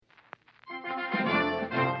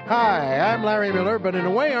Hi, I'm Larry Miller, but in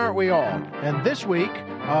a way, aren't we all? And this week,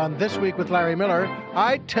 on This Week with Larry Miller,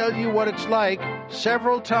 I tell you what it's like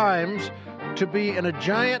several times to be in a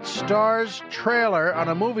giant star's trailer on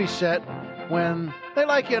a movie set when they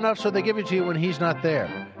like you enough so they give it to you when he's not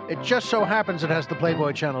there. It just so happens it has the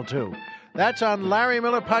Playboy channel, too. That's on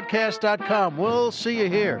LarryMillerPodcast.com. We'll see you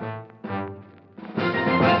here.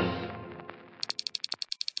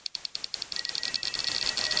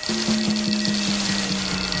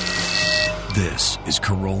 This is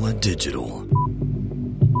Carolla Digital.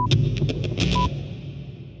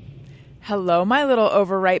 Hello, my little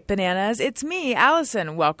overripe bananas. It's me,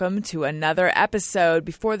 Alison. Welcome to another episode.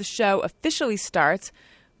 Before the show officially starts,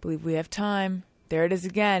 I believe we have time. There it is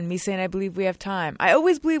again, me saying I believe we have time. I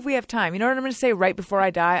always believe we have time. You know what I'm going to say right before I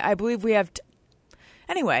die? I believe we have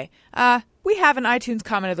Anyway, we have an iTunes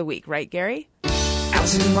comment of the week, right, Gary?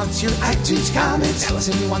 Alison wants your iTunes comments.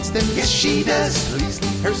 Alison wants them, yes she does. Please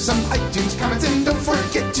leave her some iTunes comments and don't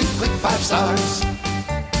forget to click 5 stars.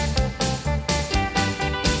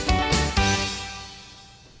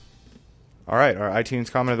 All right, our iTunes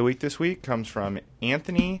comment of the week this week comes from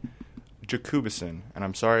Anthony Jacobison, and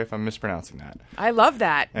I'm sorry if I'm mispronouncing that. I love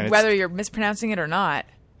that, and whether you're mispronouncing it or not.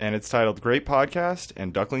 And it's titled, Great Podcast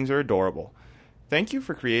and Ducklings Are Adorable. Thank you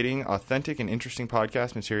for creating authentic and interesting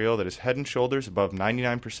podcast material that is head and shoulders above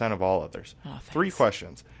 99% of all others. Oh, 3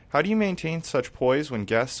 questions. How do you maintain such poise when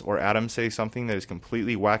guests or Adam say something that is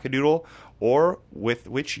completely wackadoodle or with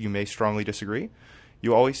which you may strongly disagree?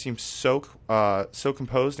 You always seem so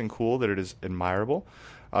composed and cool that it is admirable.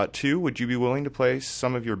 2, would you be willing to play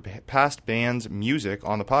some of your past band's music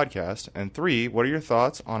on the podcast? And 3, what are your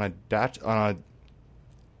thoughts on a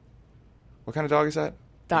what kind of dog is that?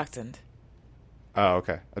 Dachshund. Oh,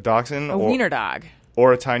 okay. A dachshund? A wiener dog.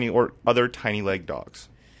 Or other tiny leg dogs.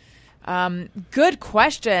 Good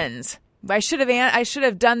questions. I should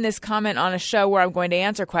have done this comment on a show where I'm going to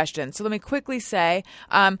answer questions. So let me quickly say,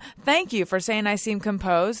 thank you for saying I seem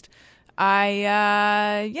composed. Mostly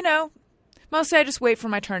I just wait for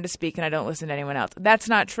my turn to speak and I don't listen to anyone else. That's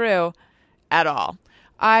not true at all.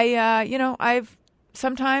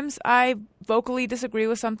 Sometimes I vocally disagree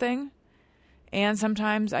with something. And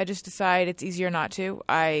sometimes I just decide it's easier not to.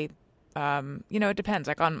 It depends.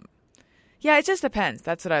 It just depends.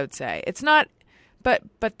 That's what I would say. It's not, but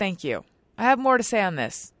thank you. I have more to say on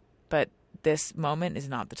this, but this moment is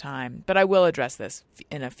not the time. But I will address this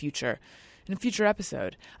in a future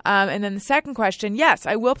episode. And then the second question, yes,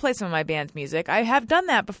 I will play some of my band's music. I have done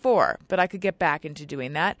that before, but I could get back into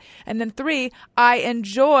doing that. And then 3, I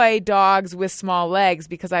enjoy dogs with small legs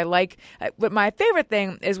because but my favorite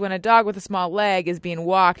thing is when a dog with a small leg is being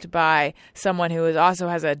walked by someone who also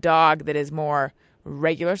has a dog that is more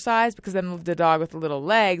regular size, because then the dog with the little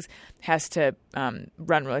legs has to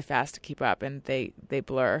run really fast to keep up, and they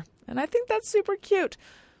blur. And I think that's super cute.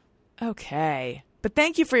 Okay. But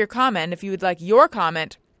thank you for your comment. If you would like your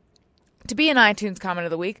comment to be an iTunes comment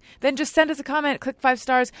of the week, then just send us a comment, click 5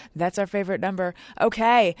 stars. That's our favorite number.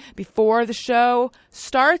 Okay, before the show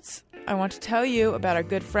starts, I want to tell you about our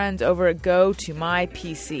good friends over at Go to My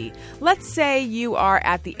PC. Let's say you are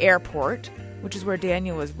at the airport, which is where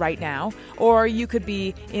Daniel is right now, or you could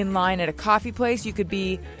be in line at a coffee place. You could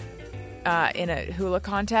be in a hula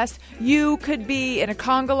contest. You could be in a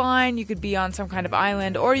conga line. You could be on some kind of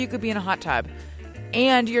island, or you could be in a hot tub.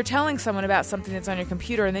 And you're telling someone about something that's on your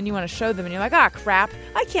computer, and then you want to show them, and you're like, crap,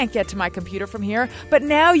 I can't get to my computer from here. But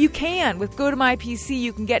now you can. With Go to My PC,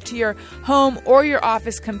 you can get to your home or your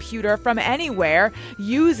office computer from anywhere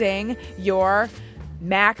using your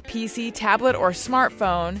Mac, PC, tablet, or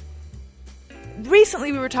smartphone.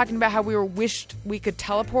 Recently, we were talking about how we wished we could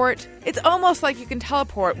teleport. It's almost like you can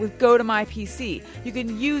teleport with Go to My PC. You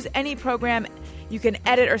can use any program. You can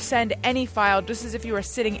edit or send any file just as if you were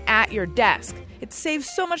sitting at your desk. It saves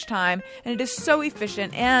so much time, and it is so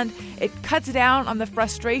efficient, and it cuts down on the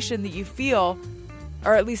frustration that you feel,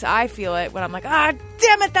 or at least I feel it, when I'm like, damn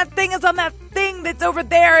it, that thing is on that thing that's over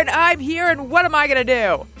there, and I'm here, and what am I going to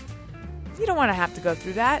do? You don't want to have to go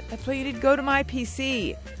through that. That's why you need Go to My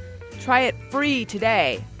PC. Try it free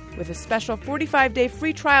today with a special 45-day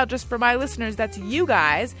free trial just for my listeners. That's you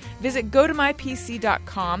guys. Visit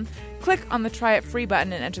gotomypc.com. Click on the Try It Free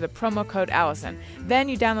button and enter the promo code Alison. Then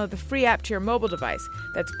you download the free app to your mobile device.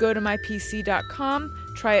 That's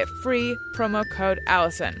gotomypc.com. Try it free, promo code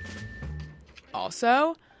Alison.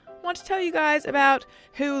 Also, I want to tell you guys about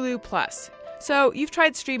Hulu Plus. So you've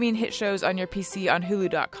tried streaming hit shows on your PC on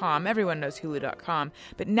Hulu.com. Everyone knows Hulu.com.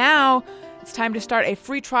 But now it's time to start a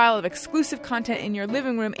free trial of exclusive content in your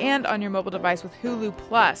living room and on your mobile device with Hulu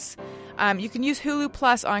Plus. You can use Hulu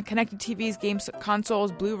Plus on connected TVs, games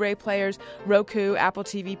consoles, Blu-ray players, Roku, Apple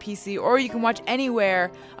TV, PC, or you can watch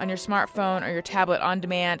anywhere on your smartphone or your tablet on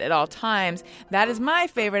demand at all times. That is my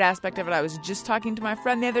favorite aspect of it. I was just talking to my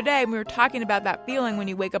friend the other day, and we were talking about that feeling when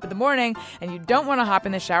you wake up in the morning and you don't want to hop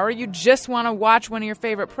in the shower, you just want to watch one of your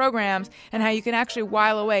favorite programs, and how you can actually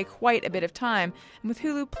while away quite a bit of time. And with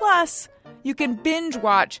Hulu Plus, you can binge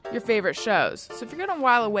watch your favorite shows. So if you're going to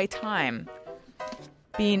while away time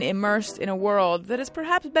being immersed in a world that is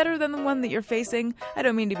perhaps better than the one that you're facing, I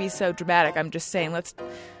don't mean to be so dramatic, I'm just saying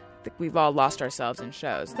we've all lost ourselves in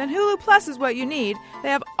shows, then Hulu Plus is what you need. They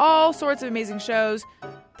have all sorts of amazing shows.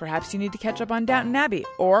 Perhaps you need to catch up on Downton Abbey,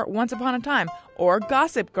 or Once Upon a Time, or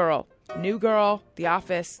Gossip Girl, New Girl, The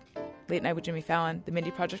Office, Late Night with Jimmy Fallon, The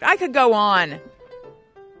Mindy Project. I could go on.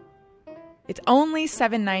 It's only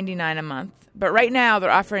 $7.99 a month, but right now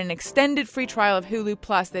they're offering an extended free trial of Hulu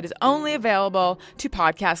Plus that is only available to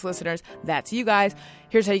podcast listeners. That's you guys.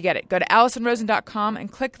 Here's how you get it. Go to AlisonRosen.com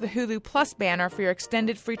and click the Hulu Plus banner for your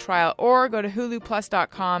extended free trial, or go to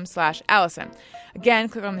huluplus.com/Alison. Again,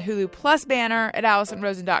 click on the Hulu Plus banner at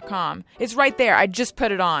AlisonRosen.com. It's right there. I just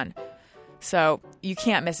put it on. So you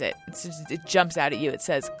can't miss it. It jumps out at you. It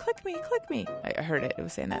says, click me, click me. I heard it. It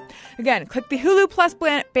was saying that. Again, click the Hulu Plus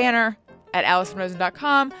banner at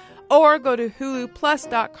AlisonRosen.com, or go to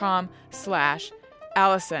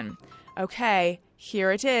huluplus.com/Alison. Okay,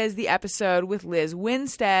 here it is, the episode with Lizz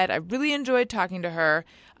Winstead. I really enjoyed talking to her.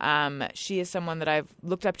 She is someone that I've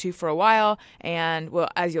looked up to for a while, and, well,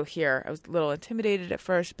 as you'll hear, I was a little intimidated at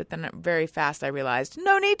first, but then very fast I realized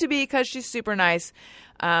no need to be, because she's super nice.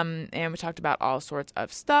 And we talked about all sorts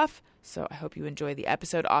of stuff, so I hope you enjoy the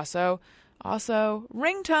episode. Also,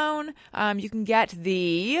 ringtone. You can get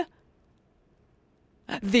the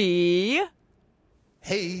Go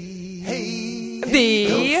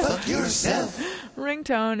fuck yourself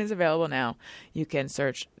ringtone is available now. You can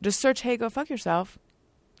search Hey, go fuck yourself.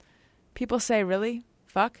 People say, really?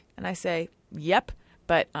 Fuck? And I say, yep.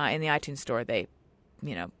 But in the iTunes store, they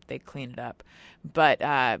clean it up. But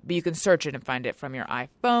you can search it and find it from your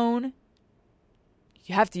iPhone.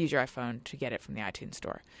 You have to use your iPhone to get it from the iTunes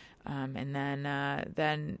store. And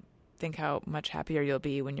then think how much happier you'll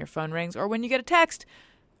be when your phone rings or when you get a text.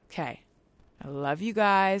 Okay. I love you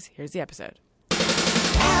guys. Here's the episode.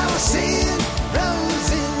 Alison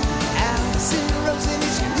Rosen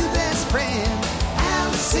is your new best friend.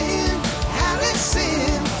 Alison,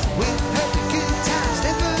 with her good times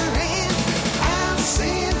never end.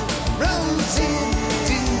 Alison Rosen,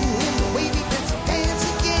 doing the wavy pencil dance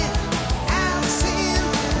again.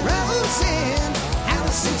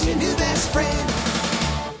 Alison's your new best friend.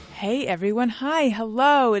 Hey everyone, hi,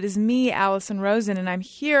 hello, it is me, Alison Rosen, and I'm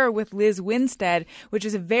here with Lizz Winstead, which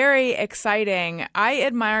is very exciting. I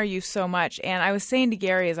admire you so much, and I was saying to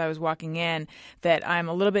Gary as I was walking in that I'm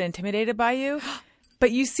a little bit intimidated by you,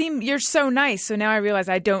 but you're so nice, so now I realize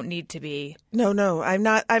I don't need to be. No, I'm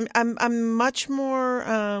not. I'm much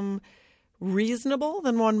more reasonable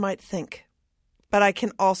than one might think, but I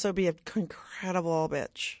can also be an incredible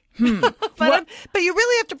bitch. But you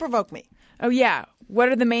really have to provoke me. Oh, yeah. What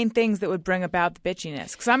are the main things that would bring about the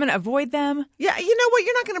bitchiness? Because I'm going to avoid them. Yeah, you know what?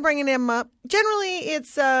 You're not going to bring them up. Generally,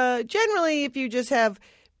 it's if you just have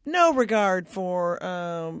no regard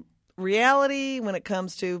for reality when it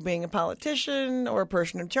comes to being a politician or a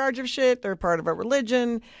person in charge of shit or part of a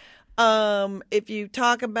religion. If you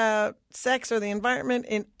talk about sex or the environment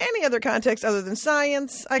in any other context other than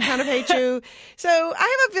science, I kind of hate you. So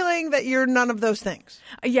I have a feeling that you're none of those things.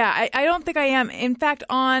 Yeah, I don't think I am. In fact,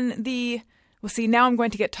 well, see, now I'm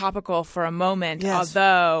going to get topical for a moment, yes.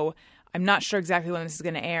 Although I'm not sure exactly when this is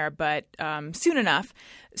going to air, but soon enough.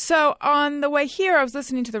 So on the way here, I was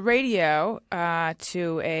listening to the radio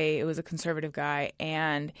it was a conservative guy,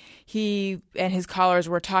 and he and his callers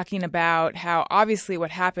were talking about how obviously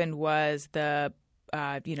what happened was the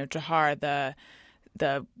Jahar,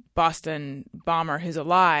 the Boston bomber who's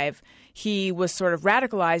alive, he was sort of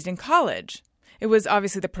radicalized in college. It was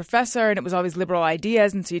obviously the professor, and it was all these liberal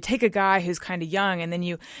ideas. And so you take a guy who's kind of young, and then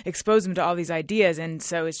you expose him to all these ideas. And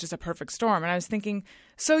so it's just a perfect storm. And I was thinking,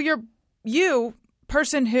 so you,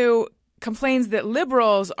 person who complains that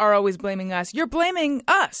liberals are always blaming us, you're blaming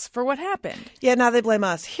us for what happened. Yeah, now they blame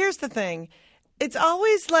us. Here's the thing. It's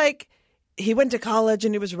always like he went to college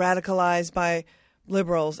and he was radicalized by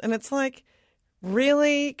liberals. And it's like,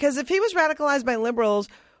 really? Because if he was radicalized by liberals,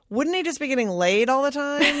 wouldn't he just be getting laid all the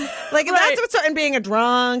time? Like, Right. That's what's and being a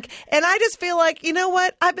drunk. And I just feel like, you know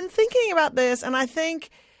what? I've been thinking about this, and I think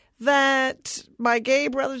that my gay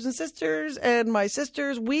brothers and sisters and my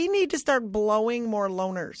sisters, we need to start blowing more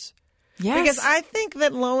loners. Yes. Because I think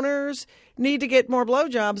that loners need to get more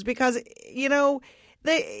blowjobs because,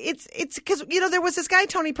 it's because, there was this guy,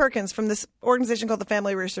 Tony Perkins, from this organization called the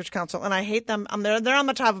Family Research Council, and I hate them. They're on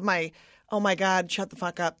the top of my, oh my God, shut the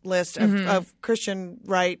fuck up list of Christian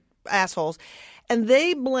right assholes. And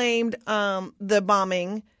they blamed the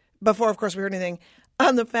bombing, before, of course, we heard anything,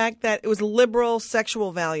 on the fact that it was liberal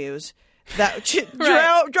sexual values that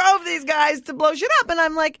drove these guys to blow shit up. And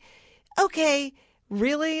I'm like, okay,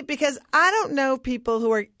 really? Because I don't know people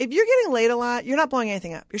who are, if you're getting laid a lot, you're not blowing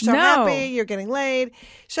anything up. You're so happy, you're getting laid.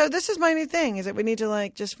 So this is my new thing, is that we need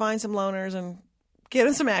to just find some loners and get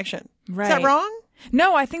in some action. Right. Is that wrong?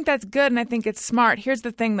 No, I think that's good, and I think it's smart. Here's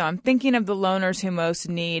the thing, though. I'm thinking of the loners who most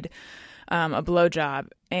need a blowjob,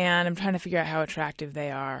 and I'm trying to figure out how attractive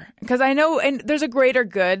they are. Because I know, and there's a greater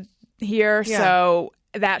good here, so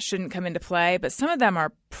that shouldn't come into play, but some of them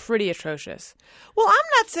are pretty atrocious. Well,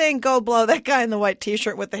 I'm not saying go blow that guy in the white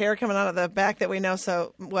T-shirt with the hair coming out of the back that we know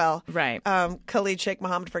so well. Right. Khalid Sheikh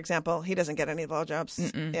Mohammed, for example, he doesn't get any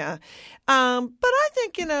blowjobs. Yeah. But I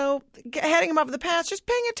think, heading him over the path, just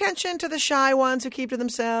paying attention to the shy ones who keep to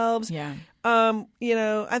themselves. Yeah.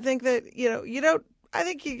 I think that, I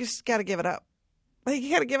think you just got to give it up. I think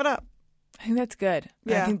you got to give it up. I think that's good.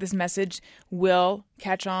 Yeah. I think this message will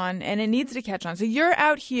catch on, and it needs to catch on. So you're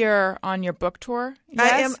out here on your book tour.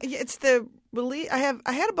 Yes? I am. It's the release. I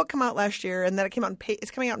had a book come out last year, and then it came out. It's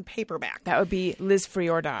coming out in paperback. That would be Liz Free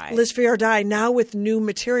or Die. Liz Free or Die, now with new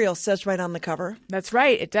material, says right on the cover. That's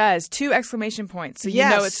right. It does. 2 exclamation points. So you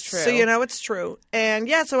know it's true. So you know it's true. And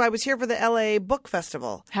so I was here for the LA Book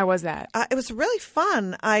Festival. How was that? It was really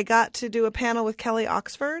fun. I got to do a panel with Kelly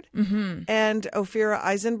Oxford and Ophira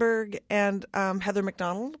Eisenberg and Heather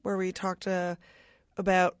McDonald, where we talked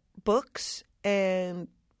about books and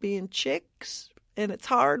being chicks. And it's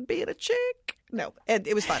hard being a chick. No,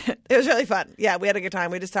 it was fun. It was really fun. Yeah, we had a good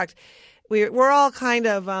time. We just talked. We're all kind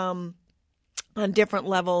of on different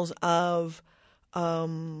levels of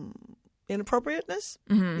inappropriateness.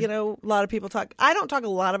 A lot of people talk. I don't talk a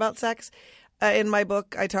lot about sex in my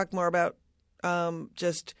book. I talk more about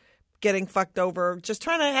just getting fucked over, just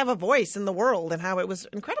trying to have a voice in the world, and how it was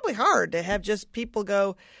incredibly hard to have just people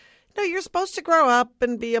go, no, you're supposed to grow up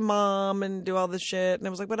and be a mom and do all this shit. And I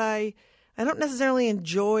was like, but I don't necessarily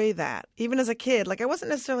enjoy that. Even as a kid, I wasn't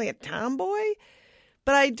necessarily a tomboy,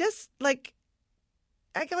 but I just I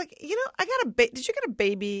got did you get a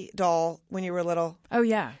baby doll when you were little? Oh,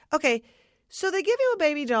 yeah. Okay. So they give you a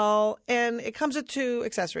baby doll, and it comes with 2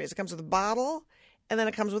 accessories. It comes with a bottle, and then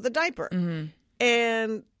it comes with a diaper. Mm-hmm.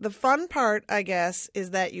 And the fun part, I guess,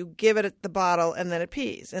 is that you give it the bottle, and then it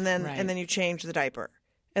pees, and then you change the diaper.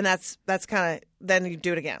 And that's kind of, then you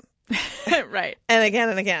do it again. Right. And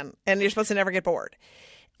again. And you're supposed to never get bored.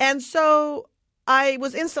 And so I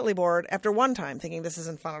was instantly bored after one time, thinking this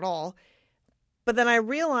isn't fun at all. But then I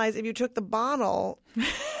realized if you took the bottle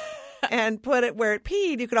and put it where it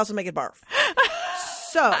peed, you could also make it barf.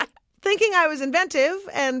 So thinking I was inventive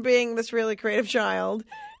and being this really creative child,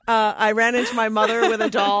 I ran into my mother with a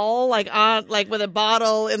doll, with a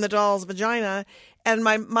bottle in the doll's vagina. And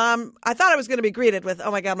my mom, I thought I was going to be greeted with,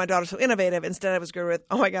 oh, my God, my daughter's so innovative. Instead, I was greeted with,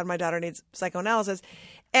 oh, my God, my daughter needs psychoanalysis.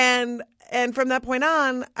 And from that point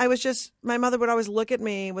on, I was just, my mother would always look at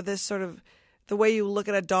me with this sort of, the way you look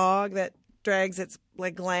at a dog that drags its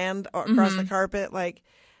gland across the carpet,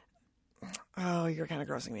 oh, you're kind of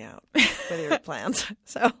grossing me out with your plans.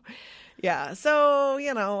 So, yeah. So,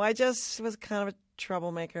 I just was kind of a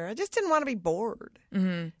troublemaker. I just didn't want to be bored.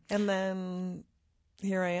 Mm-hmm. And then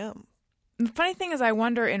here I am. The funny thing is, I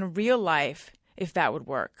wonder in real life if that would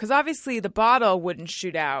work. Because obviously the bottle wouldn't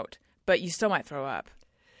shoot out, but you still might throw up.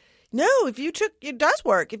 No, it does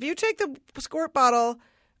work. If you take the squirt bottle,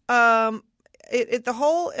 the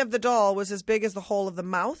hole of the doll was as big as the hole of the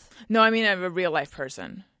mouth. No, I mean of a real life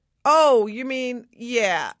person. Oh, you mean,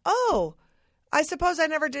 yeah. Oh, I suppose I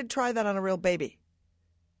never did try that on a real baby.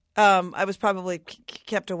 I was probably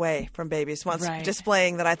kept away from babies once,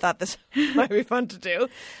 displaying that I thought this might be fun to do.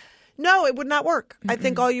 No, it would not work. Mm-mm. I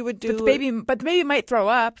think all you would do... But the baby might throw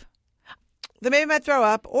up. The baby might throw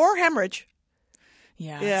up or hemorrhage.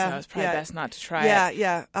 Yeah, so it's probably best not to try it.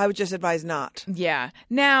 Yeah. I would just advise not. Yeah.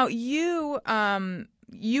 Now, you in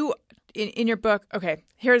your book... Okay,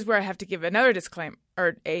 here's where I have to give another disclaimer.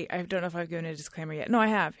 I don't know if I've given a disclaimer yet. No, I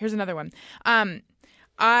have. Here's another one.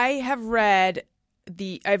 I've read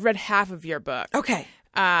half of your book. Okay.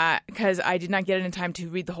 Because I did not get it in time to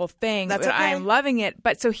read the whole thing. That's but okay. I am loving it.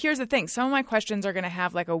 But so here's the thing. Some of my questions are going to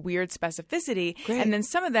have a weird specificity. Great. And then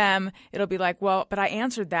some of them, it'll be well, but I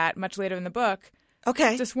answered that much later in the book.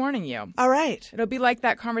 Okay. Just warning you. All right. It'll be like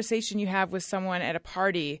that conversation you have with someone at a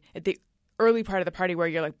party at the early part of the party where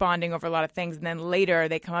you're like bonding over a lot of things, and then later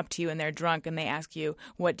they come up to you and they're drunk and they ask you,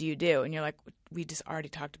 what do you do? And you're like, we just already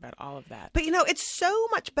talked about all of that. But, it's so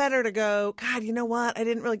much better to go, God, you know what? I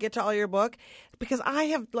didn't really get to all your book, because I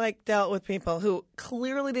have dealt with people who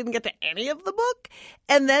clearly didn't get to any of the book,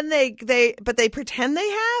 and then they pretend they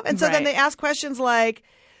have. And so then they ask questions like,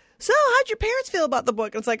 so how'd your parents feel about the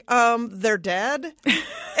book? And it's like, they're dead.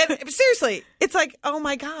 And seriously, it's like, oh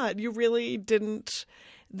my God, you really didn't.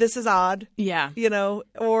 This is odd. Yeah.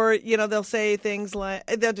 Or, they'll say things like,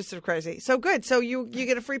 they're just sort of crazy. So good. So you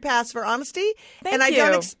get a free pass for honesty. Thank I you.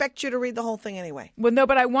 don't expect you to read the whole thing anyway. Well, no,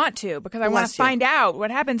 but I want to, because I want to find out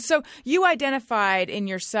what happened. So you identified in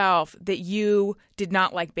yourself that you did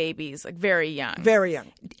not like babies, like very young. Very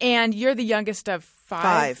young. And you're the youngest of 5.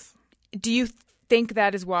 5. Do you think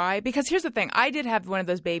that is why? Because here's the thing. I did have one of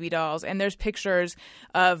those baby dolls, and there's pictures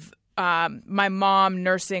of my mom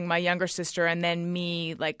nursing my younger sister, and then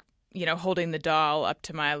me holding the doll up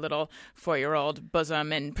to my little 4-year-old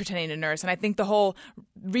bosom and pretending to nurse. And I think the whole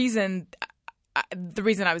reason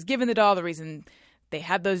I was given the doll, the reason they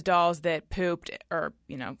had those dolls that pooped or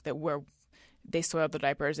they soiled the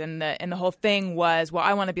diapers, and the whole thing was, well,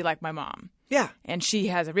 I want to be like my mom. Yeah. And she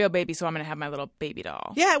has a real baby, so I'm going to have my little baby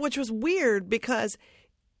doll. Yeah, which was weird because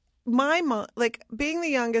my mom, being the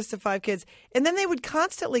youngest of 5 kids, and then they would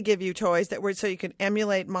constantly give you toys that were so you could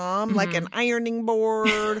emulate mom, like an ironing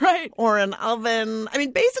board Right. or an oven. I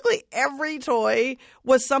mean, basically every toy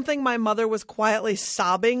was something my mother was quietly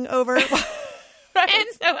sobbing over. And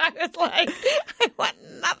so I was like, I want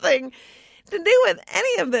nothing to do with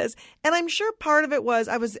any of this. And I'm sure part of it was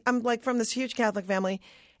I'm from this huge Catholic family.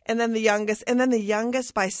 And then the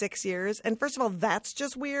youngest by 6 years. And first of all, that's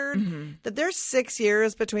just weird that there's 6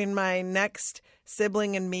 years between my next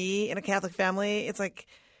sibling and me in a Catholic family. It's like,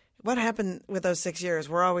 what happened with those 6 years?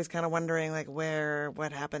 We're always kind of wondering,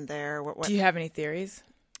 what happened there? What? Do you have any theories?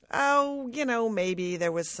 Oh, maybe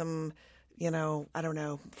there was some, I don't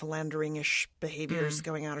know, philandering-ish behaviors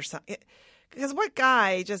going on or something. Because what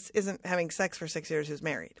guy just isn't having sex for 6 years who's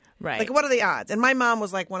married? Right. What are the odds? And my mom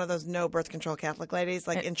was one of those no birth control Catholic ladies,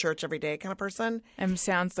 in church every day kind of person. And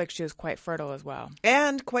sounds like she was quite fertile as well.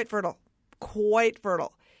 And quite fertile. Quite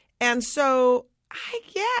fertile. And so,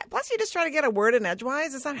 plus you just try to get a word in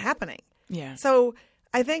edgewise. It's not happening. Yeah. So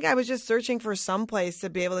I think I was just searching for some place to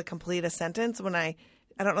be able to complete a sentence when I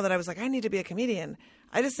don't know that I was I need to be a comedian.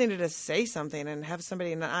 I just needed to say something and have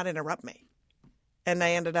somebody not interrupt me. And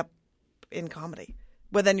I ended up in comedy.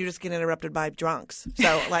 But then you just get interrupted by drunks.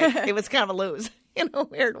 So, it was kind of a lose in a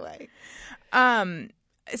weird way.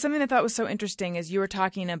 Something I thought was so interesting is you were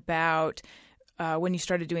talking about when you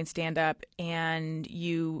started doing stand-up, and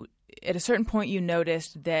you, at a certain point, you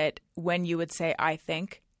noticed that when you would say, I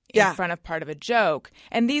think, in front of part of a joke,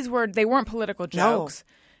 and they weren't political jokes,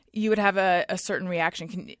 you would have a certain reaction.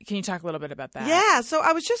 Can you talk a little bit about that? Yeah. So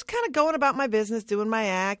I was just kind of going about my business, doing my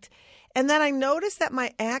act. And then I noticed that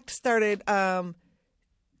my act started, all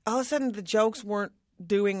of a sudden the jokes weren't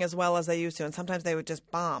doing as well as they used to. And sometimes they would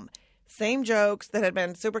just bomb. Same jokes that had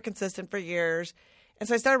been super consistent for years. And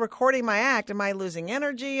so I started recording my act. Am I losing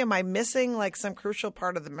energy? Am I missing some crucial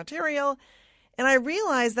part of the material? And I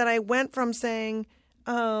realized that I went from saying,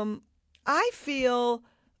 I feel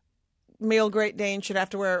male Great Dane should have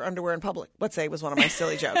to wear underwear in public, let's say was one of my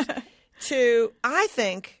silly jokes, to I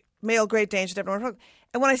think male Great Dane should have to wear in public.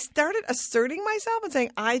 And when I started asserting myself and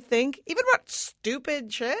saying, I think, even about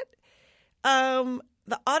stupid shit,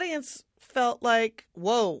 the audience felt like,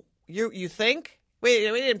 whoa, you think? We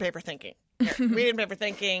didn't pay for thinking. We didn't pay for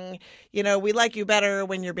thinking. We like you better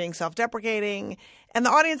when you're being self-deprecating. And the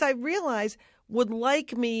audience, I realized, would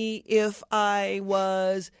like me if I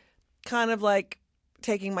was kind of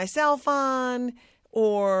taking myself on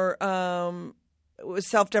or was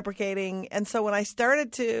self-deprecating. And so when I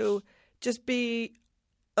started to just be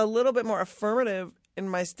a little bit more affirmative in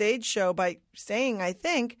my stage show by saying I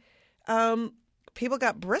think, people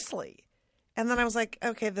got bristly. And then I was like,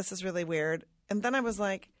 okay, this is really weird. And then I was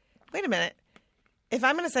like, wait a minute. If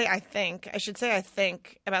I'm going to say I think, I should say I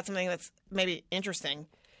think about something that's maybe interesting.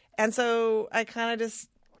 And so I kind of just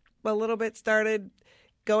a little bit started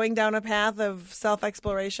going down a path of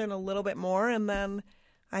self-exploration a little bit more. And then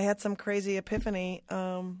I had some crazy epiphany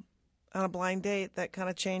on a blind date that kind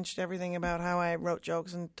of changed everything about how I wrote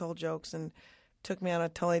jokes and told jokes and took me on a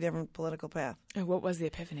totally different political path. And what was the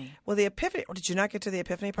epiphany? Well, the epiphany, did you not get to the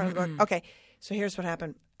epiphany part of the book? Okay, so here's what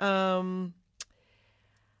happened.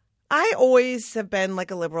 I always have been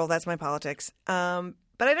a liberal. That's my politics. But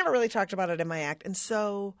I never really talked about it in my act. And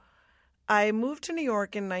so I moved to New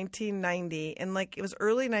York in 1990, and it was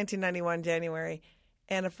early 1991, January,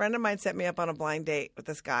 and a friend of mine set me up on a blind date with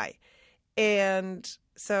this guy. And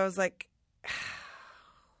so I was like,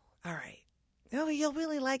 all right. Oh, you'll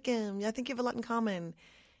really like him. I think you have a lot in common.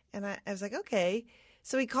 And I was like, okay.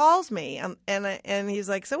 So he calls me, and he's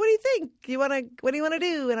like, so what do you think? What do you want to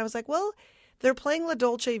do? And I was like, well, they're playing La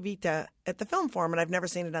Dolce Vita at the Film Forum, and I've never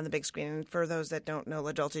seen it on the big screen. And for those that don't know,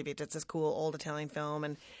 La Dolce Vita, it's this cool old Italian film,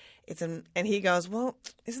 and and he goes, well,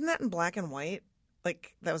 isn't that in black and white?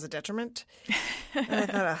 Like, that was a detriment? And I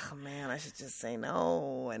thought, oh, man, I should just say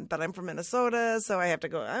no. But I'm from Minnesota, so I have to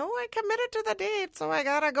go. Oh, I committed to the date, so I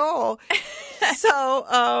got to go.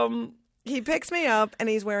 So he picks me up, and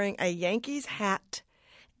he's wearing a Yankees hat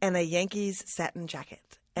and a Yankees satin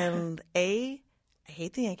jacket. And A, I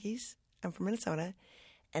hate the Yankees. I'm from Minnesota.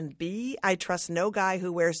 And B, I trust no guy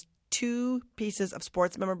who wears 2 pieces of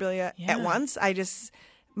sports memorabilia at once.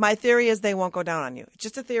 My theory is they won't go down on you. It's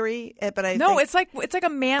just a theory, but I think it's like a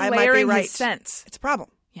man I might be layering right. his scents. It's a problem.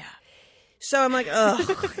 Yeah. So I'm like,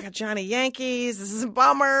 ugh, I got Johnny Yankees. This is a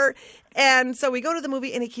bummer. And so we go to the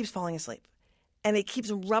movie, and he keeps falling asleep. And he keeps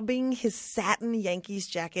rubbing his satin Yankees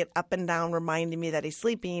jacket up and down, reminding me that he's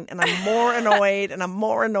sleeping. And I'm more annoyed, and I'm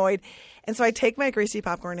more annoyed. And so I take my greasy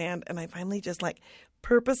popcorn hand, and I finally just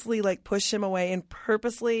purposely push him away and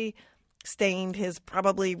purposely stained his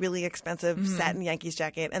probably really expensive satin Yankees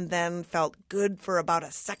jacket, and then felt good for about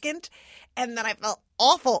a second. And then I felt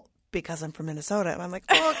awful because I'm from Minnesota. And I'm like,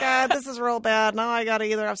 oh, God, this is real bad. Now I got to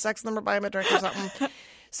either have sex with him or buy him a drink or something.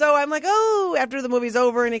 So I'm like, oh, after the movie's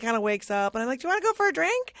over, and he kind of wakes up, and I'm like, do you want to go for a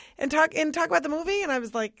drink and talk about the movie? And I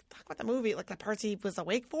was like, talk about the movie? Like the parts he was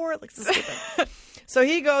awake for? Like, this is stupid. So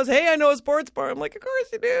he goes, hey, I know a sports bar. I'm like, of course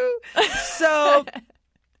you do. So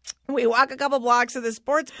we walk a couple blocks to the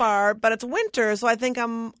sports bar, but it's winter, so I think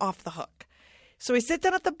I'm off the hook. So we sit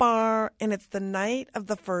down at the bar, and it's the night of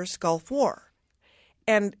the first Gulf War.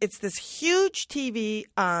 And it's this huge TV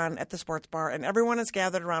on at the sports bar, and everyone is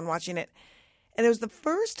gathered around watching it. And it was the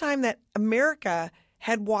first time that America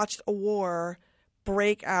had watched a war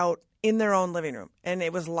break out in their own living room. And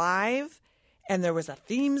it was live, and there was a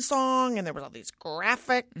theme song, and there was all these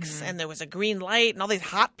graphics, and there was a green light, and all these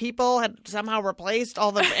hot people had somehow replaced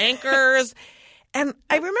all the anchors. And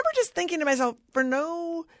I remember just thinking to myself, for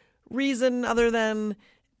no reason other than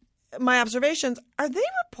my observations, are they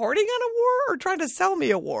reporting on a war or trying to sell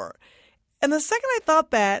me a war? And the second I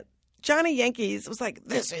thought that, Johnny Yankees was like,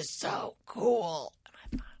 this is so cool. And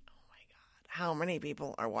I thought, oh, my God, how many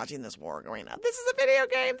people are watching this war going on? This is a video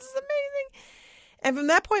game. This is amazing. And from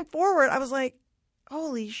that point forward, I was like,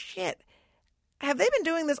 holy shit. Have they been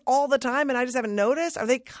doing this all the time and I just haven't noticed? Are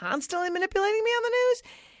they constantly manipulating me on the news?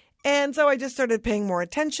 And so I just started paying more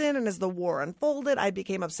attention. And as the war unfolded, I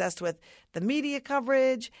became obsessed with the media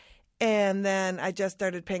coverage. And then I just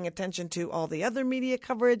started paying attention to all the other media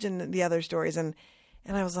coverage and the other stories. And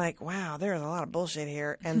I was like, wow, there's a lot of bullshit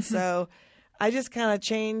here. And so I just kind of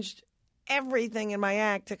changed everything in my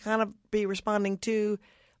act to kind of be responding to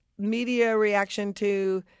media reaction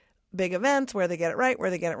to big events, where they get it right, where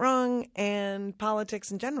they get it wrong, and politics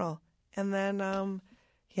in general. And then,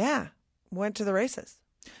 went to the races.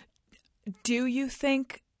 Do you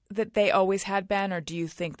think that they always had been, or do you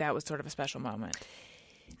think that was sort of a special moment?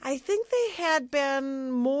 I think they had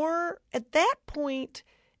been more at that point.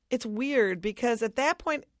 It's weird because at that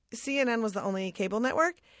point, CNN was the only cable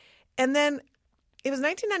network. And then it was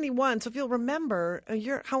 1991. So if you'll remember,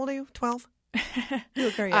 how old are you? 12? You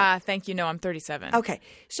look very young. Thank you. No, I'm 37. Okay.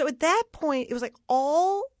 So at that point, it was like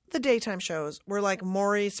all the daytime shows were like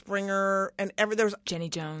Maury Springer and there was Jenny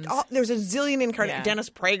Jones. There was a zillion incarnations. Yeah. Dennis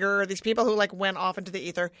Prager, these people who like went off into the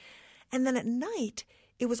ether. And then at night,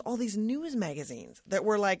 it was all these news magazines that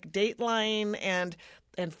were like Dateline and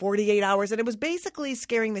 48 Hours. And it was basically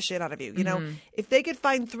scaring the shit out of you. You know, if they could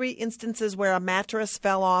find 3 instances where a mattress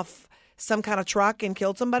fell off some kind of truck and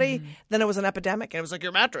killed somebody, then it was an epidemic. And it was like,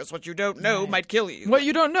 your mattress, what you don't know, might kill you. What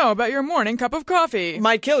you don't know about your morning cup of coffee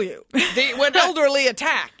might kill you. When elderly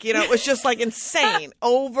attack, it was just like insane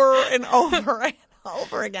over and over and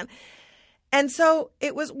over again. And so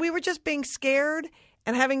we were just being scared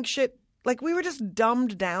and having shit, like we were just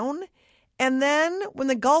dumbed down. And then when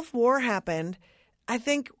the Gulf War happened, I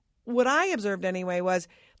think what I observed anyway was,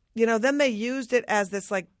 then they used it as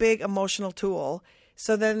this like big emotional tool.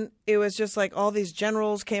 So then it was just like all these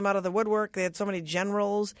generals came out of the woodwork. They had so many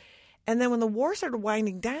generals. And then when the war started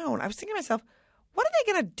winding down, I was thinking to myself, what are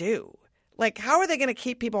they going to do? Like, how are they going to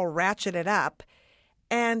keep people ratcheted up?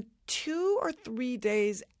 And 2 or 3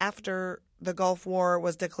 days after the Gulf War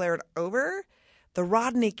was declared over, the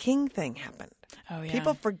Rodney King thing happened. Oh, yeah.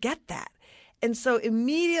 People forget that. And so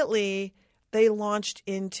immediately they launched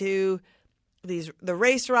into the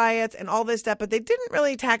race riots and all this stuff, but they didn't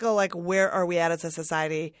really tackle like where are we at as a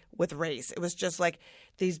society with race. It was just like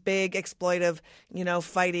these big exploitive,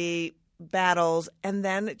 fighty battles, and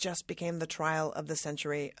then it just became the trial of the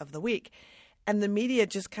century of the week. And the media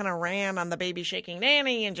just kind of ran on the baby shaking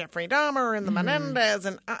nanny and Jeffrey Dahmer and the Menendez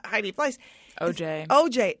and Heidi Fleiss.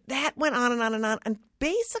 OJ. That went on and on and on, and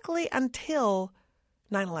basically until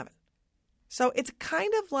 9/11. So it's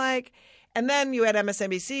kind of like, and then you had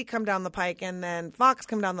MSNBC come down the pike and then Fox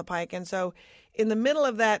come down the pike. And so in the middle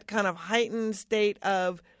of that kind of heightened state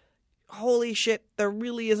of, holy shit, there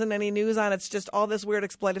really isn't any news on, it's just all this weird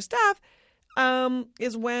exploitive stuff,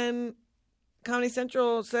 is when Comedy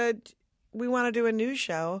Central said, we want to do a news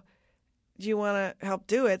show. Do you want to help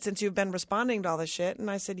do it since you've been responding to all this shit? And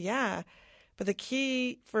I said, yeah. But the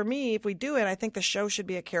key for me, if we do it, I think the show should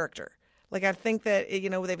be a character. Like, I think that,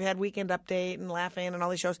 they've had Weekend Update and Laugh-In and all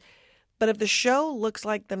these shows. But if the show looks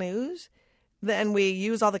like the news, then we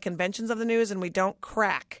use all the conventions of the news and we don't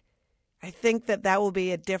crack, I think that will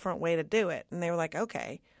be a different way to do it. And they were like,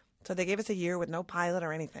 okay. So they gave us a year with no pilot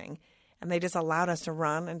or anything. And they just allowed us to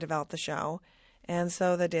run and develop the show. And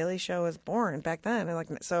so The Daily Show was born back then.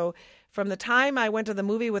 And so from the time I went to the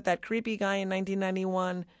movie with that creepy guy in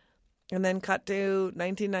 1991 and then cut to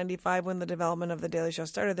 1995 when the development of The Daily Show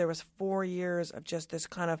started, there was 4 years of just this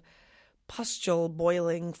kind of pustule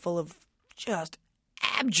boiling full of just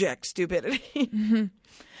abject stupidity.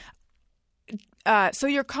 So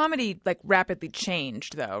your comedy rapidly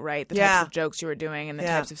changed, though, right? The types of jokes you were doing and the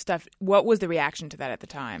types of stuff. What was the reaction to that at the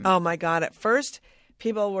time? Oh, my God. At first,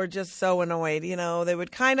 people were just so annoyed. They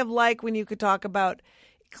would kind of like when you could talk about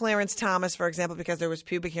Clarence Thomas, for example, because there was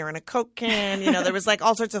pubic hair in a Coke can. There was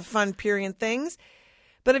all sorts of fun, prurient things.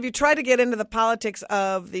 But if you try to get into the politics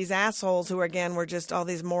of these assholes who, again, were just all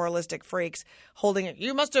these moralistic freaks holding it,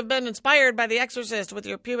 you must have been inspired by The Exorcist with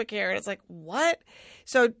your pubic hair. And it's like, what?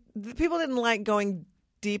 So the people didn't like going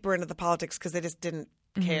deeper into the politics because they just didn't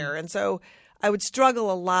care. And so I would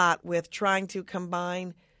struggle a lot with trying to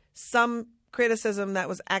combine some criticism that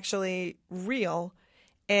was actually real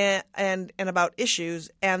and about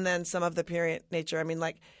issues, and then some of the prurient nature. I mean,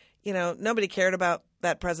 nobody cared about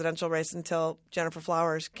that presidential race until Jennifer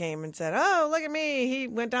Flowers came and said, oh, look at me. He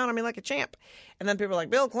went down on me like a champ. And then people were like,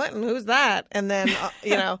 Bill Clinton, who's that? And then,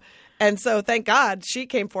 and so thank God she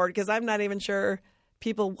came forward, because I'm not even sure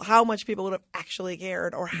how much people would have actually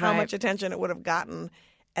cared or how much attention it would have gotten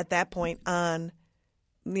at that point on,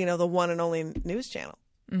 the one and only news channel.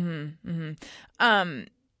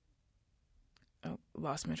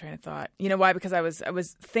 Lost my train of thought. You know why? Because I was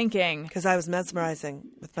thinking. Because I was mesmerizing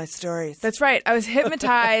with my stories. That's right. I was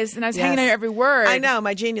hypnotized and I was hanging on every word. I know.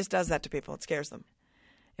 My genius does that to people. It scares them.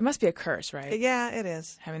 It must be a curse, right? Yeah, it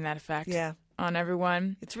is. Having that effect. Yeah. On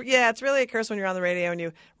everyone. It's really a curse when you're on the radio and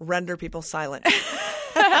you render people silent.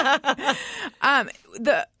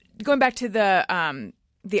 Going back to the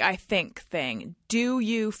I think thing. Do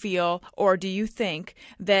you feel, or do you think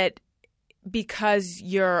that because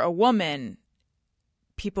you're a woman,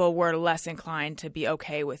 people were less inclined to be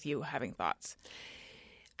okay with you having thoughts?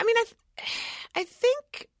 I mean, I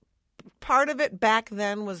think part of it back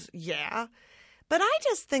then was, but I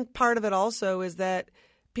just think part of it also is that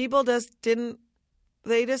people just didn't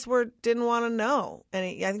want to know. And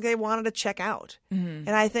I think they wanted to check out.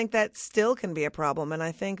 And I think that still can be a problem. And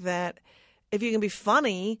I think that if you can be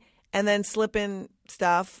funny and then slip in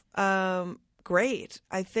stuff, great.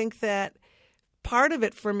 I think that part of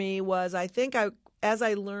it for me was, as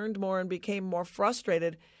I learned more and became more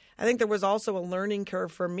frustrated, I think there was also a learning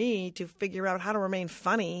curve for me to figure out how to remain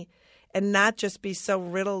funny and not just be so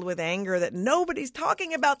riddled with anger that nobody's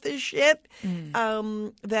talking about this shit.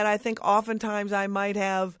 That I think oftentimes I might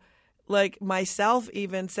have, myself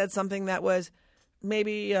even said something that was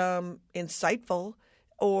maybe insightful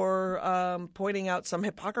or pointing out some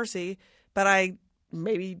hypocrisy, but I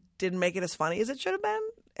maybe didn't make it as funny as it should have been.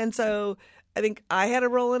 And so I think I had a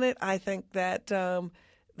role in it. I think that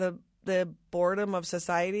the boredom of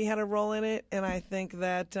society had a role in it, and I think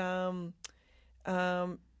that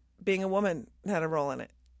being a woman had a role in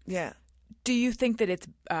it. Yeah. Do you think that it's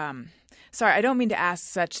sorry, I don't mean to ask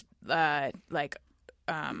such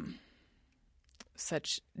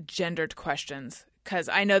such gendered questions, because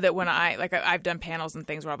I know that when I've done panels and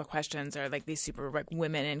things where all the questions are these super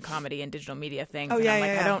women in comedy and digital media things. Oh, and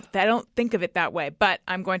yeah, I don't think of it that way, but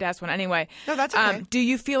I'm going to ask one anyway. No, that's okay. Do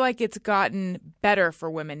you feel like it's gotten better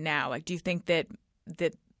for women now? Do you think that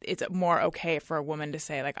it's more okay for a woman to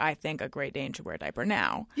say, I think a Great Dane should wear a diaper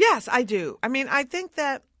now? Yes, I do. I mean, I think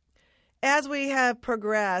that as we have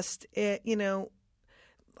progressed,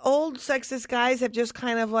 old sexist guys have just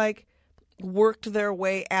kind of worked their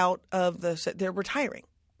way out of they're retiring,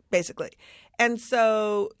 basically. And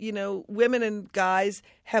so, women and guys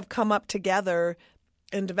have come up together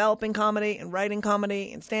in developing comedy and writing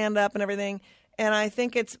comedy and stand-up and everything. And I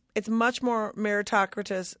think it's much more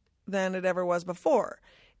meritocratic than it ever was before.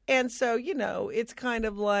 And so, it's kind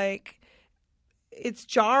of like it's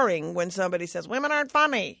jarring when somebody says women aren't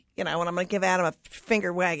funny, and I'm going to give Adam a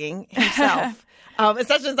finger wagging himself.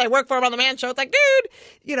 Especially since I work for him on the Man Show. It's like,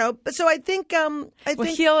 dude, But so I think,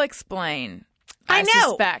 he'll explain. I know.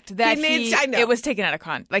 Suspect that I know. It was taken out of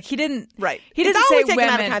context. Like he didn't. Right. He didn't It's say always taken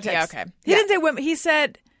women. out of context. Yeah. Okay. He didn't say women. He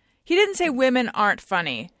said he didn't say women aren't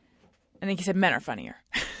funny. I think he said men are funnier.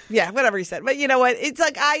 Yeah, whatever he said. But you know what? It's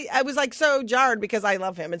like I was like so jarred because I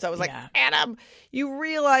love him, and so I was like, Adam, you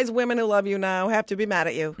realize women who love you now have to be mad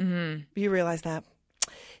at you. Mm-hmm. You realize that.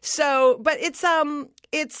 So, but it's for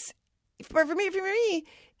me,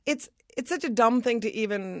 it's such a dumb thing to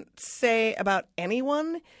even say about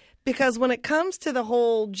anyone. Because when it comes to the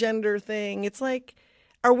whole gender thing, it's like,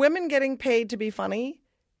 are women getting paid to be funny?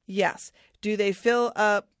 Yes. Do they fill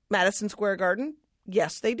up Madison Square Garden?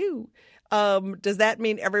 Yes, they do. Does that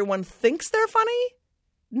mean everyone thinks they're funny?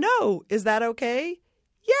 No. Is that okay?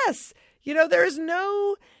 Yes. I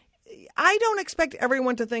don't expect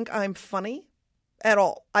everyone to think I'm funny at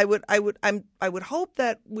all. I would hope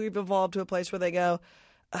that we've evolved to a place where they go,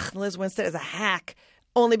 ugh, Lizz Winstead is a hack.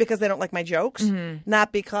 Only because they don't like my jokes,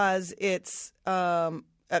 not because it's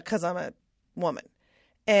because I'm a woman.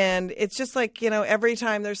 And it's just like, every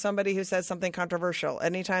time there's somebody who says something controversial,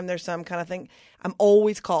 anytime there's some kind of thing, I'm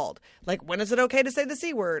always called. Like, when is it okay to say the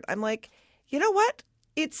C word? I'm like, you know what?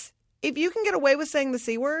 If you can get away with saying the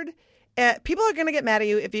C word, people are going to get mad at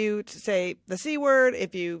you if you say the C word,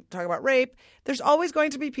 if you talk about rape. There's always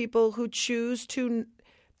going to be people who choose to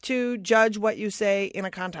judge what you say in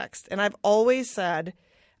a context. And I've always said,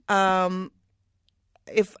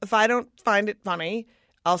 if I don't find it funny,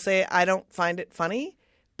 I'll say I don't find it funny.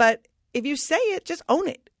 But if you say it, just own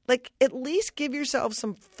it. Like, at least give yourself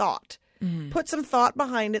some thought. Mm-hmm. Put some thought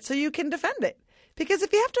behind it so you can defend it. Because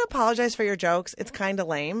if you have to apologize for your jokes, it's kind of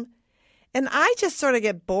lame. And I just sort of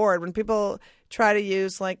get bored when people try to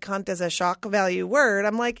use, like, cunt as a shock value word.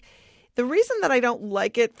 I'm like, the reason that I don't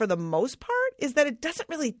like it for the most part is that it doesn't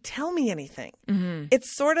really tell me anything. Mm-hmm.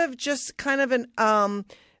 It's sort of just kind of an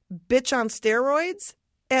bitch on steroids.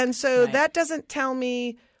 And so that doesn't tell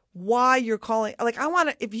me why you're calling. Like,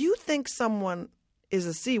 if you think someone is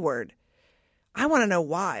a C word, I want to know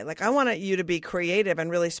why. Like, I want you to be creative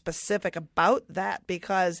and really specific about that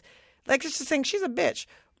because, like, it's just saying she's a bitch.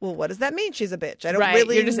 Well, what does that mean? She's a bitch. I don't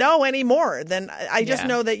really know any more than I just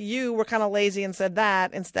know that you were kind of lazy and said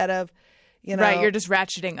that instead of, Right, you're just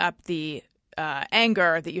ratcheting up the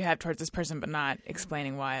anger that you have towards this person, but not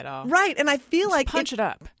explaining why at all. Right, and I feel just like punch it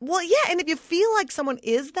up. Well, yeah, and if you feel like someone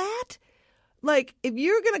is that, like if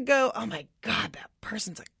you're gonna go, oh my God, that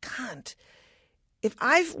person's a cunt. If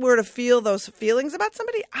I were to feel those feelings about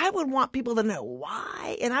somebody, I would want people to know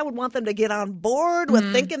why, and I would want them to get on board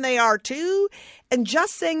with thinking they are too. And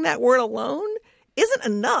just saying that word alone isn't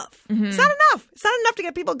enough. Mm-hmm. It's not enough. It's not enough to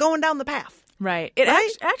get people going down the path. Right.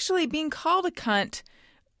 Actually, being called a cunt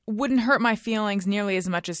wouldn't hurt my feelings nearly as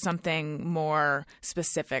much as something more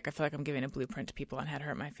specific. I feel like I'm giving a blueprint to people on how to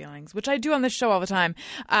hurt my feelings, which I do on this show all the time.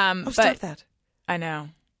 Stop that. I know.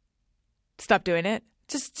 Stop doing it.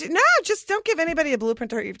 Just don't give anybody a blueprint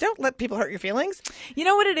to hurt you. Don't let people hurt your feelings. You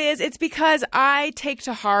know what it is? It's because I take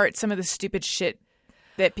to heart some of the stupid shit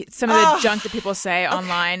that some of the junk that people say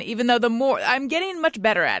online, even though I'm getting much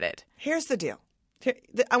better at it. Here's the deal.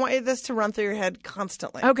 I want this to run through your head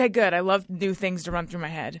constantly. Okay, good. I love new things to run through my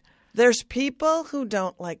head. There's people who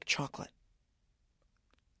don't like chocolate.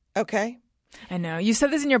 Okay? I know. You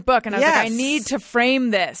said this in your book, and I was like, I need to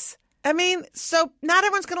frame this. I mean, so not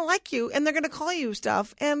everyone's going to like you, and they're going to call you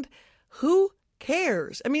stuff, and who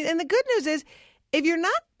cares? I mean, and the good news is, if you're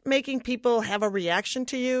not making people have a reaction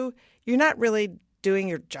to you, you're not really doing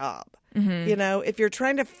your job. Mm-hmm. If you're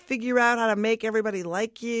trying to figure out how to make everybody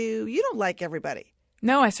like you, you don't like everybody.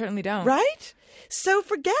 No, I certainly don't. Right? So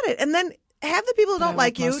forget it. And then have the people who don't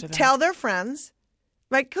like you tell their friends.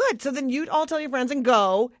 Right, good. So then you all tell your friends and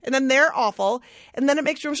go, and then they're awful, and then it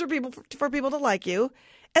makes room for people to like you,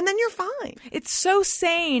 and then you're fine. It's so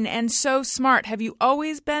sane and so smart. Have you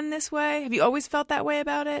always been this way? Have you always felt that way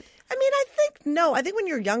about it? I mean, I think when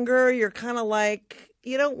you're younger, you're kind of like,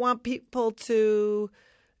 you don't want people to,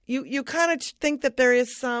 you kind of think that there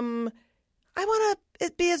is some, I want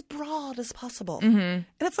to be as broad as possible. Mm-hmm. And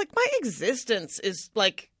it's like, my existence is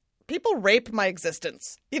like, people rape my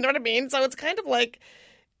existence. You know what I mean? So it's kind of like,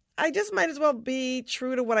 I just might as well be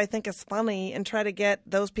true to what I think is funny and try to get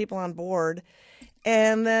those people on board.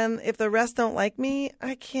 And then if the rest don't like me,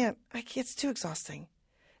 I can't. It's too exhausting.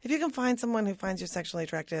 If you can find someone who finds you sexually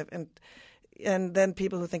attractive and then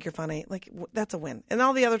people who think you're funny, like that's a win. And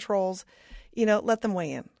all the other trolls, let them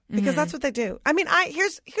weigh in because that's what they do. I mean,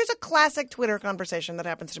 here's a classic Twitter conversation that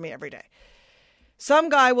happens to me every day. Some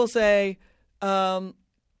guy will say, everybody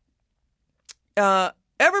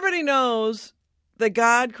knows that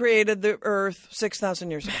God created the earth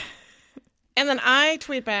 6,000 years ago. And then I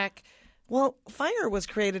tweet back, well, fire was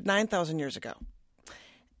created 9,000 years ago.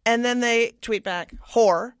 And then they tweet back,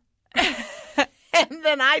 whore. And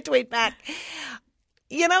then I tweet back,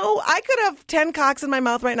 I could have 10 cocks in my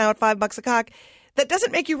mouth right now at $5 a cock. That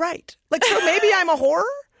doesn't make you right. Like, so maybe I'm a whore,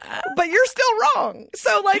 but you're still wrong.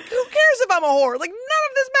 So, like, who cares if I'm a whore? Like, none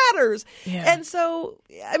of this matters. Yeah. And so,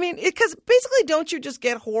 I mean, because basically don't you just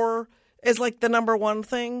get whore as, like, the number one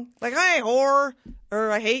thing? Like, hey, whore,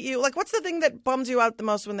 or I hate you. Like, what's the thing that bums you out the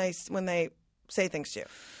most when they say things to you?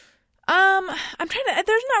 I'm trying to.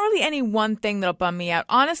 There's not really any one thing that'll bum me out.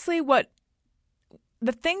 Honestly,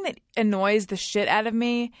 the thing that annoys the shit out of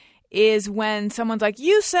me is when someone's like,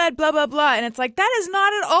 you said blah, blah, blah. And it's like, that is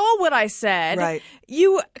not at all what I said. Right.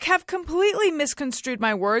 You have completely misconstrued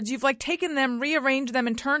my words. You've taken them, rearranged them,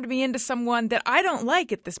 and turned me into someone that I don't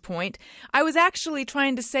like at this point. I was actually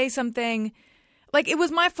trying to say something, it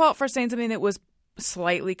was my fault for saying something that was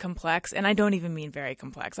slightly complex, and I don't even mean very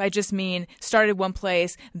complex. I just mean started one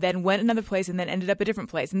place, then went another place, and then ended up a different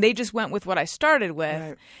place. And they just went with what I started with,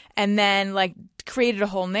 right. And then created a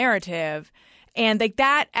whole narrative. And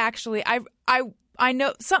that actually, I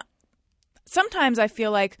know sometimes I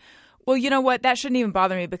feel like, well, you know what, that shouldn't even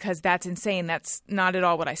bother me because that's insane. That's not at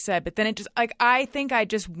all what I said. But then it just I think I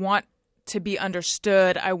just want to be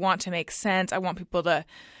understood. I want to make sense. I want people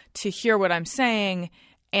to hear what I'm saying.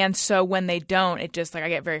 And so when they don't, it just I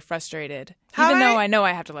get very frustrated, even though I know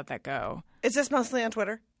I have to let that go. Is this mostly on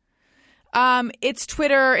Twitter? It's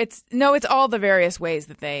Twitter. It's all the various ways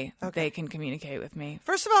that they can communicate with me.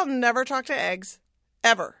 First of all, never talk to eggs,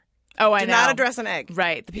 ever. Oh, I know. Do not address an egg.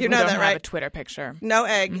 Right. The people you know who don't that, have right? a Twitter picture. No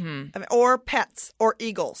egg. Mm-hmm. Or pets or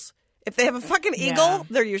eagles. If they have a fucking eagle,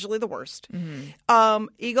 they're usually the worst. Mm-hmm.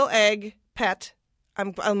 Eagle, egg, pet.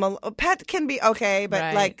 A pet can be okay,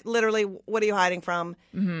 but right. Literally, what are you hiding from?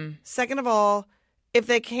 Mm-hmm. Second of all, if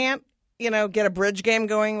they can't, get a bridge game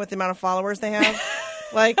going with the amount of followers they have,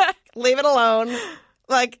 leave it alone.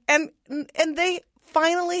 And they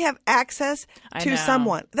finally have access to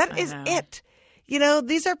someone. That is it.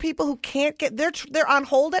 These are people who can't get. They're on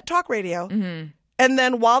hold at talk radio, and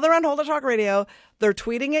then while they're on hold at talk radio, they're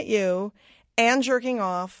tweeting at you and jerking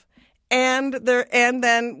off. And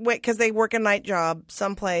then because they work a night job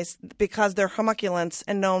someplace because they're homunculants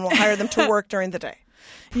and no one will hire them to work during the day.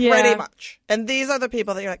 Yeah. Pretty much. And these are the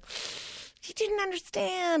people that you're like, you didn't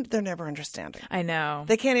understand. They're never understanding. I know.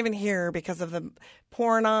 They can't even hear because of the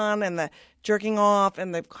porn on and the jerking off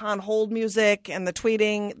and the on hold music and the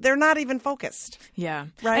tweeting. They're not even focused. Yeah.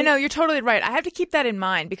 Right? I know. You're totally right. I have to keep that in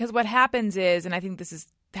mind because what happens is, and I think this is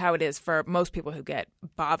how it is for most people who get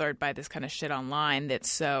bothered by this kind of shit online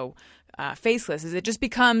that's so faceless, is it just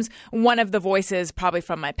becomes one of the voices probably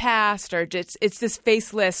from my past, or just it's this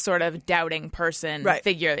faceless sort of doubting person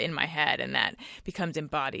figure in my head, and that becomes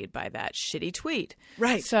embodied by that shitty tweet.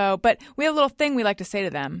 Right. So, but we have a little thing we like to say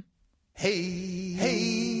to them. Hey,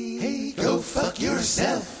 go fuck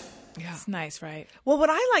yourself. Yeah. It's nice, right? Well,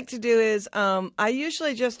 what I like to do is I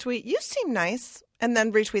usually just tweet, you seem nice, and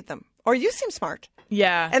then retweet them. Or you seem smart.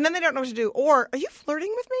 Yeah. And then they don't know what to do. Or, are you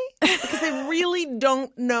flirting with me? Because they really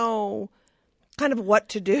don't know kind of what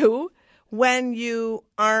to do when you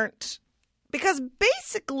aren't. Because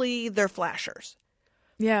basically, they're flashers.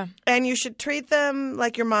 Yeah. And you should treat them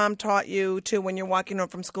like your mom taught you to when you're walking home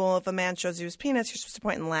from school. If a man shows you his penis, you're supposed to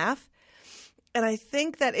point and laugh. And I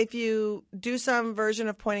think that if you do some version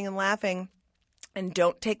of pointing and laughing and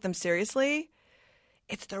don't take them seriously,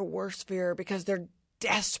 it's their worst fear because they're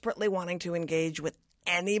desperately wanting to engage with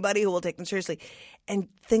anybody who will take them seriously. And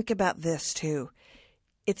think about this, too.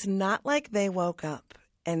 It's not like they woke up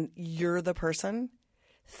and you're the person.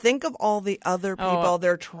 Think of all the other people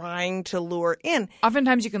they're trying to lure in.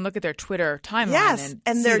 Oftentimes you can look at their Twitter timeline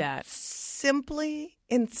and see they're that. Simply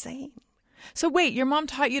insane. So wait, your mom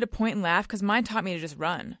taught you to point and laugh? Because mine taught me to just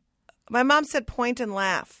run. My mom said point and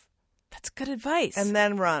laugh. That's good advice. And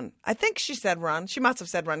then run. I think she said run. She must have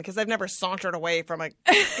said run because I've never sauntered away from a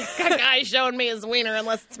guy showing me his wiener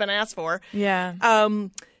unless it's been asked for. Yeah.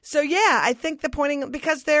 So, yeah, I think the pointing,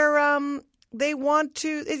 because they want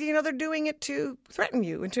to, they're doing it to threaten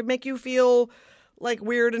you and to make you feel like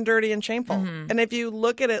weird and dirty and shameful. And if you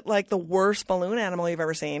look at it like the worst balloon animal you've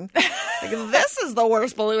ever seen, like, this is the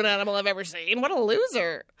worst balloon animal I've ever seen. What a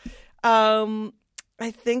loser. I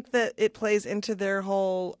think that it plays into their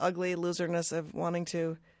whole ugly loserness of wanting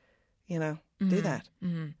to, do that.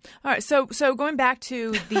 All right, so going back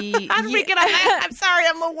to the I'm sorry,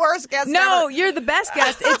 I'm the worst guest No, ever. you're the best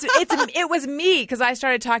guest. It was me because I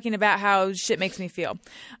started talking about how shit makes me feel,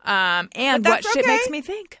 and what shit makes me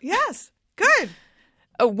think. Yes, good.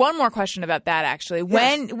 One more question about that, actually.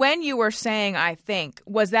 Yes. When you were saying "I think,"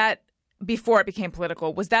 was that before it became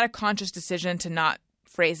political? Was that a conscious decision to not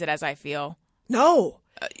phrase it as "I feel"? No,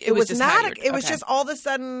 It was just how not. you're- It was okay. just all of a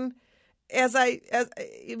sudden,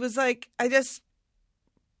 it was like I just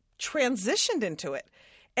transitioned into it,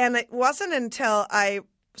 and it wasn't until I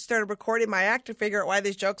started recording my act to figure out why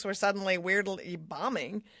these jokes were suddenly weirdly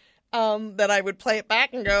bombing that I would play it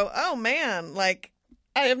back and go, "Oh man!" Like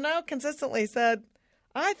I have now consistently said,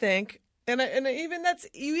 "I think." And even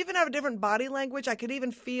you even have a different body language. I could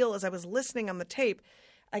even feel as I was listening on the tape,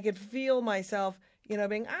 I could feel myself,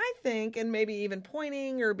 being "I think," and maybe even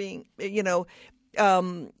pointing or being,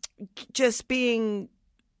 just being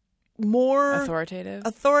more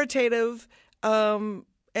authoritative.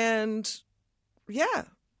 And yeah,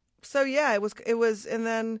 so yeah, it was, and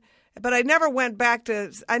then, but I never went back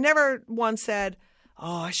to. I never once said,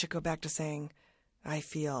 "Oh, I should go back to saying I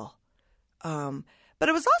feel." But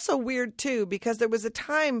it was also weird, too, because there was a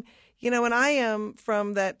time, and I am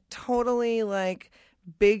from that totally, like,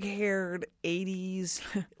 big-haired 80s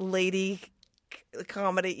lady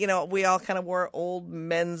comedy. We all kind of wore old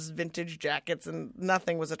men's vintage jackets, and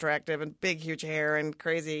nothing was attractive, and big, huge hair and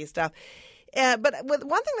crazy stuff. But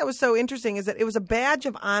one thing that was so interesting is that it was a badge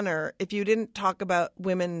of honor if you didn't talk about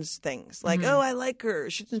women's things. Like, oh, I like her.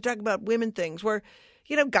 She doesn't talk about women things. Where,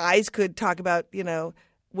 guys could talk about,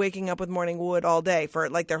 waking up with morning wood all day for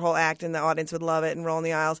like their whole act, and the audience would love it and roll in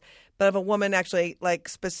the aisles. But if a woman actually like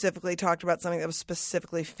specifically talked about something that was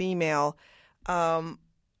specifically female,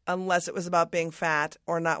 unless it was about being fat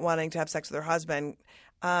or not wanting to have sex with her husband,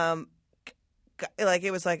 like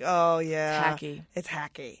it was like, oh yeah, it's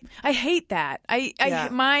hacky. I hate that. Yeah.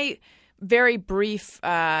 My very brief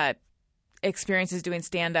experiences doing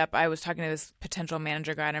stand up, I was talking to this potential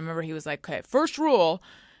manager guy, and I remember he was like, "Okay, first rule."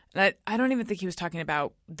 And I don't even think he was talking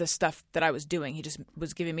about the stuff that I was doing. He just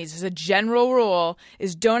was giving me just a general rule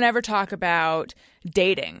is don't ever talk about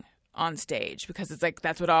dating on stage because it's like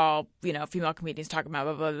that's what all, female comedians talk about,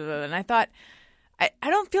 blah, blah, blah, blah. And I thought, I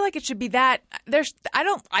don't feel like it should be that. I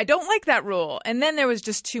don't like that rule. And then there was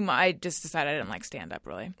just too much. I just decided I didn't like stand up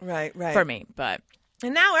really. Right. For me. But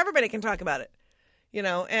and now everybody can talk about it,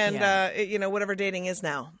 and whatever dating is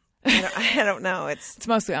now. I don't know. It's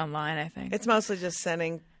mostly online, I think. It's mostly just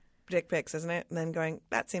sending dick pics, isn't it? And then going,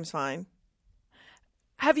 that seems fine.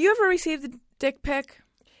 Have you ever received a dick pic?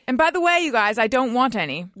 And by the way, you guys, I don't want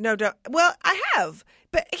any. No, don't. Well, I have.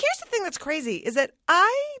 But here's the thing that's crazy is that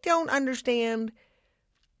I don't understand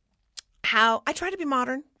how I try to be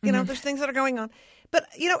modern. There's things that are going on. But,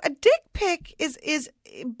 a dick pic is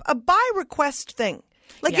a by request thing.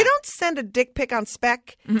 Like, you don't send a dick pic on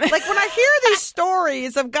spec. Like, when I hear these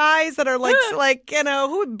stories of guys that are like,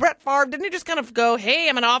 who Brett Favre, didn't he just kind of go, hey,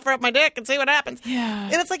 I'm going to offer up my dick and see what happens? Yeah.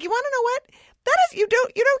 And it's like, you want to know what? That is, you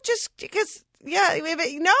don't just, because,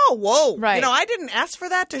 whoa. Right. I didn't ask for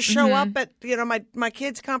that to show up at, my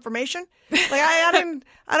kid's confirmation. Like, I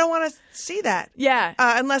don't want to see that. Yeah.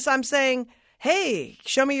 Unless I'm saying, hey,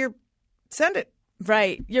 send it.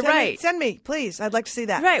 Right. You're right. Send me, please. I'd like to see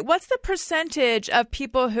that. Right. What's the percentage of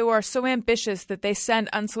people who are so ambitious that they send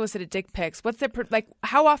unsolicited dick pics? What's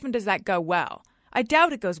how often does that go well? I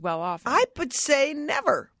doubt it goes well often. I would say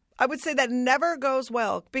never. I would say that never goes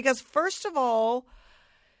well because first of all,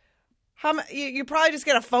 you probably just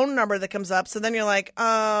get a phone number that comes up. So then you're like,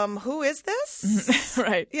 who is this?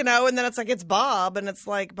 Right. And then it's like, it's Bob. And it's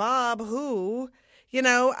like, Bob, who?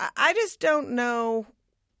 I just don't know.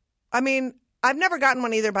 I mean, I've never gotten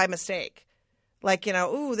one either by mistake. Like,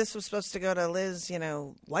 ooh, this was supposed to go to Liz,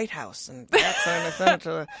 White House. And that's I sent it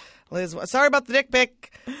to Liz. Sorry about the dick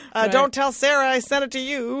pic. Right. Don't tell Sarah I sent it to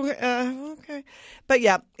you. Okay. But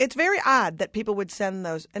yeah, it's very odd that people would send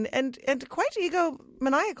those. And quite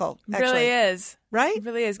egomaniacal, It actually. really is. Right? It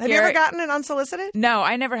really is. Have you ever gotten an unsolicited? No,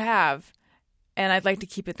 I never have. And I'd like to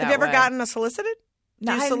keep it that way. Have you ever gotten a solicited?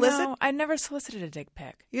 Do you solicit? No, I never solicited a dick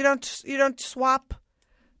pic. You don't swap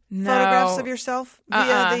No. photographs of yourself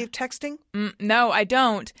via the texting? No, I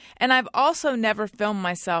don't. And I've also never filmed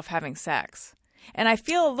myself having sex. And I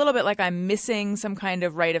feel a little bit like I'm missing some kind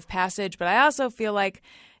of rite of passage, but I also feel like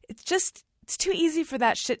it's too easy for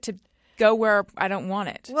that shit to go where I don't want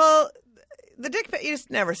it. Well, the dick pic, you just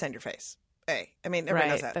never send your face. Hey, I mean, everybody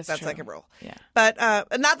knows that. That's true. like a rule. Yeah. But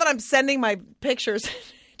not that I'm sending my pictures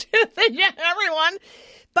to everyone.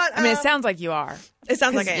 But I mean, it sounds like you are. It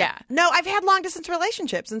sounds like I am. Yeah. No, I've had long distance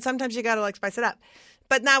relationships, and sometimes you got to like spice it up.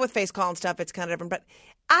 But now with face call and stuff, it's kind of different. But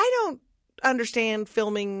I don't understand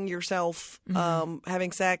filming yourself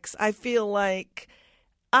having sex. I feel like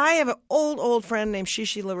I have an old friend named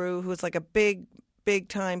Shishi LaRue who's like a big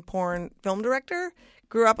time porn film director.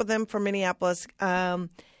 Grew up with him from Minneapolis.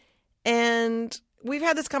 And we've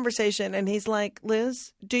had this conversation, and he's like,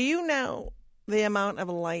 Liz, do you know the amount of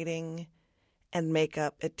lighting and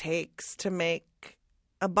makeup it takes to make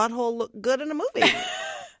a butthole look good in a movie?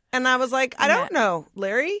 And I was like, I don't know,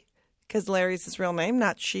 Larry, because Larry's his real name,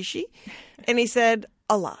 not Shishi. And he said,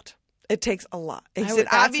 a lot. It takes a lot. He said,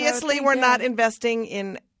 obviously, we're not investing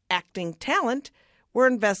in acting talent. We're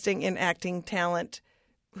investing in acting talent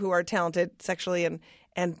who are talented sexually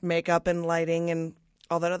and makeup and lighting and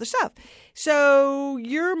all that other stuff. So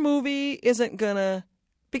your movie isn't gonna,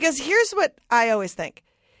 because here's what I always think.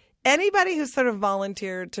 Anybody who's sort of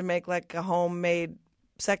volunteered to make like a homemade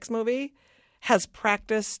sex movie has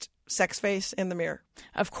practiced sex face in the mirror.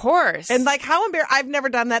 Of course. And like how embarrassing, I've never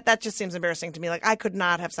done that. That just seems embarrassing to me. Like I could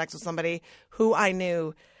not have sex with somebody who I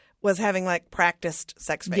knew was having like practiced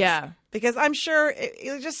sex face. Yeah. Because I'm sure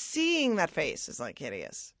just seeing that face is like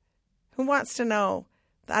hideous. Who wants to know?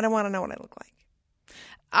 I don't want to know what I look like.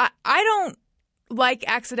 I don't like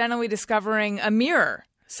accidentally discovering a mirror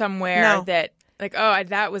somewhere that, like,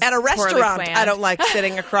 that was at a restaurant. planned. I don't like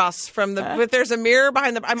sitting across from the. If there's a mirror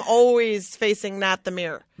behind the, I'm always facing not the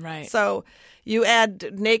mirror. Right. So you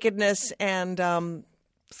add nakedness and movement,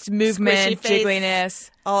 squishy face, jiggliness,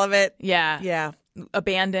 all of it. Yeah. Yeah.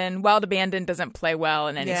 Wild abandon doesn't play well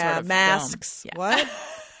in any sort of masks. film. What?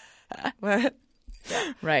 What?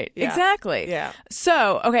 Yeah. Right. Yeah. Exactly. Yeah.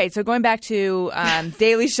 So, okay. So going back to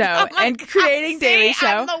Daily Show and creating Daily Show.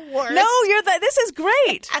 I'm the worst. No, this is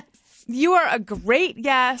great. Yes. You are a great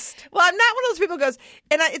guest. Well, I'm not one of those people who goes,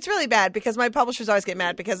 and it's really bad because my publishers always get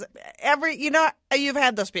mad because you've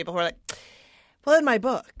had those people who are like, well, in my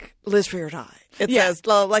book, Liz for Your Die, it says,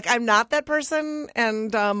 like, I'm not that person,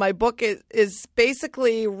 and my book is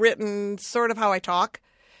basically written sort of how I talk.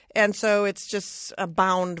 And so it's just a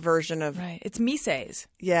bound version of... Right. It's Mises.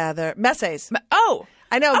 Yeah, they're Messays.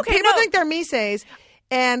 I know. Okay, people think they're Mises,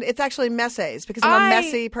 and it's actually Messays because I'm a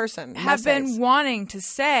messy person. Have been wanting to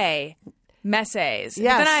say Messays.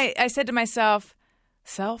 Yes. But then I said to myself,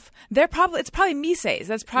 it's probably Mises.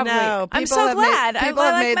 That's probably... No, I'm so glad. People I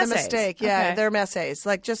have like made Messays. the mistake. Yeah, Okay. they're Messays.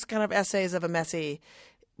 Like just kind of essays of a messy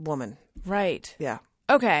woman. Right. Yeah.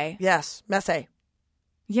 Okay. Yes. Messay.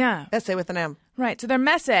 Yeah. Essay with an M. Right. So they're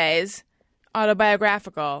Messays,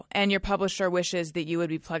 autobiographical, and your publisher wishes that you would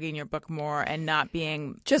be plugging your book more and not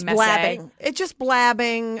being just messy. blabbing. It's just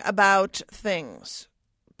blabbing about things.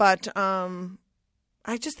 But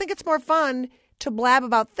I just think it's more fun to blab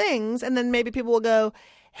about things, and then maybe people will go,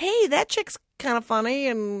 hey, that chick's kind of funny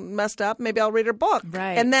and messed up. Maybe I'll read her book.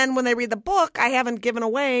 Right. And then when they read the book, I haven't given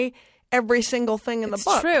away every single thing in the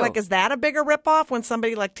book. True. Like, is that a bigger ripoff when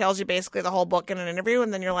somebody like tells you basically the whole book in an interview,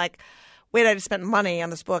 and then you're like, wait, I just spent money on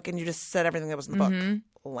this book, and you just said everything that was in the book.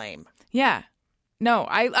 Lame. Yeah. No,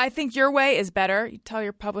 I think your way is better. You tell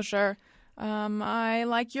your publisher, I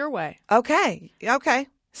like your way. Okay.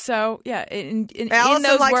 So, yeah, in Alison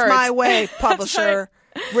those likes words. my way, publisher,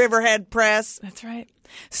 Riverhead Press. That's right.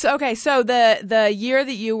 So, okay, so the year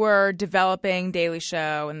that you were developing Daily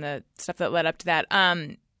Show and the stuff that led up to that,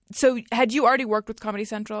 so had you already worked with Comedy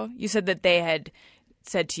Central? You said that they had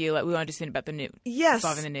said to you, like, we want to do something about the news. Yes.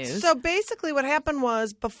 Involving the news. So basically what happened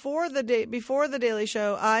was before the Daily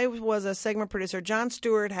Show, I was a segment producer. Jon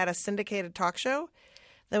Stewart had a syndicated talk show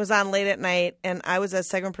that was on late at night, and I was a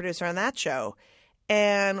segment producer on that show.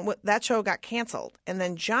 And that show got canceled. And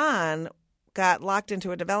then John got locked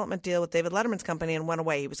into a development deal with David Letterman's company and went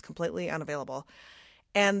away. He was completely unavailable.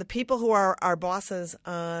 And the people who are our bosses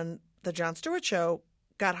on the Jon Stewart show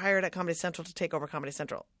got hired at Comedy Central to take over Comedy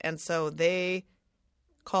Central. And so they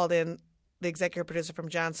called in the executive producer from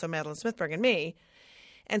John, so Madeline Smithberg and me,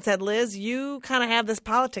 and said, Liz, you kind of have this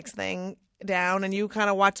politics thing down and you kind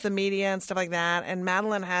of watch the media and stuff like that. And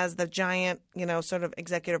Madeline has the giant, sort of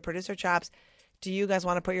executive producer chops. Do you guys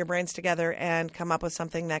want to put your brains together and come up with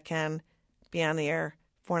something that can be on the air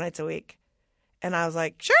 4 nights a week? And I was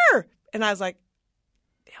like, sure. And I was like,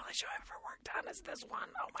 the only show I've ever worked on is this one.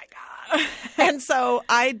 Oh, my God. And so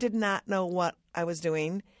I did not know what I was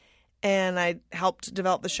doing. And I helped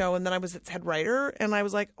develop the show. And then I was its head writer. And I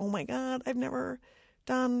was like, oh, my God, I've never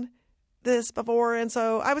done this before. And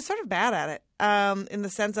so I was sort of bad at it in the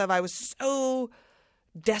sense of I was so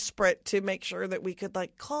desperate to make sure that we could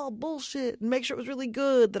like call bullshit and make sure it was really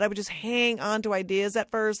good, that I would just hang on to ideas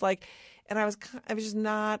at first. And I was just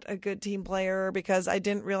not a good team player because I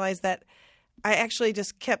didn't realize that I actually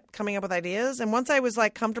just kept coming up with ideas. And once I was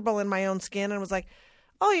like comfortable in my own skin and was like,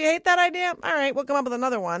 oh, you hate that idea? All right, we'll come up with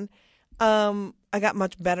another one. I got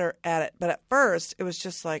much better at it. But at first it was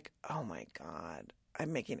just like, oh my God,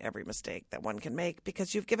 I'm making every mistake that one can make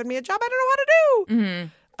because you've given me a job I don't know how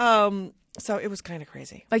to do. So it was kind of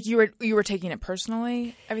crazy. Like you were taking it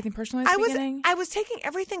personally, everything personally at the beginning? I was taking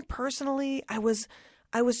everything personally. I was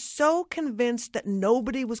so convinced that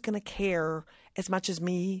nobody was going to care as much as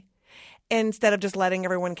me instead of just letting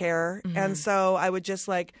everyone care. And so I would just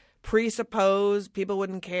like presuppose people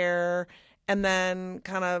wouldn't care and then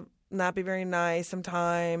kind of not be very nice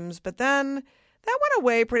sometimes. But then that went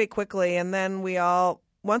away pretty quickly. And then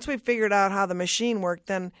once we figured out how the machine worked,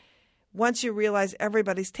 then once you realize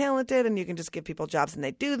everybody's talented and you can just give people jobs and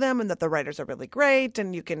they do them and that the writers are really great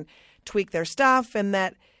and you can tweak their stuff and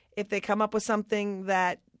that if they come up with something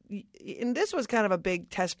that – and this was kind of a big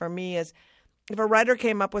test for me is if a writer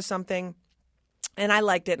came up with something and I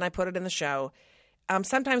liked it and I put it in the show,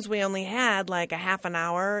 sometimes we only had like a half an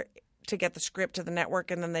hour to get the script to the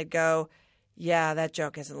network and then they'd go, yeah, that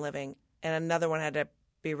joke isn't living. And another one had to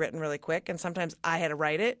be written really quick and sometimes I had to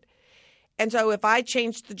write it. And so if I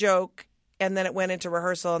changed the joke and then it went into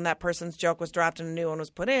rehearsal and that person's joke was dropped and a new one was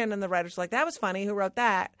put in and the writer's like, that was funny. Who wrote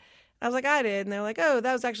that? I was like, I did. And they're like, oh,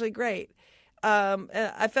 that was actually great.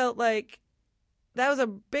 I felt like that was a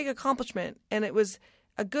big accomplishment. And it was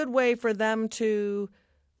a good way for them to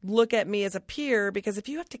look at me as a peer because if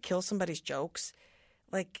you have to kill somebody's jokes,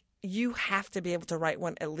 like you have to be able to write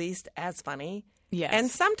one at least as funny. Yes. And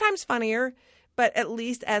sometimes funnier, but at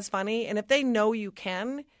least as funny. And if they know you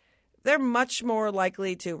can, they're much more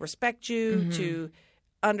likely to respect you, to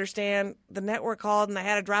understand the network called and I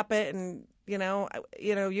had to drop it and, you know,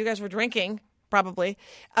 you guys were drinking probably.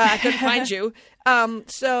 I couldn't find you.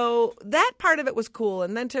 So that part of it was cool.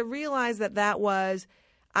 And then to realize that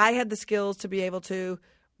I had the skills to be able to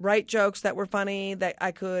write jokes that were funny, that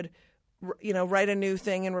I could, write a new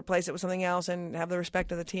thing and replace it with something else and have the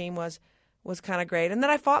respect of the team was kind of great. And then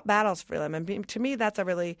I fought battles for them. And to me, that's a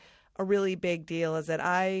really big deal is that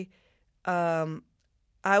I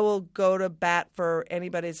will go to bat for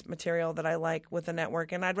anybody's material that I like with the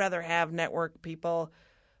network. And I'd rather have network people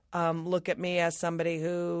look at me as somebody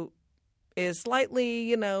who is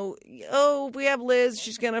slightly, we have Liz.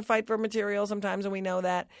 She's going to fight for material sometimes, and we know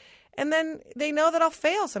that. And then they know that I'll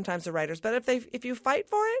fail sometimes, the writers. But if you fight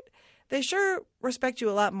for it, they sure respect you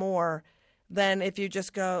a lot more than if you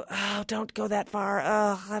just go, oh, don't go that far.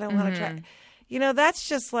 Oh, I don't want to try. That's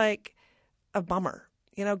just like a bummer.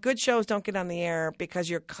 Good shows don't get on the air because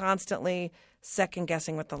you're constantly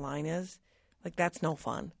second-guessing what the line is. Like, that's no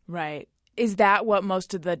fun. Right. Is that what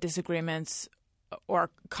most of the disagreements or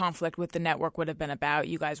conflict with the network would have been about?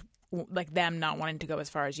 You guys, like them not wanting to go as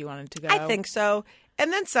far as you wanted to go? I think so.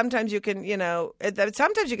 And then sometimes you can,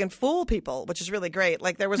 sometimes you can fool people, which is really great.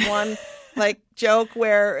 Like, there was one, joke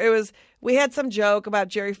where we had some joke about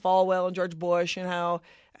Jerry Falwell and George Bush and how,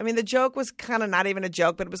 the joke was kind of not even a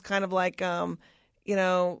joke, but it was kind of like,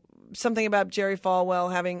 something about Jerry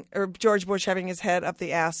Falwell or George Bush having his head up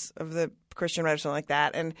the ass of the Christian right or something like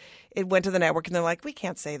that. And it went to the network and they're like, we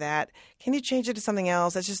can't say that. Can you change it to something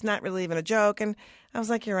else? It's just not really even a joke. And I was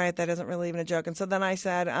like, you're right. That isn't really even a joke. And so then I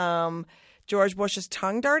said, George Bush is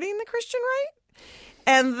tongue darting the Christian right.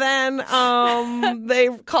 And then they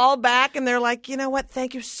called back and they're like, you know what?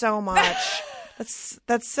 Thank you so much.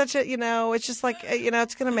 That's such a, it's just like,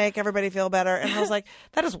 it's going to make everybody feel better. And I was like,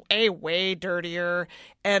 that is way dirtier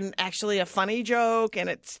and actually a funny joke. And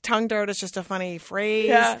it's tongue dirt. It's just a funny phrase.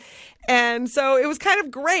 Yeah. And so it was kind of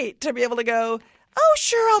great to be able to go, oh,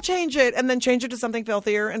 sure, I'll change it. And then change it to something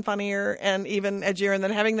filthier and funnier and even edgier. And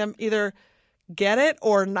then having them either get it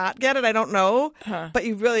or not get it. I don't know. But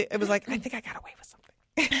it was like, I think I got away with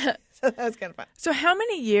something. So that was kind of fun. So how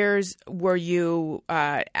many years were you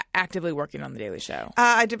actively working on The Daily Show?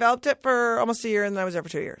 I developed it for almost a year, and then I was there for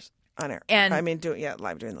 2 years on air. And doing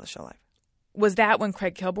the show live. Was that when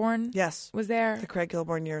Craig Kilborn was there? The Craig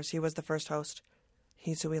Kilborn years. He was the first host.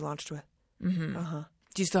 He's who we launched with. Mm-hmm.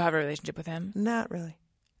 Do you still have a relationship with him? Not really.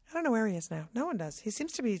 I don't know where he is now. No one does. He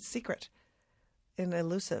seems to be secret and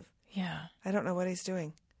elusive. Yeah. I don't know what he's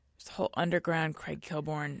doing. Just the whole underground Craig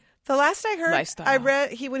Kilborn The last I heard, lifestyle. I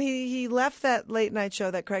read when he left that late night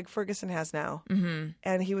show that Craig Ferguson has now,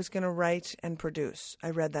 and he was going to write and produce.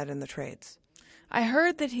 I read that in the trades. I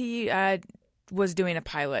heard that he was doing a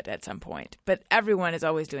pilot at some point, but everyone is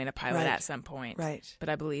always doing a pilot Right. at some point. Right. But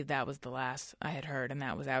I believe that was the last I had heard, and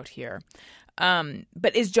that was out here.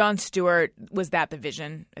 But is Jon Stewart, was that the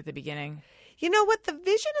vision at the beginning? You know what? The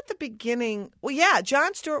vision at the beginning. Well, yeah,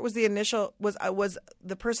 Jon Stewart was the initial was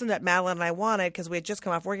the person that Madeline and I wanted because we had just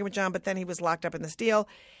come off working with Jon, but then he was locked up in this deal,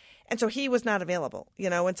 and so he was not available.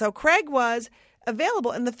 And so Craig was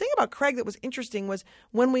available. And the thing about Craig that was interesting was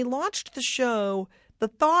when we launched the show, the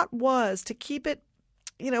thought was to keep it,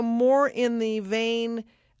 more in the vein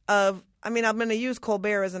of. I mean, I'm going to use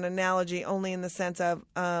Colbert as an analogy only in the sense of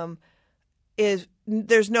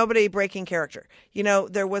there's nobody breaking character.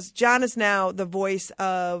 Jon is now the voice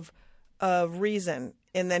of reason,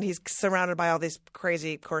 and then he's surrounded by all these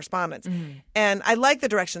crazy correspondents. Mm-hmm. And I like the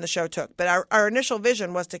direction the show took, but our initial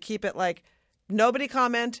vision was to keep it like nobody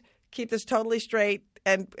comment, keep this totally straight,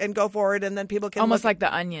 and go forward, and then people can almost like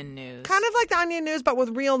the Onion News, kind of like the Onion News, but with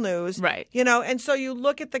real news, right? And so you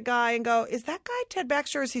look at the guy and go, "Is that guy Ted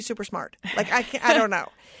Baxter? Or is he super smart?" Like I don't know.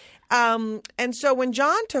 And so when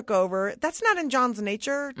Jon took over, that's not in Jon's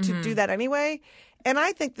nature to do that anyway. And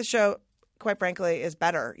I think the show, quite frankly, is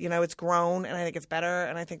better. It's grown, and I think it's better.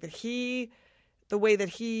 And I think that the way that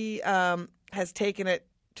he has taken it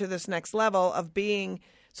to this next level of being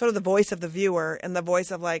sort of the voice of the viewer and the voice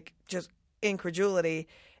of like just incredulity,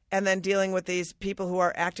 and then dealing with these people who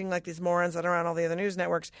are acting like these morons that are on all the other news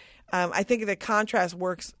networks. I think the contrast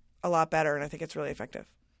works a lot better, and I think it's really effective.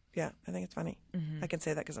 Yeah, I think it's funny. Mm-hmm. I can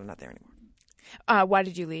say that because I'm not there anymore. Why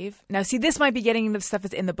did you leave? Now, see, this might be getting into stuff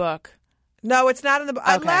that's in the book. No, it's not in the book.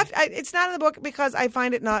 Okay. I left. It's not in the book because I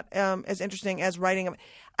find it not as interesting as writing.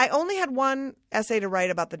 I only had one essay to write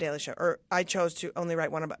about The Daily Show, or I chose to only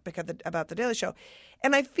write one about The Daily Show.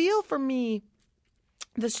 And I feel for me,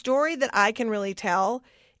 the story that I can really tell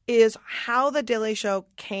is how The Daily Show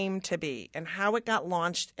came to be and how it got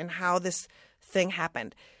launched and how this thing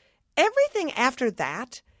happened. Everything after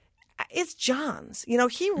that, it's Jon's.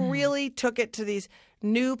 He really took it to these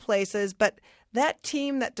new places, but that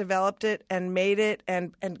team that developed it and made it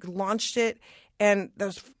and launched it, and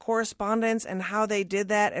those correspondents and how they did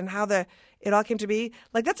that and how it all came to be,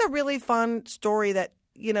 like that's a really fun story that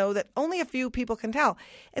that only a few people can tell.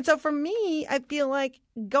 And so for me, I feel like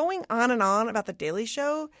going on and on about The Daily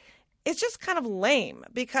Show, it's just kind of lame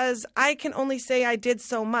because I can only say I did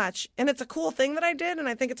so much, and it's a cool thing that I did, and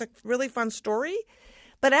I think it's a really fun story.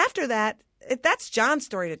 But after that, that's Jon's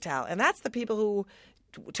story to tell. And that's the people who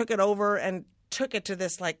took it over and took it to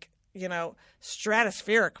this,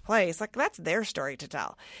 stratospheric place. Like, that's their story to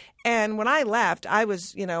tell. And when I left, I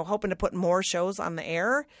was, hoping to put more shows on the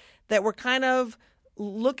air that were kind of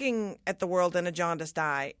looking at the world in a jaundiced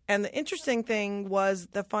eye. And the interesting thing was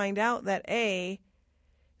to find out that,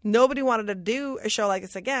 nobody wanted to do a show like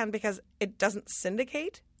this again because it doesn't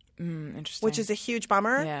syndicate. Interesting. Which is a huge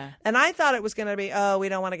bummer. Yeah. And I thought it was going to be, we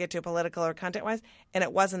don't want to get too political or content-wise. And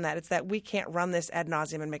it wasn't that. It's that we can't run this ad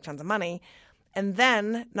nauseum and make tons of money. And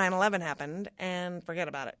then 9/11 happened, and forget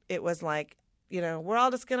about it. It was like, we're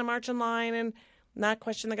all just going to march in line and not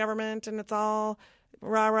question the government, and it's all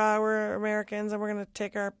rah-rah, we're Americans, and we're going to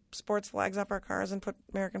take our sports flags off our cars and put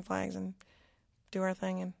American flags and do our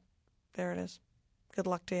thing, and there it is. Good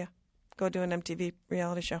luck to you. Go do an MTV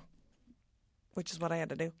reality show, which is what I had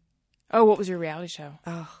to do. Oh, what was your reality show?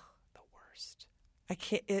 Oh, the worst. I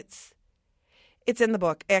can't. It's in the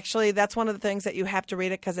book. Actually, that's one of the things that you have to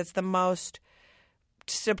read it because it's the most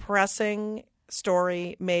depressing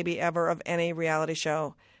story maybe ever of any reality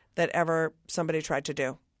show that ever somebody tried to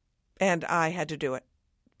do. And I had to do it.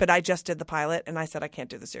 But I just did the pilot, and I said I can't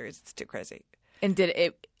do the series. It's too crazy. And did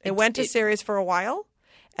it? It went to series for a while,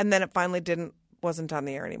 and then it finally wasn't on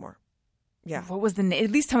the air anymore. Yeah. What was the name?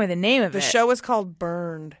 At least tell me the name of it. The show was called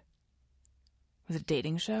Burned. Was it a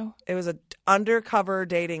dating show? It was an undercover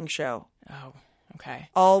dating show. Oh, okay.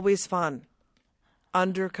 Always fun.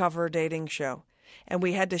 Undercover dating show. And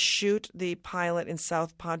we had to shoot the pilot in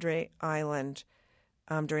South Padre Island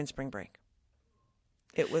during spring break.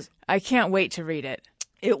 It was... I can't wait to read it.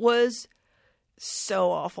 It was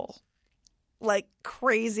so awful. Like,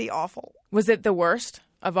 crazy awful. Was it the worst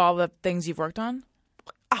of all the things you've worked on?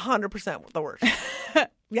 100% the worst.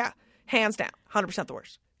 Yeah. Hands down. 100% the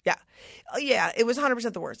worst. Yeah. Yeah, it was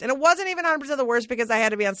 100% the worst. And it wasn't even 100% the worst because I had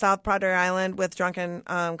to be on South Padre Island with drunken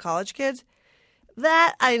college kids.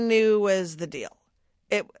 That I knew was the deal.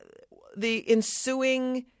 The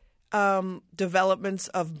ensuing developments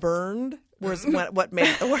of Burned was what made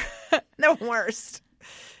it the worst.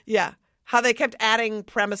 Yeah. How they kept adding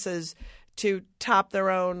premises to top their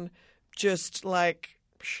own just like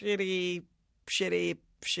shitty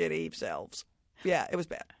selves. Yeah, it was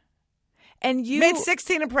bad. And you Made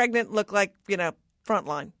 16 and pregnant look like,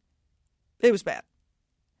 frontline. It was bad.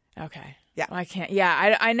 Okay. Yeah. Well, I can't.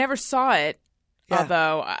 Yeah, I never saw it, Yeah.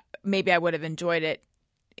 although maybe I would have enjoyed it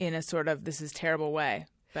in a sort of this is terrible way.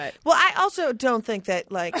 But Well, I also don't think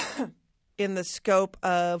that, like, in the scope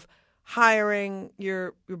of hiring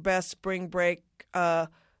your best spring break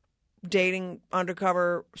dating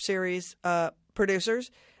undercover series producers,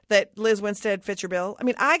 that Lizz Winstead fits your bill. I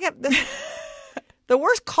mean, I got the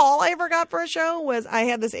worst call I ever got for a show was I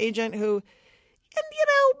had this agent who, and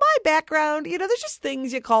my background, there's just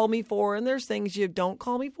things you call me for and there's things you don't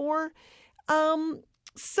call me for.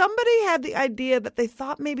 Somebody had the idea that they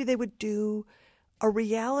thought maybe they would do a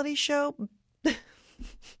reality show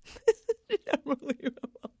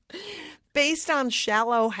based on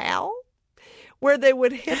Shallow Hal, where they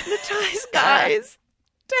would hypnotize guys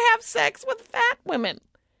to have sex with fat women.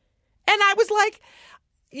 And I was like,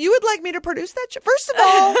 you would like me to produce that show? First of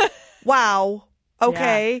all, wow.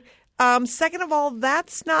 Okay. Second of all,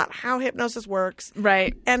 that's not how hypnosis works.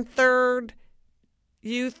 right. And third,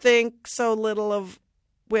 you think so little of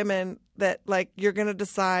women that, like, you're going to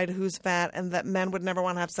decide who's fat and that men would never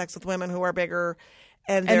want to have sex with women who are bigger.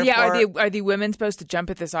 And therefore, are the women supposed to jump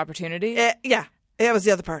at this opportunity? yeah, that was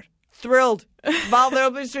the other part. Thrilled. While they'll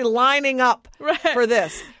be lining up for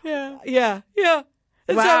this. Yeah.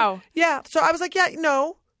 And Wow. So I was like,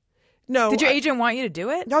 no. Did your agent want you to do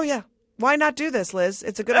it? No, yeah. Why not do this, Liz?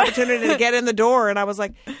 It's a good opportunity to get in the door. And I was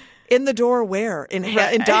like, in the door where? In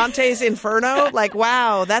Dante's Inferno? Like,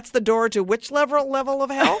 wow, that's the door to which level of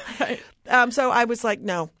hell? So I was like,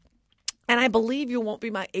 no. And I believe you won't be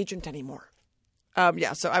my agent anymore.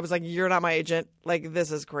 So I was like, you're not my agent. Like,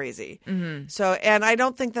 this is crazy. Mm-hmm. So, and I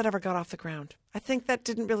don't think that ever got off the ground. I think that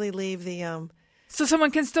didn't really leave the... So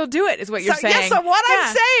someone can still do it, is what you're saying. Yes, so what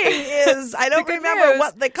I'm saying is, I don't good remember news.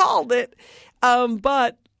 what they called it,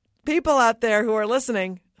 but people out there who are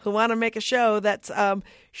listening who want to make a show that's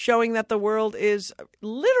showing that the world is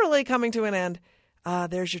literally coming to an end,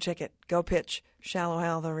 there's your ticket. Go pitch Shallow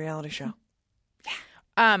Hal, the reality show.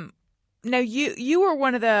 Now, you were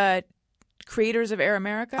one of the creators of Air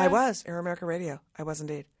America? I was. Air America Radio. I was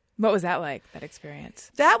indeed. What was that like, that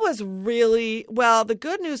experience? That was really, well, the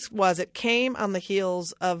good news was it came on the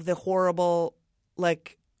heels of the horrible,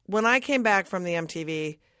 like, when I came back from the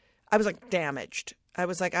MTV, I was, like, damaged. I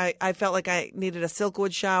was like, I felt like I needed a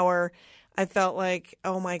Silkwood shower. I felt like,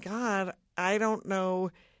 oh, my God, I don't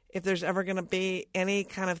know if there's ever going to be any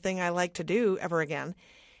kind of thing I like to do ever again.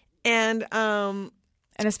 And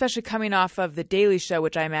especially coming off of The Daily Show,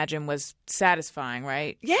 which I imagine was satisfying,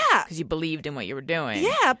 right? yeah. Because you believed in what you were doing.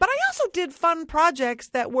 Yeah, but I also did fun projects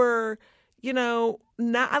that were,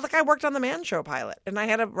 not like I worked on the Man Show pilot and I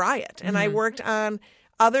had a riot, and I worked on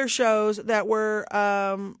other shows that were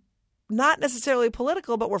not necessarily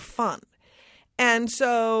political but were fun. And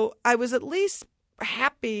so I was at least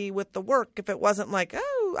happy with the work if it wasn't like,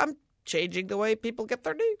 oh, I'm changing the way people get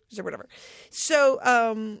their news or whatever. So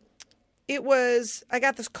I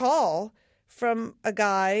got this call from a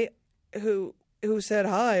guy who said,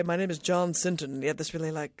 hi, my name is John Sinton. He had this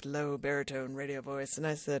really like low baritone radio voice. And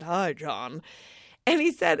I said, hi, John. And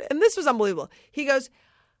he said, and this was unbelievable. He goes,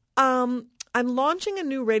 I'm launching a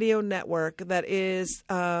new radio network that is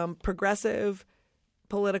progressive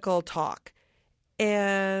political talk.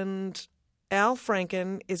 And Al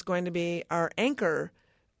Franken is going to be our anchor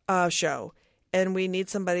show. And we need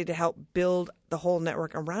somebody to help build the whole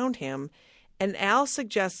network around him. And Al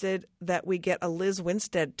suggested that we get a Lizz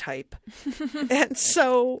Winstead type. And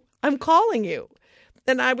so I'm calling you.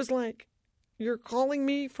 And I was like, you're calling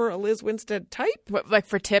me for a Lizz Winstead type? What, like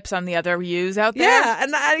for tips on the other yous out there?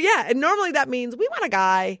 Yeah. And normally that means we want a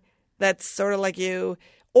guy that's sort of like you.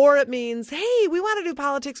 Or it means, hey, we want to do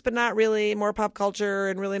politics, but not really, more pop culture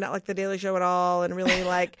and really not like The Daily Show at all and really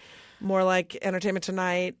like more like Entertainment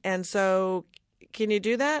Tonight. And so can you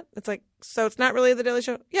do that? It's like, so it's not really The Daily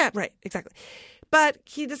Show? Yeah, right, exactly. But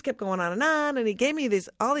he just kept going on, and he gave me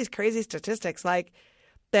all these crazy statistics, like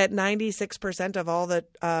that 96% of all the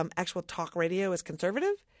actual talk radio is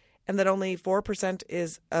conservative, and that only 4%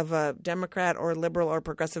 is of a Democrat or liberal or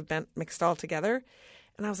progressive bent mixed all together.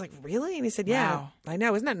 And I was like, really? And he said, yeah, Wow. I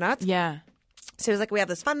know. Isn't that nuts? Yeah. So he was like, we have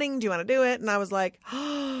this funding. Do you want to do it? And I was like,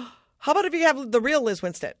 oh, how about if you have the real Lizz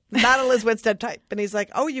Winstead, not a Lizz Winstead type? And he's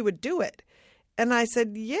like, oh, you would do it. And I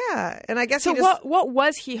said, yeah. And I guess So he just, what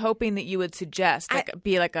was he hoping that you would suggest? Like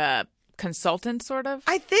be like a consultant sort of?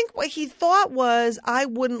 I think what he thought was I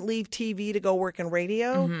wouldn't leave TV to go work in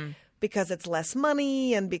radio because it's less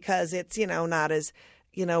money and because it's, not as,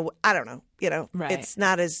 I don't know, Right. it's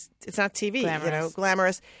not TV, Glamorous.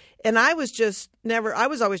 glamorous. And I was just I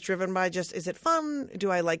was always driven by just, is it fun?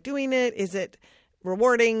 Do I like doing it? Is it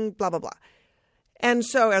rewarding? Blah, blah, blah. And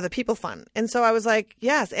so are the people fun? And so I was like,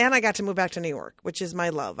 yes. And I got to move back to New York, which is my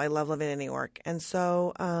love. I love living in New York. And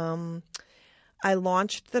so I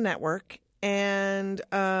launched the network, and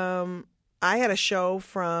I had a show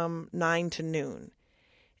from 9 to noon.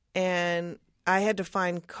 And I had to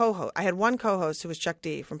find co-host. I had one co-host who was Chuck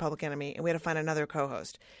D from Public Enemy, and we had to find another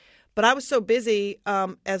co-host. But I was so busy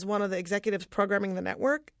as one of the executives programming the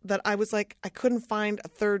network that I was like, I couldn't find a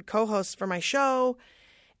third co-host for my show.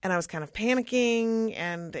 And I was kind of panicking,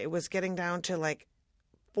 and it was getting down to like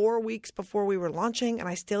 4 weeks before we were launching, and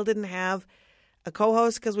I still didn't have a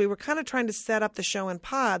co-host because we were kind of trying to set up the show in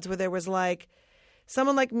pods where there was like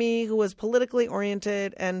someone like me who was politically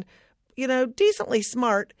oriented and, decently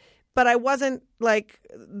smart, but I wasn't like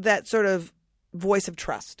that sort of voice of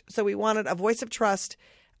trust. So we wanted a voice of trust,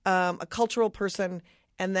 a cultural person,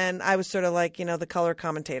 and then I was sort of like, the color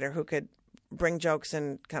commentator who could bring jokes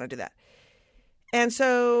and kind of do that. And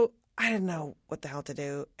so I didn't know what the hell to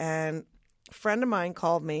do. And a friend of mine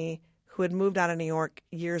called me who had moved out of New York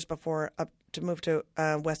years before to move to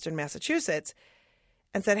Western Massachusetts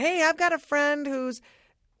and said, hey, I've got a friend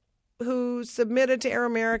who submitted to Air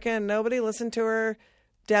America and nobody listened to her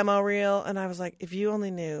demo reel. And I was like, if you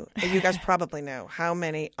only knew, you guys probably know how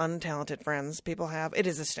many untalented friends people have. It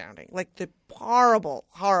is astounding. Like the horrible,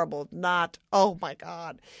 oh my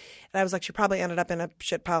God. And I was like, she probably ended up in a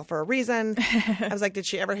shit pile for a reason. I was like, did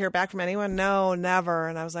she ever hear back from anyone? No, never.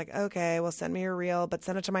 And I was like, okay, well, send me your reel, but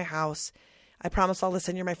send it to my house. I promise I'll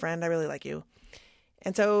listen. You're my friend. I really like you.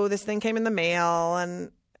 And so this thing came in the mail,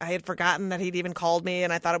 and I had forgotten that he'd even called me,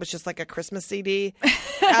 and I thought it was just like a Christmas CD.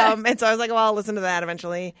 And so I was like, well, I'll listen to that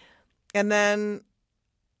eventually. And then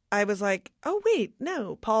I was like, oh, wait,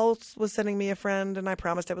 no. Paul was sending me a friend, and I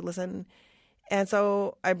promised I would listen. And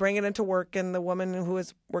so I bring it into work, and the woman who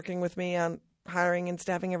was working with me on hiring and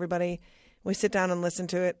staffing everybody, we sit down and listen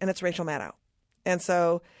to it, and it's Rachel Maddow. And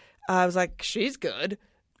so I was like, she's good.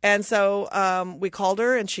 And so we called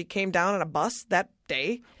her, and she came down on a bus that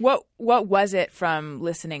day. What was it from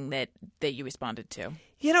listening that you responded to?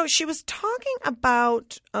 She was talking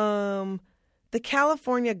about the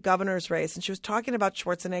California governor's race, and she was talking about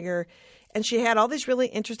Schwarzenegger, and she had all these really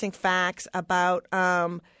interesting facts about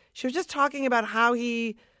she was just talking about how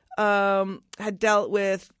he had dealt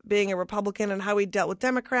with being a Republican and how he dealt with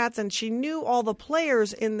Democrats, and she knew all the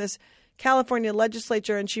players in this California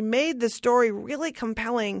legislature, and she made the story really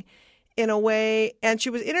compelling in a way. And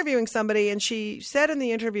she was interviewing somebody, and she said in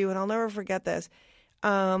the interview, and I'll never forget this,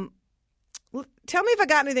 tell me if I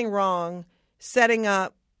got anything wrong setting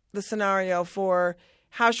up the scenario for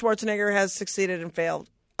how Schwarzenegger has succeeded and failed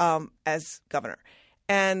as governor.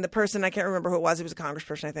 And the person, I can't remember who it was a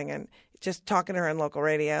congressperson, I think, and just talking to her on local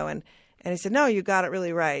radio. And he said, no, you got it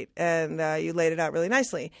really right. And you laid it out really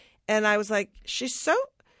nicely. And I was like, she's so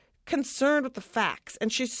concerned with the facts,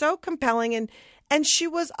 and she's so compelling, and she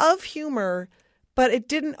was of humor, but it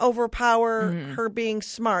didn't overpower her being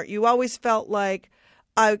smart. You always felt like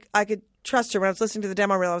I could trust her. When I was listening to the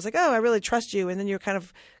demo reel, I was like, oh, I really trust you. And then you're kind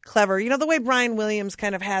of clever. The way Brian Williams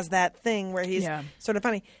kind of has that thing where he's sort of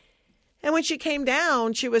funny. And when she came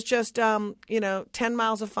down, she was just, 10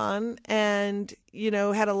 miles of fun, and,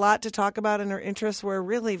 had a lot to talk about, and her interests were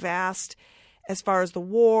really vast as far as the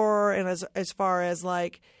war and as far as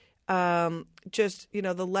like, just,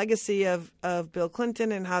 the legacy of Bill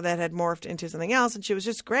Clinton and how that had morphed into something else. And she was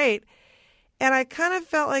just great. And I kind of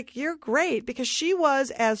felt like, you're great, because she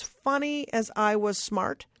was as funny as I was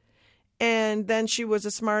smart. And then she was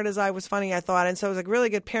as smart as I was funny, I thought. And so it was a really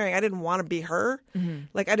good pairing. I didn't want to be her.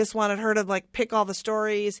 Like, I just wanted her to like pick all the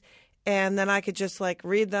stories, and then I could just like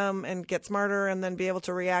read them and get smarter, and then be able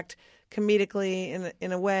to react comedically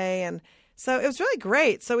in a way. And so it was really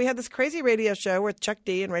great. So we had this crazy radio show with Chuck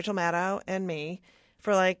D and Rachel Maddow and me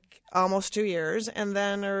for like almost 2 years, and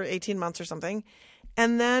then, or 18 months or something.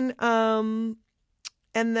 And then I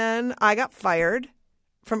got fired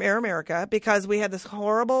from Air America because we had this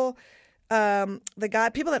horrible,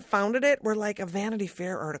 people that founded it were like a Vanity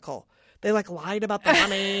Fair article. They like lied about the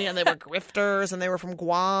money, and they were grifters, and they were from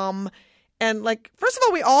Guam. And like, first of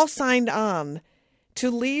all, we all signed on to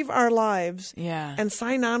leave our lives and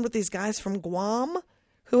sign on with these guys from Guam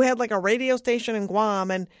who had like a radio station in Guam,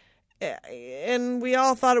 and we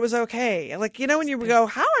all thought it was okay. Like, when you go,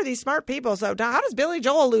 how are these smart people? So how does Billy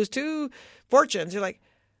Joel lose 2 fortunes? You're like,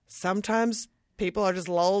 sometimes people are just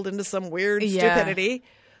lulled into some weird stupidity.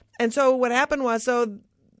 And so what happened was,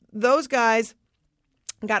 those guys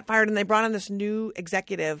got fired, and they brought in this new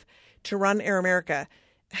executive to run Air America.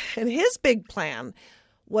 And his big plan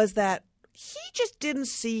was that he just didn't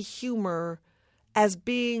see humor as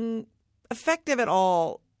being effective at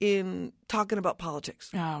all in talking about politics.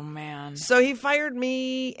 Oh, man. So he fired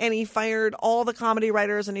me, and he fired all the comedy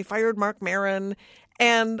writers, and he fired Mark Maron,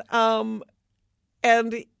 and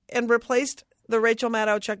replaced the Rachel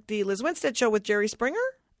Maddow, Chuck D, Lizz Winstead show with Jerry Springer,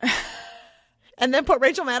 and then put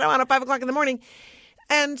Rachel Maddow on at 5 o'clock in the morning.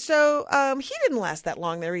 And so he didn't last that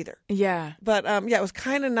long there either. Yeah. But yeah, it was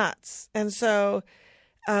kind of nuts. And so,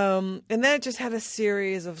 and then it just had a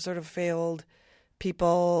series of sort of failed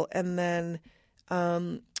people, and then,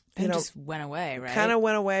 It just went away, right? Kind of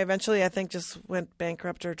went away. Eventually, I think just went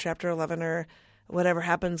bankrupt or Chapter 11 or whatever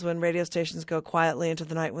happens when radio stations go quietly into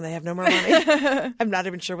the night when they have no more money. I'm not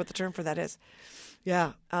even sure what the term for that is.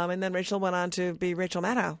 Yeah. And then Rachel went on to be Rachel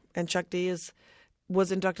Maddow, and Chuck D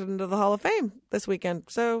was inducted into the Hall of Fame this weekend.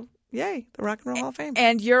 So, yay, the Rock and Roll Hall of Fame.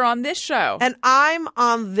 And you're on this show. And I'm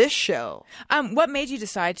on this show. What made you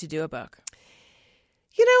decide to do a book?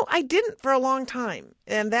 You know, I didn't for a long time.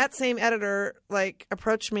 And that same editor,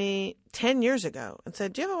 approached me 10 years ago and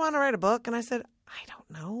said, do you ever want to write a book? And I said, I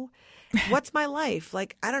don't know. What's my life?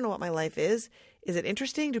 I don't know what my life is. Is it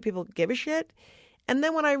interesting? Do people give a shit? And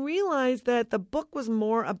then when I realized that the book was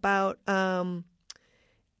more about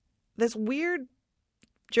this weird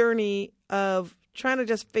journey of trying to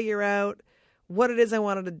just figure out what it is I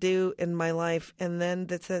wanted to do in my life, and then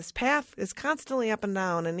that this path is constantly up and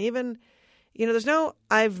down, and even, there's no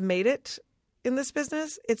I've made it in this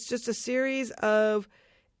business. It's just a series of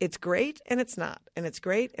it's great and it's not, and it's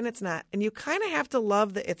great and it's not, and you kind of have to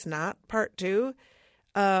love the it's not part too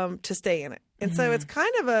to stay in it. And so it's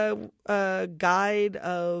kind of a guide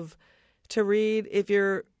to read if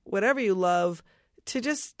you're whatever you love, to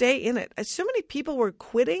just stay in it. So many people were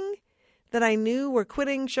quitting that I knew were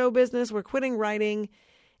quitting show business, were quitting writing.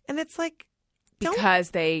 And it's like,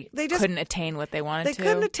 because they just couldn't attain what they wanted to. They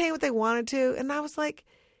couldn't attain what they wanted to. And I was like,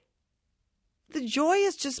 the joy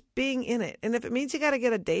is just being in it. And if it means you got to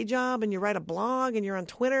get a day job and you write a blog and you're on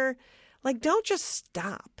Twitter, don't just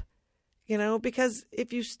stop, because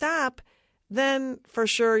if you stop, then for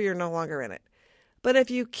sure you're no longer in it. But if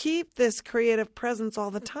you keep this creative presence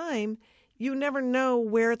all the time, you never know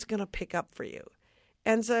where it's going to pick up for you.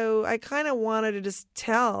 And so I kind of wanted to just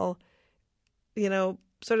tell,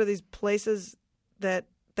 sort of these places that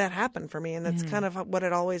happen for me. And that's kind of what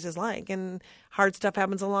it always is like. And hard stuff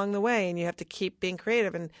happens along the way, and you have to keep being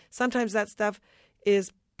creative. And sometimes that stuff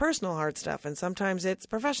is personal hard stuff, and sometimes it's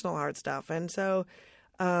professional hard stuff. And so,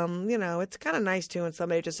 it's kind of nice too when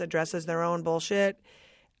somebody just addresses their own bullshit,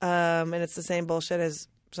 and it's the same bullshit as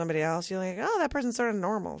somebody else. You're like, oh, that person's sort of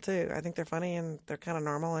normal too. I think they're funny and they're kind of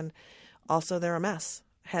normal, and also they're a mess.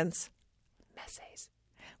 Hence, messays.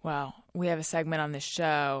 Well, we have a segment on this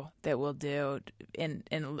show that we'll do in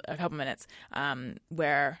a couple minutes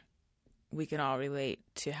where we can all relate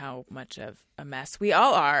to how much of a mess we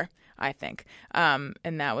all are, I think. And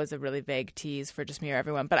that was a really vague tease for just me or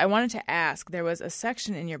everyone. But I wanted to ask, there was a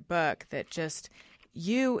section in your book that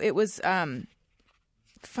it was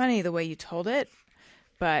funny the way you told it,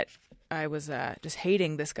 but I was just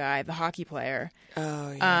hating this guy, the hockey player.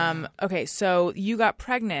 Oh, yeah. Okay, so you got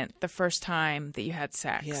pregnant the first time that you had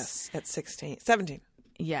sex. Yes, at 17.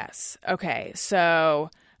 Yes. Okay, so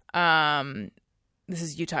this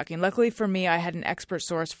is you talking. Luckily for me, I had an expert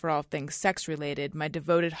source for all things sex-related, my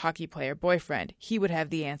devoted hockey player boyfriend. He would have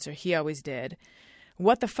the answer. He always did.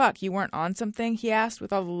 What the fuck? You weren't on something? He asked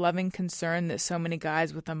with all the loving concern that so many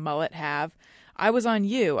guys with a mullet have. I was on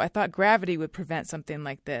you. I thought gravity would prevent something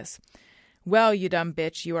like this. Well, you dumb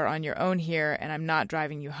bitch, you are on your own here, and I'm not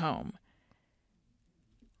driving you home.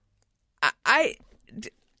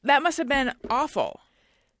 That must have been awful.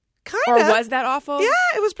 Kind of. Or of. was that awful?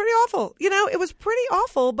 Yeah, it was pretty awful. It was pretty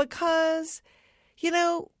awful because,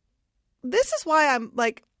 this is why I'm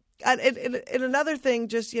like, and another thing,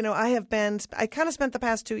 just, I kind of spent the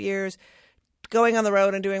past 2 years going on the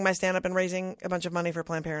road and doing my stand-up and raising a bunch of money for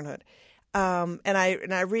Planned Parenthood. And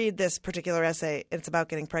I read this particular essay. It's about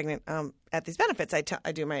getting pregnant at these benefits.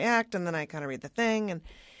 I do my act, and then I kind of read the thing,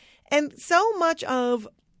 and so much of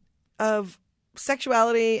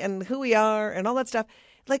sexuality and who we are and all that stuff.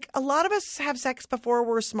 Like, a lot of us have sex before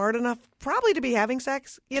we're smart enough probably to be having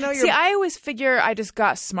sex. See, I always figure I just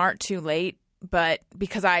got smart too late, but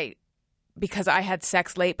because I had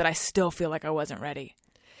sex late, but I still feel like I wasn't ready.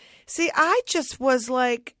 See, I just was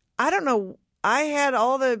like, I don't know. I had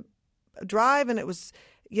all the drive, and it was,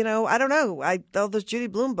 I don't know. All those Judy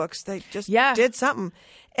Blume books, they just did something.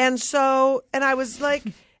 And so, and I was like,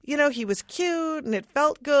 he was cute and it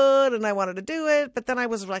felt good and I wanted to do it. But then I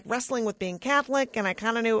was like wrestling with being Catholic and I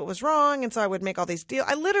kind of knew it was wrong. And so I would make all these deals.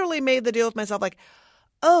 I literally made the deal with myself like,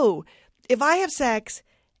 oh, if I have sex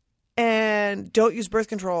and don't use birth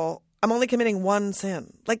control, I'm only committing one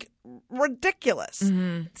sin. Like ridiculous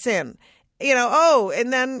sin.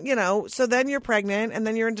 And then, so then you're pregnant and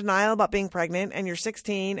then you're in denial about being pregnant and you're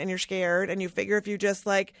 16 and you're scared and you figure if you just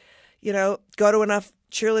like, go to enough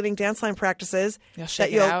cheerleading dance line practices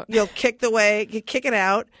you'll kick it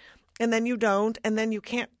out and then you don't. And then you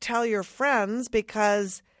can't tell your friends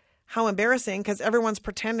because how embarrassing because everyone's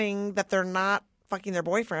pretending that they're not fucking their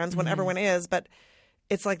boyfriends when everyone is. But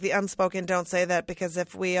it's like the unspoken don't say that because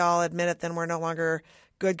if we all admit it, then we're no longer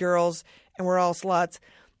good girls and we're all sluts.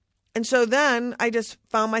 And so then I just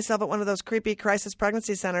found myself at one of those creepy crisis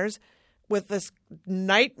pregnancy centers with this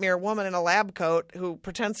nightmare woman in a lab coat who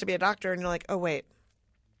pretends to be a doctor. And you're like, oh, wait.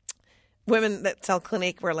 Women that sell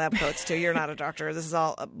Clinique wear lab coats, too. You're not a doctor. This is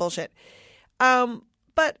all bullshit.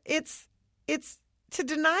 But it's to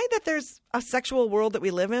deny that there's a sexual world that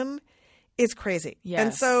we live in is crazy. Yes.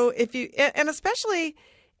 And so and especially,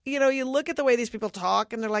 you look at the way these people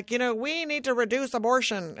talk and they're like, we need to reduce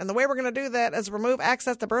abortion. And the way we're going to do that is remove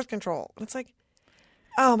access to birth control. And it's like,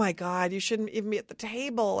 oh, my God, you shouldn't even be at the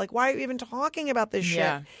table. Like, why are you even talking about this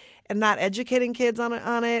shit? And not educating kids on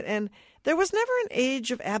it. And there was never an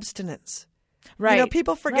age of abstinence. Right.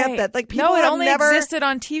 People forget that. Like, people it have only never existed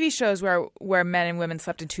on TV shows where men and women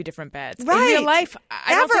slept in two different beds. Right. In real life,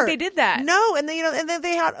 I don't think they did that. No, and then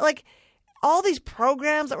they had like all these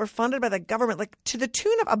programs that were funded by the government, like to the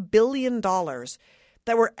tune of $1 billion,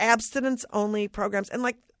 that were abstinence-only programs, and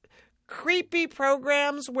like creepy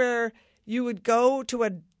programs where you would go to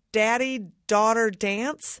a daddy-daughter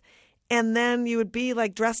dance, and then you would be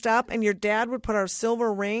like dressed up, and your dad would put a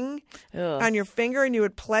silver ring on your finger, and you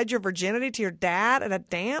would pledge your virginity to your dad at a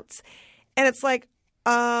dance, and it's like,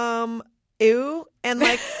 ew, and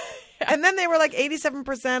like, and then they were like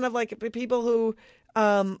 87% of like people who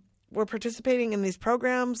were participating in these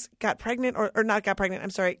programs got pregnant or not got pregnant. I'm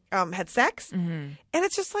sorry, had sex, and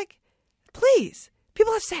it's just like, please,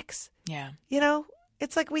 people have sex. Yeah,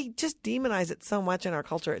 it's like we just demonize it so much in our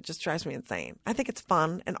culture. It just drives me insane. I think it's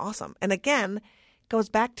fun and awesome. And again, goes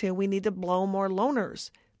back to we need to blow more loners.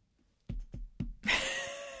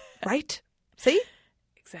 Right? See?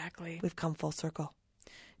 exactly. We've come full circle.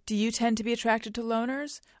 Do you tend to be attracted to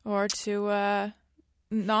loners or to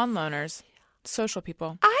non-loners, social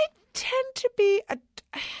people? I tend to be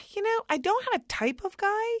I don't have a type of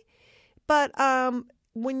guy, but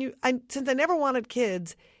since I never wanted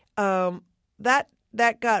kids, that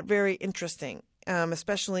got very interesting,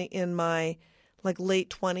 especially in my like late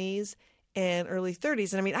 20s and early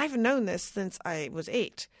 30s. And I mean, I've known this since I was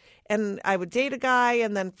 8. And I would date a guy,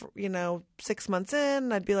 and then 6 months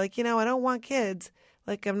in, I'd be like, I don't want kids.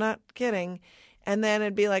 Like, I'm not kidding. And then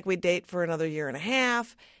it'd be like we'd date for another year and a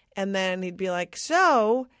half, and then he'd be like,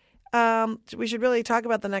 so we should really talk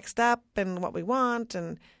about the next step and what we want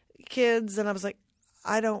and kids. And I was like,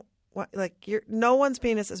 I don't want, like, no one's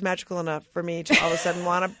penis is magical enough for me to all of a sudden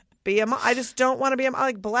want to be a mom. I just don't want to be a mom.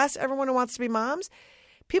 Like, bless everyone who wants to be moms.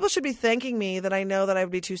 People should be thanking me that I know that I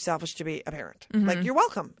would be too selfish to be a parent. Like, you're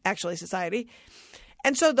welcome, actually, society.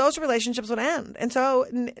 And so those relationships would end. And so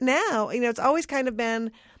now, it's always kind of been,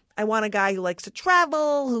 I want a guy who likes to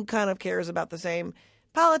travel, who kind of cares about the same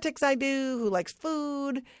politics I do, who likes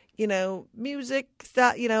food, music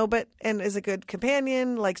stuff, and is a good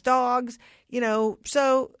companion, likes dogs,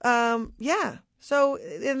 So, yeah. So,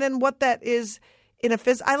 and then what that is in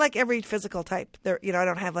I like every physical type. There, I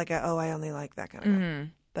don't have like I only like that kind of guy.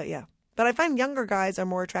 But yeah. But I find younger guys are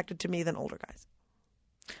more attracted to me than older guys.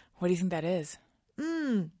 What do you think that is? I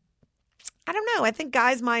don't know. I think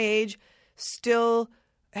guys my age still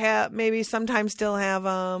sometimes still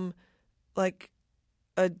have like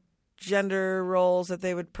a gender roles that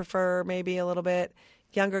they would prefer maybe a little bit.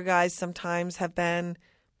 Younger guys sometimes have been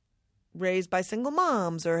raised by single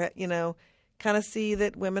moms or, kind of see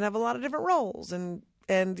that women have a lot of different roles and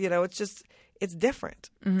it's different.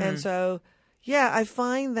 And so, yeah, I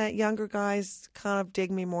find that younger guys kind of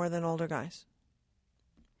dig me more than older guys.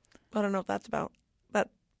 I don't know if that's about,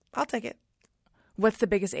 but I'll take it. What's the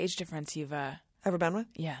biggest age difference you've ever been with?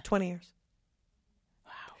 Yeah. 20 years.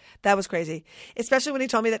 Wow. That was crazy. Especially when he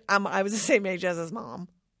told me that I was the same age as his mom.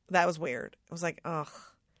 That was weird. I was like, ugh.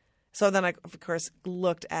 So then I, of course,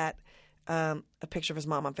 looked at a picture of his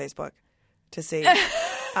mom on Facebook to see.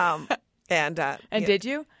 And did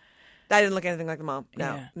you? I didn't look anything like the mom.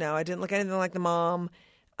 No, Yeah. no, I didn't look anything like the mom.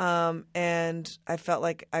 And I felt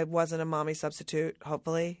like I wasn't a mommy substitute.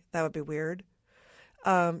 Hopefully, that would be weird.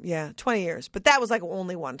 Yeah, 20 years. But that was like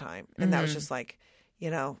only one time. And that was just like,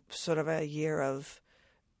 sort of a year of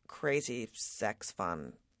crazy sex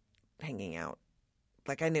fun hanging out.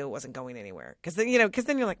 Like I knew it wasn't going anywhere. Because then, you're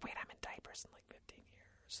like, wait, I'm in diapers in like 15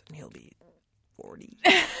 years. And he'll be 40.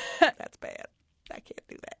 That's bad. I can't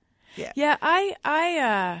do that. Yeah. Yeah,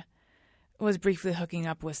 I was briefly hooking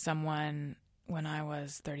up with someone when I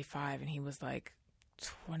was 35 and he was like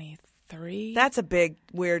 23. That's a big,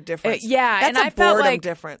 weird difference. Yeah, That's and a I felt boredom like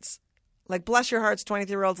difference. Like, bless your hearts,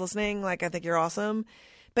 23-year-olds listening. Like, I think you're awesome.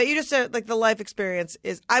 But you just said, like, the life experience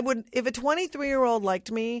is, if a 23-year-old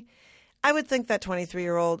liked me, I would think that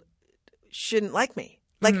 23-year-old shouldn't like me.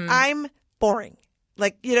 Like, I'm boring.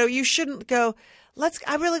 Like, you shouldn't go,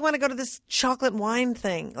 I really want to go to this chocolate wine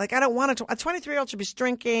thing. Like, I don't want to. A 23-year-old should be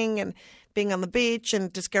drinking and being on the beach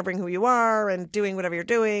and discovering who you are and doing whatever you're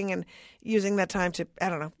doing and using that time to, I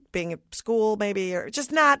don't know, being at school maybe, or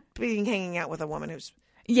just not hanging out with a woman who's.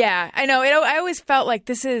 Yeah, I know. I always felt like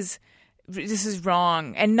this is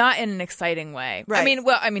wrong and not in an exciting way. Right.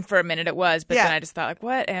 I mean, for a minute it was, but Yeah. then I just thought, like,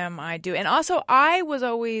 what am I doing? And also, I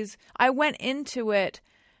went into it,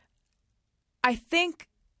 I think,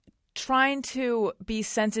 trying to be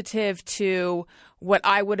sensitive to what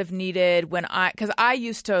I would have needed because I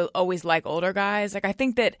used to always like older guys. Like, I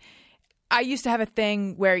think that I used to have a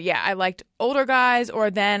thing where, I liked older guys, or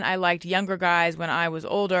then I liked younger guys when I was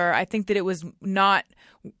older. I think that it was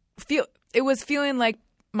feeling like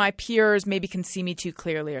my peers maybe can see me too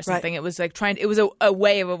clearly or something. Right. It was like it was a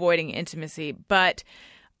way of avoiding intimacy. But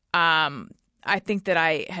I think that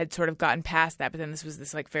I had sort of gotten past that. But then this was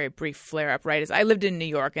this like very brief flare up, right? As I lived in New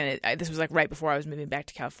York, and this was like right before I was moving back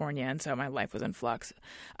to California. And so my life was in flux.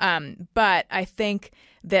 But I think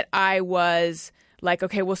that I was like,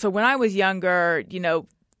 okay, well, so when I was younger,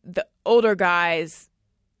 the older guys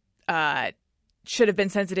should have been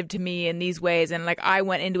sensitive to me in these ways. And like I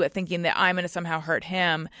went into it thinking that I'm going to somehow hurt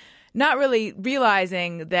him, not really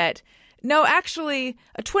realizing that, no, actually,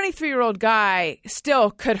 a 23-year-old guy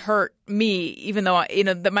still could hurt me, even though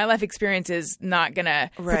my life experience is not going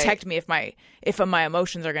to protect me if my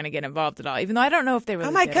emotions are going to get involved at all. Even though I don't know if they really.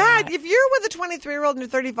 Oh my did or God! not. If you're with a 23-year-old and you're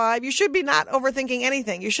 35, you should be not overthinking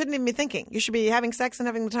anything. You shouldn't even be thinking. You should be having sex and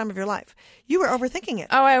having the time of your life. You were overthinking it.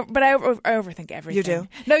 Oh, I overthink everything. You do?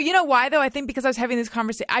 No, you know why though? I think because I was having this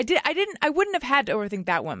conversation. I wouldn't have had to overthink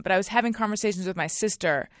that one, but I was having conversations with my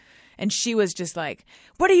sister. And she was just like,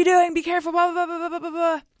 what are you doing? Be careful, blah, blah, blah, blah,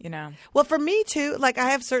 blah, blah, Well, for me, too, like, I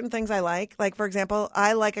have certain things I like. Like, for example,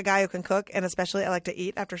 I like a guy who can cook, and especially I like to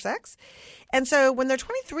eat after sex. And so when they're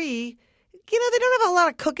 23, they don't have a lot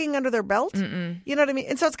of cooking under their belt. You know what I mean?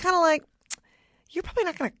 And so it's kind of like, you're probably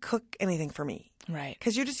not going to cook anything for me. Right.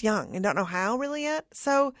 Because you're just young and don't know how really yet.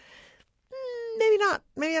 So maybe not.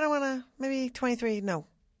 Maybe I don't want to. Maybe 23, no.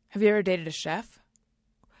 Have you ever dated a chef?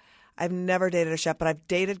 I've never dated a chef, but I've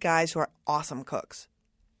dated guys who are awesome cooks.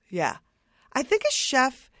 Yeah. I think a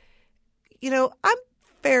chef, I'm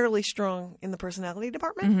fairly strong in the personality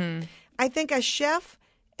department. Mm-hmm. I think a chef,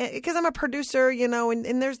 because I'm a producer,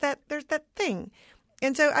 and there's that thing.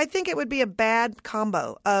 And so I think it would be a bad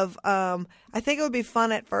combo of, I think it would be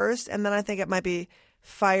fun at first, and then I think it might be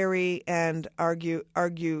fiery and arguey.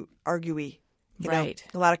 Right.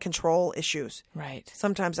 A lot of control issues. Right.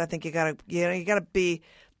 Sometimes I think you gotta be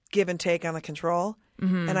give and take on the control.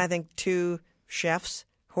 Mm-hmm. And I think two chefs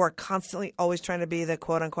who are constantly always trying to be the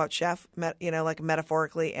quote unquote chef, like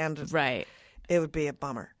metaphorically and right, it would be a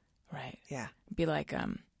bummer. Right. Yeah. Be like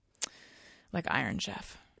Iron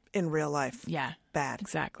Chef in real life. Yeah. Bad.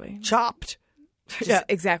 Exactly. Chopped. Just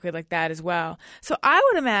exactly like that as well. So I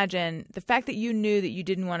would imagine the fact that you knew that you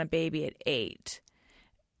didn't want a baby at 8.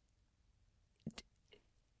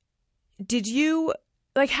 Did you?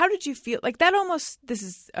 Like, how did you feel? Like, that almost, this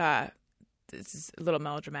is a little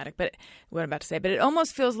melodramatic, but what I'm about to say, but it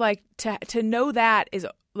almost feels like to know that is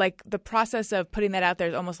like the process of putting that out there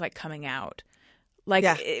is almost like coming out. Like,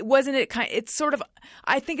 it's sort of,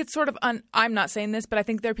 I think it's sort of, I'm not saying this, but I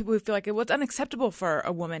think there are people who feel like it's unacceptable for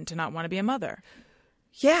a woman to not want to be a mother.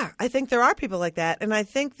 Yeah, I think there are people like that. And I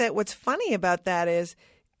think that what's funny about that is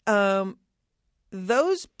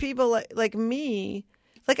those people like me.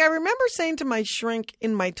 Like, I remember saying to my shrink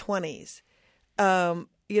in my 20s,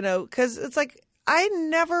 because it's like I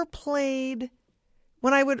never played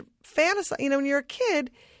when I would fantasize. When you're a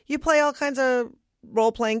kid, you play all kinds of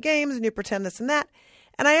role-playing games and you pretend this and that.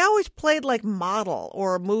 And I always played like model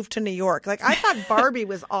or move to New York. Like, I thought Barbie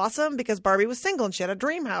was awesome because Barbie was single and she had a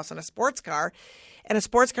dream house and a sports car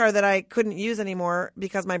that I couldn't use anymore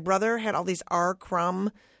because my brother had all these R.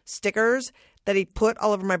 Crumb stickers that he put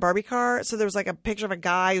all over my Barbie car. So there was like a picture of a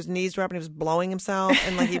guy whose knees were up and he was blowing himself.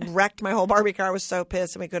 And like he wrecked my whole Barbie car. I was so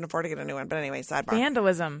pissed and we couldn't afford to get a new one. But anyway, sidebar.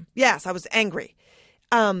 Vandalism. Yes, I was angry.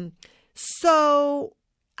 So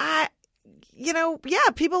I,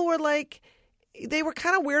 people were like, they were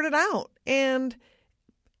kind of weirded out. And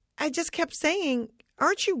I just kept saying,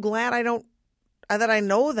 aren't you glad that I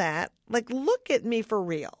know that? Like, look at me for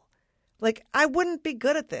real. Like, I wouldn't be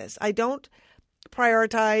good at this. I don't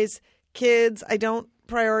prioritize kids. I don't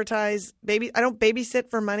prioritize I don't babysit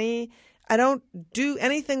for money. I don't do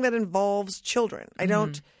anything that involves children. I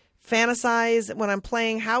don't fantasize when I'm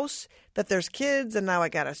playing house that there's kids and now I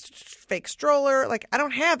got a fake stroller. Like, I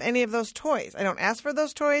don't have any of those toys. I don't ask for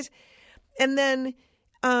those toys. And then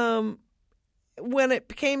when it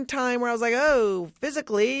became time where I was like, oh,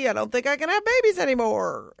 physically, I don't think I can have babies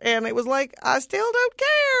anymore. And it was like, I still don't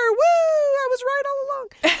care. Woo! I was right all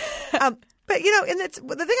along. But, and it's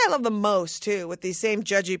the thing I love the most, too, with these same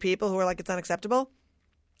judgy people who are like, it's unacceptable.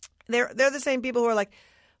 They're the same people who are like,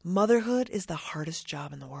 motherhood is the hardest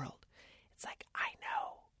job in the world. It's like, I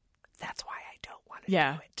know. That's why I don't want to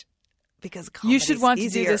do it. Because you should want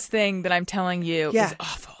easier. to do this thing that I'm telling you is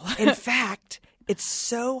awful. In fact, it's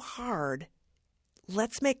so hard.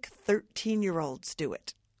 Let's make 13-year-olds do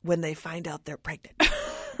it when they find out they're pregnant.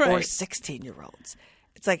 Right. Or 16-year-olds.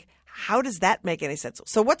 It's like, how does that make any sense?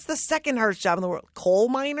 So what's the second hardest job in the world? Coal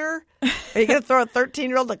miner? Are you going to throw a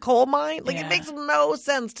 13-year-old in a coal mine? Like, It makes no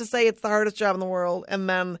sense to say it's the hardest job in the world, and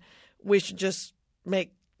then we should just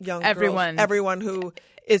make young girls, everyone who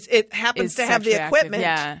happens to have the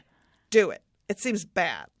equipment, do it. It seems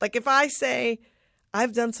bad. Like, if I say,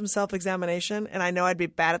 I've done some self-examination, and I know I'd be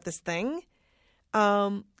bad at this thing,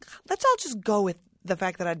 let's all just go with the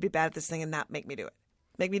fact that I'd be bad at this thing and not make me do it.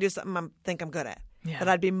 Make me do something I think I'm good at. Yeah. That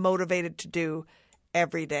I'd be motivated to do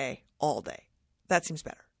every day, all day. That seems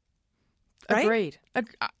better. Right? Agreed. I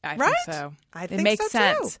think so. I think it makes so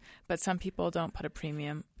sense. Too. But some people don't put a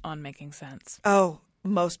premium on making sense. Oh,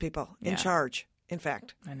 most people in charge, in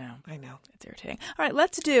fact. I know. It's irritating. All right,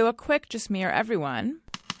 let's do a quick Just Me or Everyone.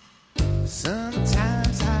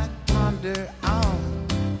 Sometimes I ponder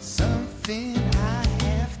on something I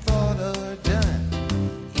have thought or done.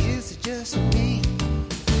 Is it just me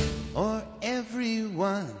or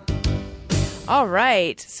everyone? All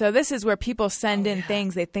right. So this is where people send in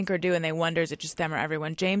things they think or do and they wonder, is it just them or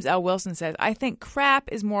everyone? James L. Wilson says, I think crap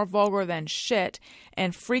is more vulgar than shit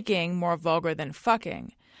and freaking more vulgar than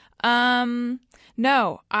fucking.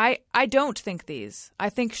 No, I don't think these. I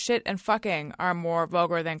think shit and fucking are more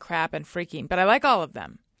vulgar than crap and freaking, but I like all of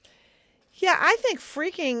them. Yeah, I think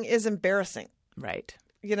freaking is embarrassing. Right.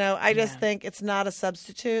 I just think it's not a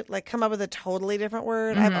substitute. Like, come up with a totally different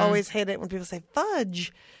word. I've always hated it when people say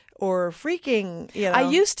fudge or freaking, I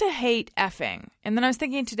used to hate effing. And then I was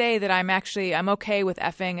thinking today that I'm okay with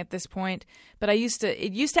effing at this point. But I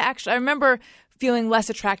remember feeling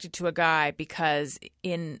less attracted to a guy because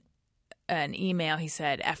in an email he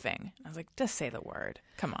said effing. I was like, just say the word.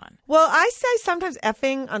 Come on. Well, I say sometimes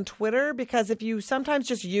effing on Twitter because if you sometimes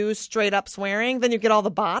just use straight up swearing, then you get all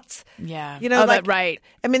the bots. Yeah. Right.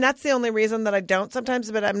 I mean, that's the only reason that I don't sometimes,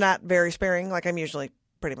 but I'm not very sparing. Like, I'm usually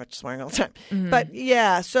pretty much swearing all the time. Mm-hmm. But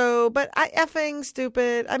yeah, but effing,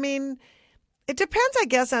 stupid. I mean, it depends, I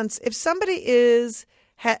guess, on if somebody is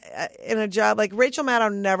in a job. Like Rachel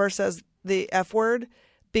Maddow never says the F word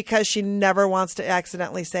because she never wants to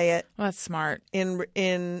accidentally say it. Well, that's smart. On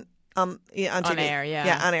TV. On air, yeah.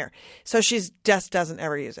 Yeah, on air. So she just doesn't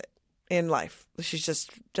ever use it in life. She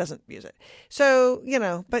just doesn't use it. So,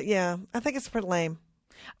 but yeah, I think it's pretty lame.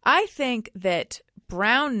 I think that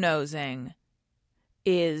brown nosing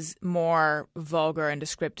is more vulgar and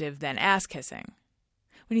descriptive than ass kissing.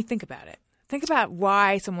 When you think about it, think about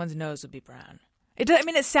why someone's nose would be brown.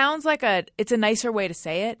 It sounds like it's a nicer way to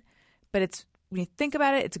say it, but when you think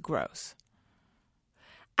about it, it's gross.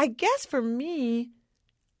 I guess for me,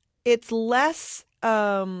 it's less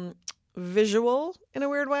visual in a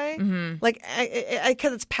weird way. Mm-hmm. Like,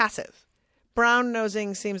 because it's passive. Brown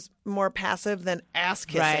nosing seems more passive than ass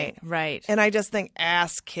kissing. Right. And I just think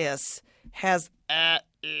ass kiss has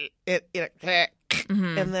mm-hmm.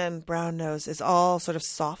 And then brown nose is all sort of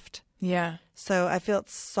soft. Yeah. So I feel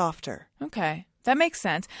it's softer. Okay. That makes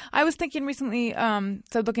sense. I was thinking recently,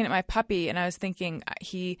 looking at my puppy, and I was thinking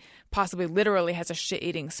he possibly literally has a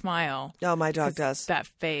shit-eating smile. Oh, my dog does. That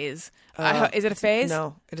phase. Is it a phase?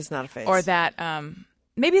 No, it is not a phase. Or that,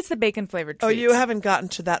 maybe it's the bacon-flavored treats. Oh, you haven't gotten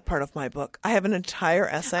to that part of my book. I have an entire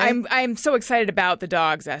essay. I'm so excited about the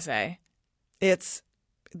dog's essay. It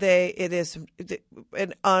is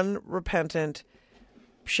an unrepentant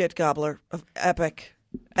shit gobbler of epic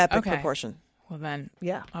okay. proportion. Well, then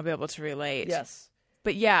Yeah. I'll be able to relate. Yes.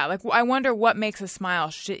 But yeah, like I wonder what makes a smile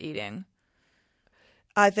shit-eating.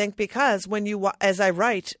 I think because when you, as I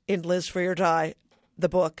write in Liz Free or Die, the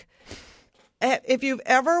book, if you've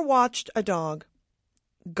ever watched a dog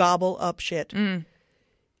gobble up shit,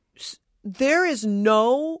 there is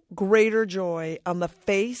no greater joy on the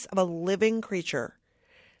face of a living creature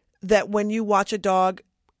that when you watch a dog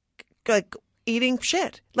like eating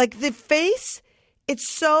shit. Like the face, it's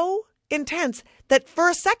so intense that for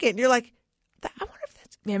a second you're like, I wonder if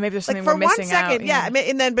that's Maybe there's like something for we're missing 1 second, out. yeah.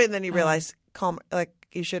 But then you realize, calm, like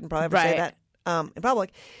you shouldn't probably ever say Right. that in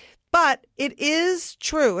public. But it is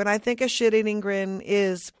true, and I think a shit-eating grin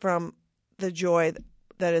is from the joy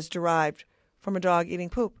that is derived from a dog eating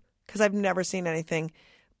poop. Because I've never seen anything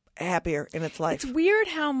happier in its life. It's weird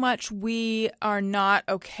how much we are not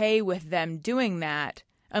okay with them doing that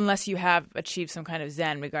unless you have achieved some kind of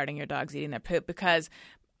zen regarding your dogs eating their poop. Because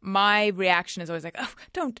my reaction is always like, oh,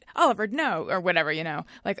 don't, Oliver, no, or whatever,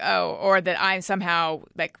 like, oh, or that I'm somehow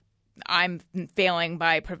like I'm failing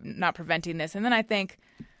by not preventing this. And then I think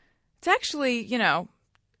it's actually,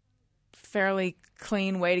 fairly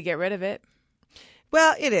clean way to get rid of it.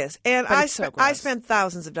 Well, it is. And But I it's so I gross. spent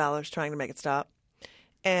thousands of dollars trying to make it stop.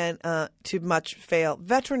 And to much fail.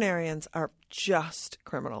 Veterinarians are just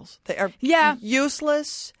criminals. They are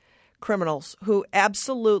useless criminals who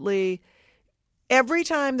absolutely, every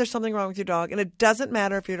time there's something wrong with your dog, and it doesn't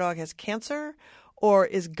matter if your dog has cancer or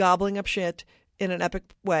is gobbling up shit in an epic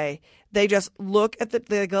way, they just look at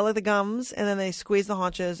they go at the gums and then they squeeze the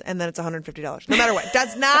haunches and then it's $150. No matter what. It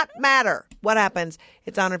does not matter what happens.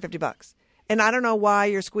 It's $150. And I don't know why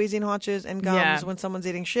you're squeezing haunches and gums when someone's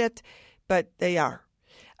eating shit, but they are.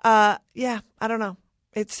 I don't know.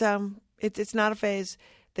 It's not a phase.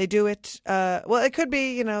 They do it. Well, it could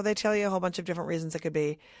be. They tell you a whole bunch of different reasons it could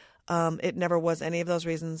be. It never was any of those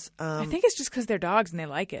reasons. I think it's just because they're dogs and they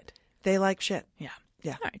like it. They like shit. Yeah.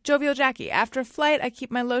 Yeah. All right. Jovial Jackie. After a flight, I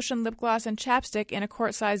keep my lotion, lip gloss, and chapstick in a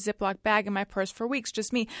quart-sized Ziploc bag in my purse for weeks.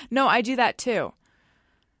 Just me. No, I do that too.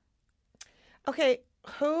 Okay.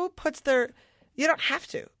 Who puts their? You don't have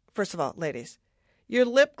to. First of all, ladies, your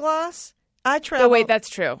lip gloss. I travel. Oh wait, that's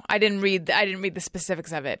true. I didn't read the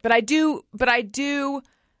specifics of it, but I do.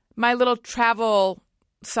 My little travel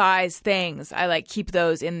size things. I like keep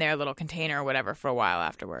those in their little container or whatever for a while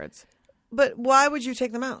afterwards. But why would you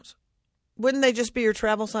take them out? Wouldn't they just be your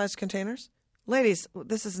travel size containers? Ladies,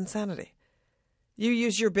 this is insanity. You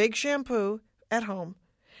use your big shampoo at home,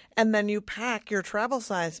 and then you pack your travel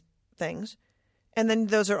size things. And then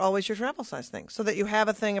those are always your travel size things, so that you have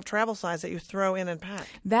a thing of travel size that you throw in and pack.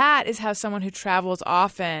 That is how someone who travels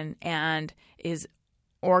often and is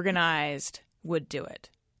organized would do it.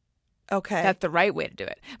 Okay. That's the right way to do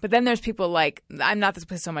it. But then there's people like, I'm not this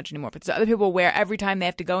place so much anymore, but there's other people where every time they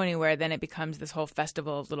have to go anywhere, then it becomes this whole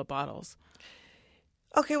festival of little bottles.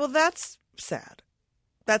 Okay, well, that's sad.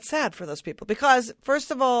 That's sad for those people because,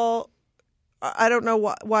 first of all, I don't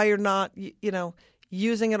know why you're not,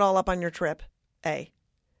 using it all up on your trip.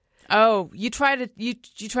 Oh, you try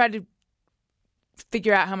to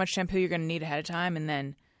figure out how much shampoo you're going to need ahead of time and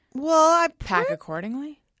then pack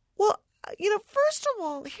accordingly? Well, first of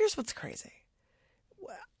all, here's what's crazy.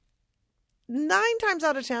 9 times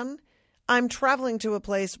out of 10, I'm traveling to a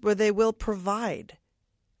place where they will provide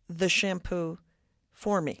the shampoo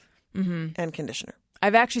for me and conditioner.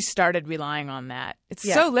 I've actually started relying on that.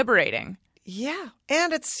 It's so liberating. Yeah,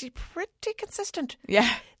 and it's pretty consistent. Yeah.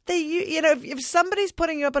 If somebody's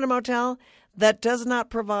putting you up in a motel that does not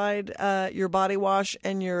provide your body wash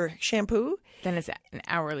and your shampoo, then it's an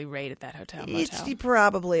hourly rate at that motel. It's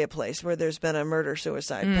probably a place where there's been a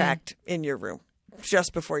murder-suicide pact in your room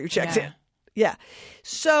just before you checked in. Yeah.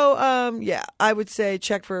 So, I would say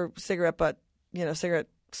check for cigarette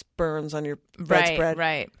burns on your bedspread.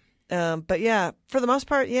 Right. But yeah, for the most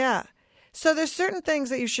part, yeah. So there's certain things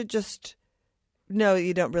that you should just know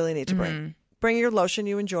you don't really need to bring. Bring your lotion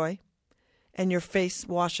you enjoy and your face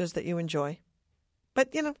washes that you enjoy.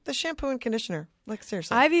 But, the shampoo and conditioner, like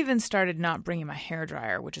seriously. I've even started not bringing my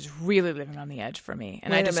hairdryer, which is really living on the edge for me.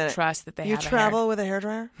 And I just trust that they have You travel with a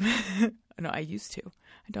hairdryer? No, I used to.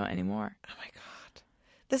 I don't anymore. Oh, my God.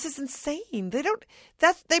 This is insane.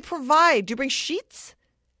 They provide. Do you bring sheets?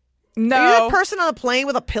 No. Are you that person on a plane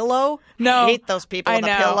with a pillow? No. I hate those people with a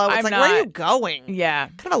pillow. It's I'm like, not. where are you going? Yeah.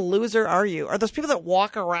 What kind of a loser are you? Are those people that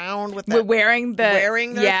walk around with wearing their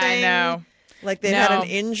thing? I know. Like they've had an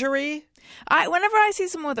injury? Whenever I see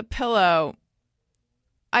someone with a pillow,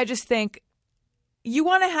 I just think you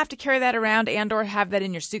want to have to carry that around and or have that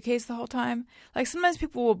in your suitcase the whole time. Like sometimes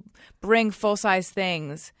people will bring full-size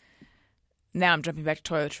things. Now I'm jumping back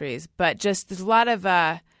to toiletries, but just there's a lot of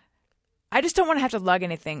I just don't want to have to lug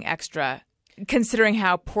anything extra, considering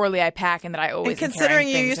how poorly I pack and that I always. And considering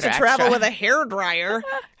you used to travel with a hairdryer,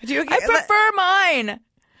 I prefer mine.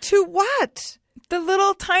 To what? The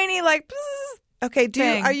little tiny Okay,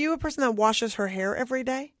 thing. Are you a person that washes her hair every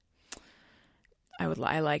day?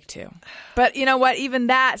 I like to. But you know what? Even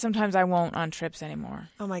that, sometimes I won't on trips anymore.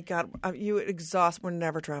 Oh, my God. You exhaust. We're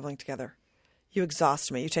never traveling together. You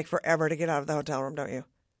exhaust me. You take forever to get out of the hotel room, don't you?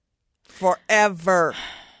 Forever.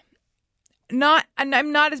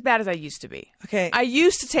 I'm not as bad as I used to be. Okay. I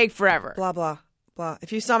used to take forever. Blah, blah, blah.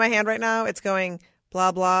 If you saw my hand right now, it's going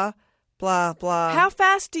blah, blah, blah, blah. How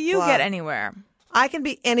fast do you blah. get anywhere? I can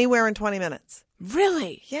be anywhere in 20 minutes.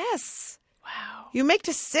 Really? Yes. Wow. You make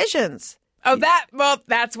decisions. Oh,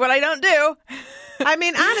 that's what I don't do. I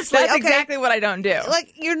mean, honestly. That's okay, exactly what I don't do.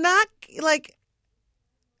 Like, you're not, like,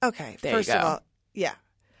 okay, There first you go. of all, yeah.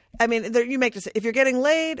 I mean, you make decisions. If you're getting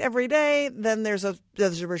laid every day, then there's a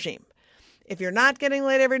regime. If you're not getting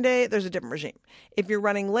laid every day, there's a different regime. If you're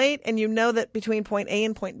running late and you know that between point A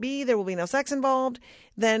and point B there will be no sex involved,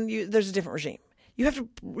 then there's a different regime. You have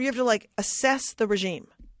to like assess the regime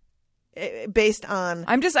based on.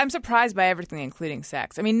 I'm surprised by everything, including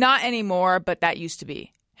sex. I mean, not anymore, but that used to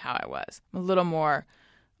be how I was. I'm a little more.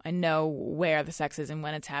 I know where the sex is and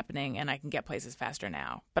when it's happening, and I can get places faster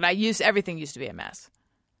now. But everything used to be a mess.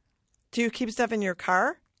 Do you keep stuff in your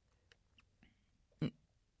car?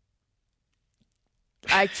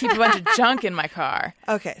 I keep a bunch of junk in my car.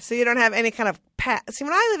 Okay, so you don't have any kind of See,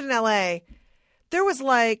 when I lived in L.A., there was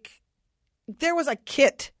a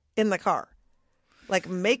kit in the car, like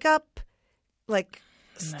makeup, like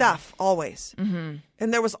stuff, always. Mm-hmm.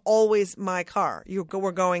 And there was always my car.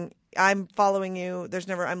 We're going. I'm following you.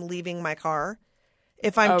 I'm leaving my car.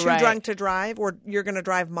 If I'm too drunk to drive, or you're going to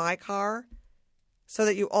drive my car, so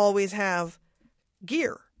that you always have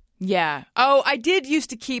gear. Yeah. Oh, I did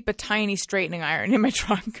used to keep a tiny straightening iron in my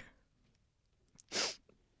trunk.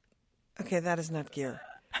 Okay, that is not gear.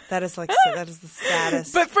 That is that is the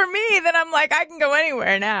saddest. But for me, then I'm like, I can go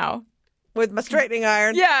anywhere now. With my straightening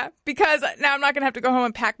iron. Yeah, because now I'm not going to have to go home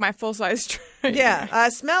and pack my full-size straightening Yeah, I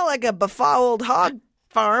smell like a befouled hog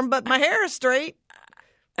farm, but my hair is straight.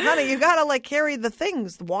 Honey, you got to carry the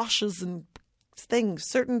things, the washes and things,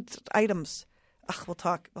 certain items. Ugh, we'll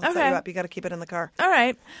talk. I'll set you up. You got to keep it in the car. All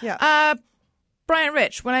right. Yeah. Brian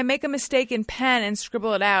Rich, when I make a mistake in pen and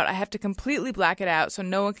scribble it out, I have to completely black it out so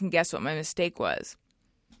no one can guess what my mistake was.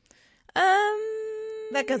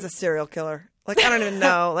 That guy's a serial killer. I don't even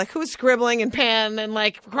know. Who's scribbling in pen and,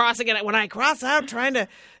 crossing it? When I cross out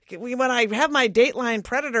when I have my Dateline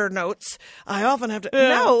Predator notes, I often have to...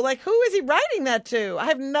 No, who is he writing that to? I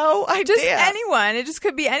have no idea. Just anyone. It just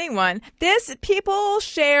could be anyone. People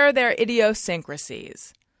share their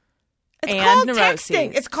idiosyncrasies. It's and called neuroses.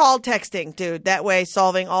 texting. It's called texting, dude. That way,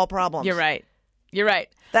 solving all problems. You're right.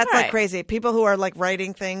 That's All right. crazy. People who are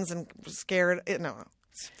writing things and scared. No,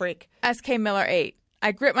 it's a freak. SK Miller 8.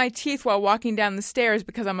 I grit my teeth while walking down the stairs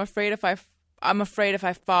because I'm afraid if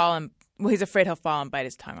I fall and he's afraid he'll fall and bite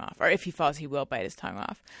his tongue off, or if he falls, he will bite his tongue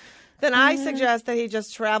off. Then I suggest that he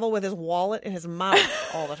just travel with his wallet in his mouth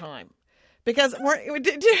all the time. Because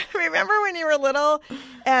did you remember when you were little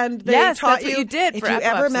and they yes, taught that's what you did if for you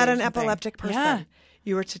ever met an epilepsy or something. epileptic person, Yeah.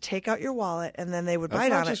 you were to take out your wallet and then they would That's bite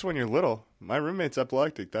not on just it. when you're little. My roommate's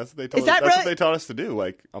epileptic. That's what they told Is that us. That's really- what they taught us to do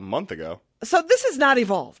a month ago. So this is not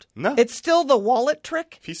evolved. No. It's still the wallet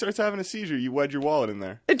trick. If he starts having a seizure, you wedge your wallet in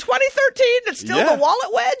there. In 2013, it's still Yeah. the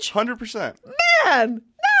wallet wedge? 100%. Man,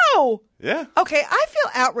 no. Yeah. Okay, I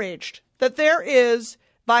feel outraged that there is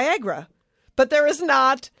Viagra, but there is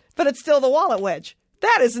not, but it's still the wallet wedge.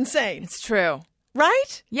 That is insane. It's true.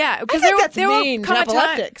 Right? Yeah, I because think that's mean to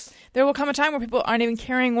epileptics. There will come a time where people aren't even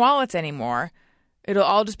carrying wallets anymore. It'll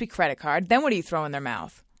all just be credit card. Then what do you throw in their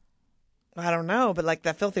mouth? I don't know, but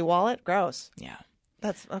that filthy wallet, gross. Yeah.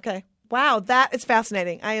 That's okay. Wow, that is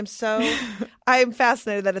fascinating. I am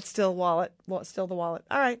fascinated that it's still still the wallet.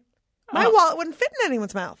 All right. My wallet wouldn't fit in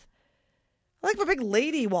anyone's mouth. I like a big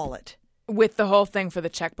lady wallet. With the whole thing for the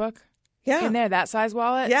checkbook? Yeah. In there, that size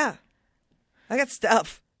wallet? Yeah. I got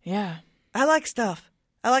stuff. Yeah. I like stuff.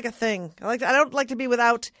 I like a thing. I don't like to be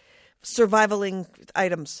without survivaling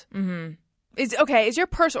items. Mm-hmm. Is your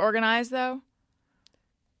purse organized though?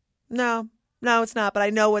 No, it's not. But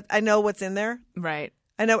I know what's in there. Right.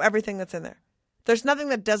 I know everything that's in there. There's nothing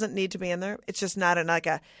that doesn't need to be in there. It's just not in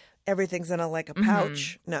everything's in a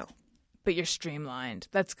pouch. Mm-hmm. No. But you're streamlined.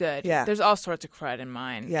 That's good. Yeah. There's all sorts of crud in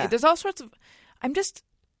mine. Yeah. There's all sorts of. I think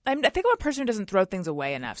I'm a person who doesn't throw things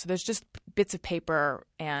away enough. So there's just bits of paper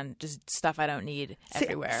and just stuff I don't need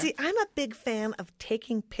everywhere. See, I'm a big fan of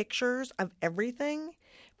taking pictures of everything.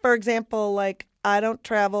 For example, I don't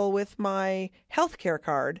travel with my healthcare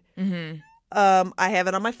card. Mm-hmm. I have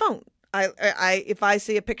it on my phone. If I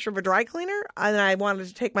see a picture of a dry cleaner and I wanted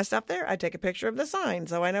to take my stuff there, I take a picture of the sign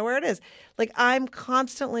so I know where it is. Like, I'm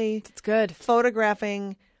constantly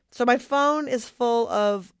photographing. So my phone is full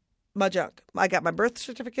of my junk. I got my birth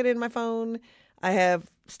certificate in my phone. I have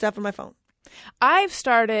stuff in my phone. I've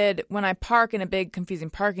started, when I park in a big confusing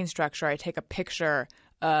parking structure, I take a picture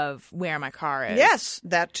of where my car is. Yes,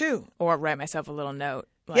 that too. Or write myself a little note.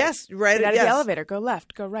 Like, yes, right. Get out of the elevator, go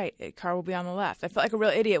left, go right. Car will be on the left. I felt like a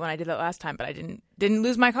real idiot when I did that last time, but I didn't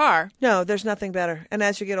lose my car. No, there's nothing better. And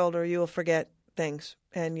as you get older, you will forget things,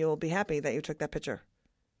 and you'll be happy that you took that picture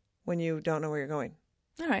when you don't know where you're going.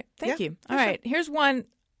 All right, thank you. All right, here's one.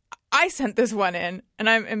 I sent this one in, and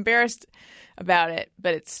I'm embarrassed about it,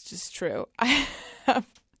 but it's just true. I have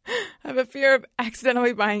a fear of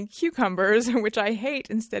accidentally buying cucumbers, which I hate,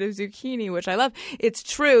 instead of zucchini, which I love. It's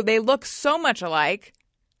true. They look so much alike.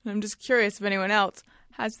 I'm just curious if anyone else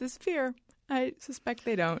has this fear. I suspect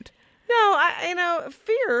they don't. No,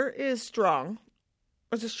 fear is strong.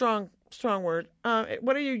 It's a strong word.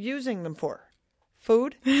 What are you using them for?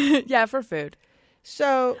 Food? Yeah, for food.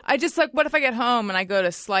 So I just what if I get home and I go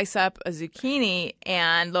to slice up a zucchini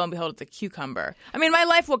and lo and behold, it's a cucumber. I mean, my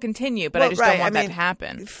life will continue, but I just don't want that to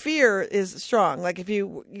happen. Fear is strong. Like if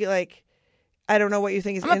you I don't know what you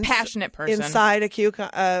think is. I'm a passionate person. Inside a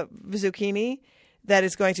zucchini that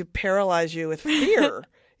is going to paralyze you with fear.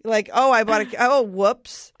 Like, I bought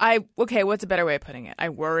whoops. Okay, what's a better way of putting it? I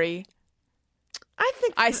worry. I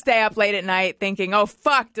think I stay up late at night thinking, oh,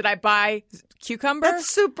 fuck, did I buy cucumber?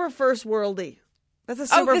 That's super first worldy. That's a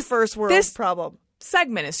super first world problem.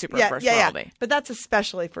 Segment is super first worldy. Yeah. But that's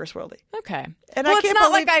especially first worldy. Okay. And well, it's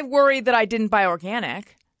not like I worry that I didn't buy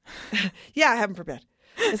organic. Yeah, heaven forbid.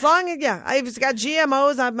 As long as, if it's got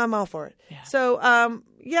GMOs, I'm all for it. Yeah. So,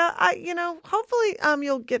 hopefully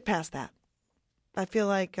you'll get past that. I feel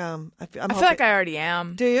like I feel like I already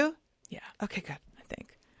am. Do you? Yeah. Okay, good. I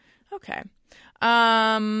think. Okay.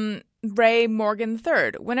 Ray Morgan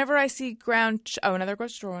III. Whenever I see another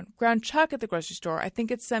grocery store one. Ground chuck at the grocery store, I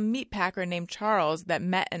think it's some meat packer named Charles that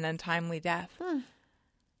met an untimely death.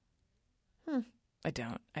 I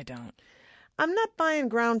don't. I'm not buying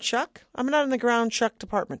ground chuck. I'm not in the ground chuck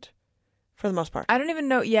department for the most part. I don't even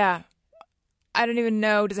know. Yeah. I don't even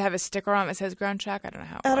know. Does it have a sticker on it that says ground chuck? I don't know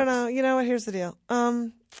how it works. I don't know. You know what? Here's the deal.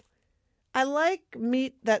 I like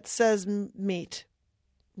meat that says meat.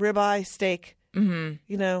 Ribeye, steak.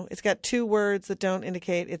 Mm-hmm. It's got two words that don't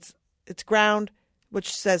indicate it's ground,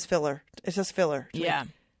 which says filler. It says filler. Yeah.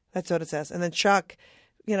 That's what it says. And then chuck,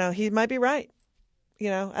 he might be right. I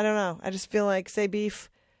don't know. I just feel like say beef,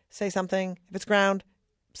 say something. If it's ground,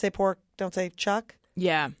 say pork, don't say chuck.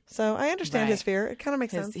 Yeah. So I understand his fear. It kind of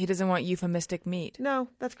makes sense. He doesn't want euphemistic meat. No,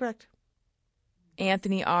 that's correct.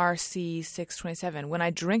 Anthony RC 627. When I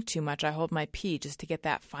drink too much, I hold my pee just to get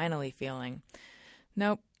that finally feeling.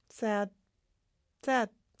 Nope. Sad.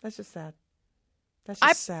 That's just sad. That's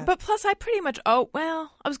just sad. But plus, I pretty much, I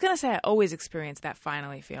was going to say I always experience that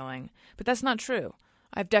finally feeling, but that's not true.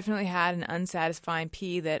 I've definitely had an unsatisfying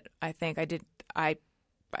pee that I think I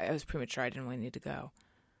was premature. I didn't really need to go.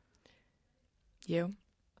 You?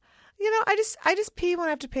 I just pee when I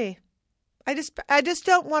have to pee. I just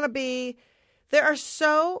don't want to be. There are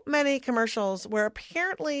so many commercials where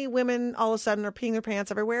apparently women all of a sudden are peeing their pants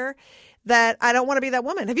everywhere that I don't want to be that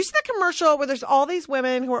woman. Have you seen that commercial where there's all these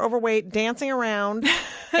women who are overweight dancing around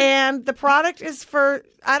and the product is for,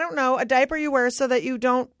 I don't know, a diaper you wear so that you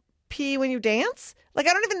don't pee when you dance? Like,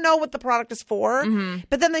 I don't even know what the product is for,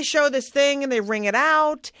 but then they show this thing and they wring it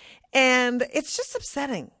out and it's just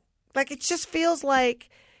upsetting. Like, it just feels like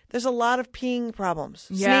there's a lot of peeing problems.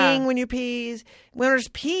 Yeah. Sneeing when you pee, when there's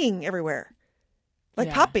peeing everywhere.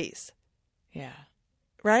 Like puppies. Yeah.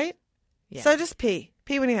 Right? Yeah. So just pee.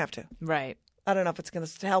 Pee when you have to. Right. I don't know if it's going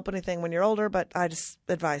to help anything when you're older, but I just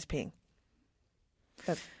advise peeing.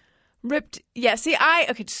 Ripped. Yeah. See,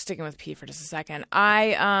 just sticking with pee for just a second.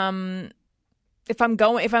 If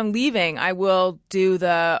I'm leaving, I will do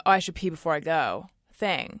I should pee before I go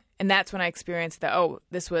thing. And that's when I experienced I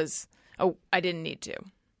didn't need to.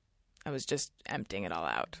 I was just emptying it all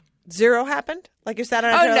out. Zero happened? Like you sat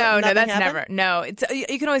on a no, that's happened? never. No,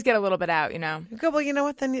 you can always get a little bit out, Okay, well, you know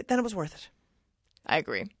what? Then it was worth it. I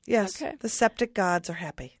agree. Yes. Okay. The septic gods are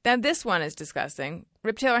happy. Then this one is disgusting.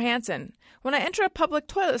 Rip Taylor Hansen. When I enter a public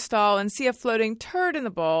toilet stall and see a floating turd in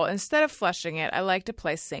the bowl, instead of flushing it, I like to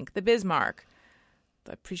play Sink the Bismarck.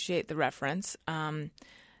 I appreciate the reference. Ugh.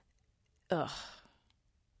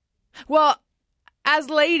 Well, as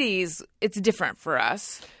ladies, it's different for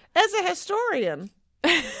us. As a historian,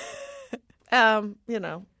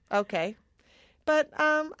 okay. But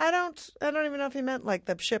I don't even know if he meant like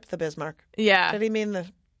the ship, the Bismarck. Yeah. Did he mean the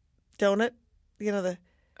donut? You know,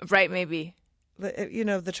 Right, maybe.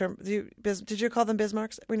 the term. Did you call them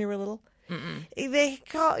Bismarcks when you were little? Mm-mm.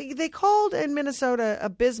 They called in Minnesota a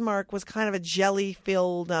Bismarck was kind of a jelly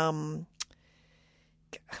filled.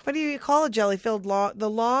 What do you call a jelly filled? The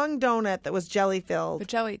long donut that was jelly filled. The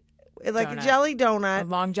jelly. Like donut. a jelly donut. A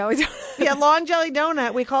long jelly donut. Yeah, long jelly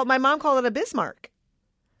donut. My mom called it a Bismarck.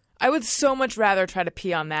 I would so much rather try to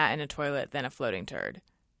pee on that in a toilet than a floating turd.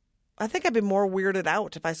 I think I'd be more weirded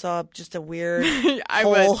out if I saw just a weird I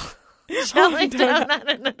whole would. jelly donut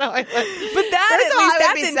in the toilet. But That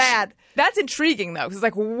would be sad. That's intriguing, though, because it's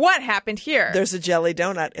like, what happened here? There's a jelly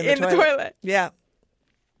donut in the toilet. Yeah.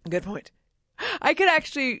 Good point. I could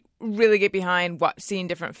actually really get behind seeing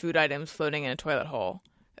different food items floating in a toilet hole.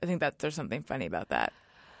 I think that there's something funny about that.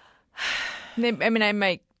 I mean, I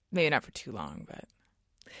might, maybe not for too long, but.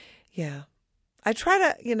 Yeah. I try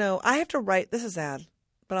to, I have to write, this is sad,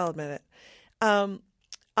 but I'll admit it.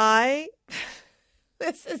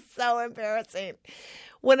 This is so embarrassing.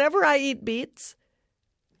 Whenever I eat beets,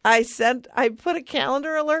 I put a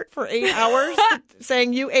calendar alert for 8 hours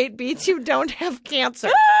saying you ate beets, you don't have cancer.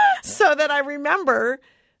 So that I remember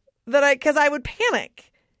because I would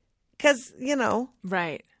panic. Because,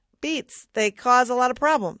 Right. beets, they cause a lot of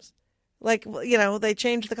problems. Like, they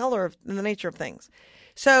change the color and the nature of things.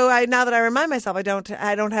 So now that I remind myself, I don't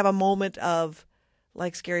have a moment of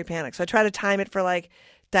like scary panic. So I try to time it for like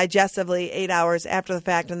digestively 8 hours after the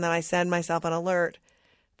fact. And then I send myself an alert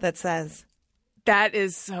that says, that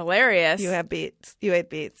is hilarious. you have beets. You ate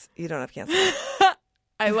beets. You don't have cancer.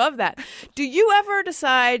 I love that. Do you ever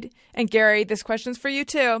decide, and Gary, this question's for you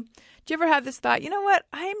too. Do you ever have this thought, you know what?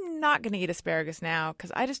 I'm not going to eat asparagus now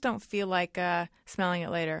because I just don't feel like smelling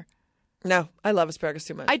it later. No, I love asparagus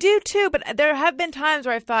too much. I do too, but there have been times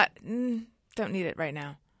where I've thought, don't need it right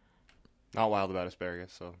now. Not wild about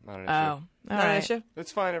asparagus, so not an issue. Oh, all Not an right. issue?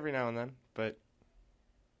 It's fine every now and then, but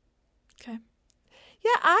Okay.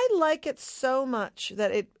 Yeah, I like it so much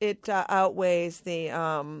that it outweighs the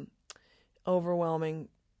overwhelming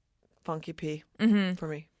funky pee for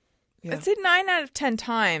me. Yeah. I'd say 9 out of 10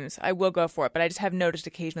 times I will go for it, but I just have noticed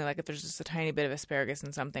occasionally, like if there's just a tiny bit of asparagus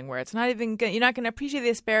in something where it's not even you're not going to appreciate the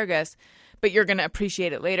asparagus, but you're going to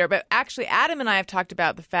appreciate it later. But actually, Adam and I have talked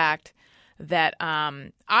about the fact that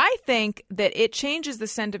I think that it changes the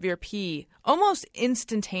scent of your pee almost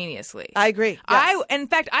instantaneously. I agree. Yes. In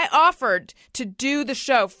fact, I offered to do the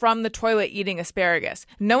show from the toilet eating asparagus.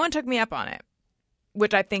 No one took me up on it,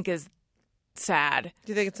 which I think is sad.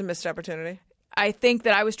 Do you think it's a missed opportunity? I think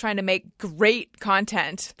that I was trying to make great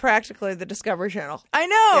content. Practically the Discovery Channel. I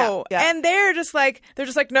know. Yeah, yeah. And they're just like,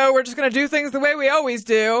 no, we're just going to do things the way we always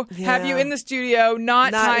do. Yeah. Have you in the studio, not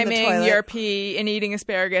in the timing toilet. your pee and eating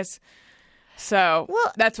asparagus. So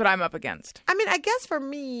that's what I'm up against. I mean, I guess for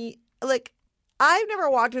me, like, I've never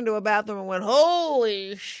walked into a bathroom and went,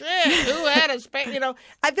 holy shit, who had asparagus?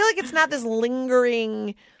 I feel like it's not this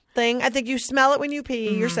lingering thing. I think you smell it when you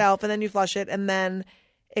pee yourself and then you flush it and then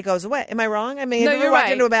it goes away. Am I wrong? I mean, No, have you you're ever walked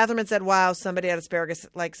right. into a bathroom and said, wow, somebody had asparagus,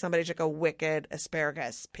 like somebody took a wicked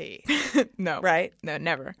asparagus pee. No. Right? No,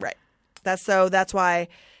 never. Right. That's why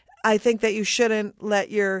I think that you shouldn't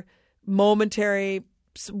let your momentary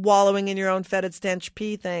wallowing in your own fetid stench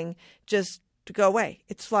pee thing just to go away.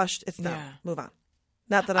 It's flushed. It's done. Yeah. Move on.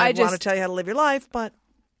 Not that I want to tell you how to live your life, but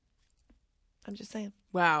I'm just saying.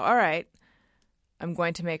 Wow. All right. I'm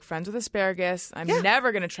going to make friends with asparagus. I'm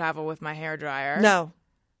never going to travel with my hairdryer. No.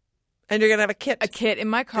 And you're going to have a kit. A kit in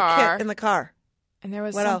my The car. kit in the car. And there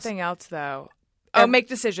was What else? something else, though. Oh, make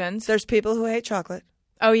decisions. There's people who hate chocolate.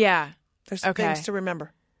 Oh, yeah. There's Okay. things to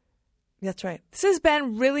remember. That's right. This has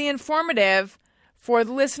been really informative for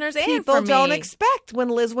the listeners and People for me. don't expect when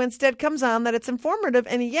Lizz Winstead comes on that it's informative,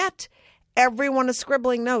 and yet everyone is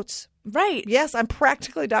scribbling notes. Right. Yes, I'm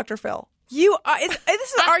practically Dr. Phil. You are, this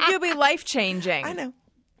is arguably life-changing. I know.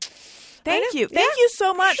 Thank you. Yeah, Thank you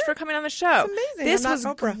so much sure. for coming on the show. It's amazing. This I'm was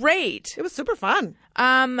not Oprah. great. It was super fun.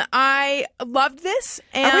 I loved this.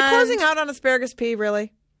 And Are we closing out on asparagus pea,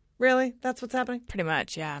 really? Really? That's what's happening? Pretty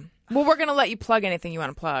much, yeah. Well, we're going to let you plug anything you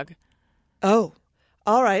want to plug. Oh,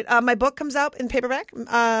 all right. My book comes out in paperback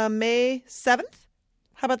May 7th.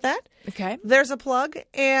 How about that? Okay. There's a plug.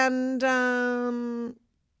 And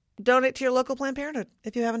donate to your local Planned Parenthood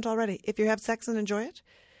if you haven't already. If you have sex and enjoy it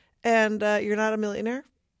and you're not a millionaire,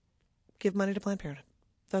 give money to Planned Parenthood.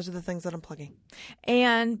 Those are the things that I'm plugging.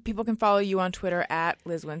 And people can follow you on Twitter at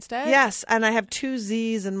Lizz Winstead. Yes, and I have 2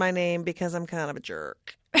 Z's in my name because I'm kind of a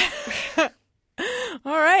jerk.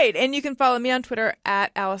 All right. Right. And you can follow me on Twitter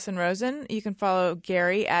at Alison Rosen. You can follow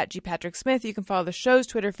Gary at G. Patrick Smith. You can follow the show's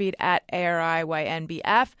Twitter feed at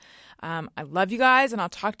ARIYNBF. I love you guys, and I'll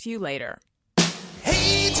talk to you later.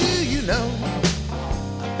 Hey, do you know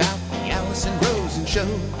about the Alison Rosen Show?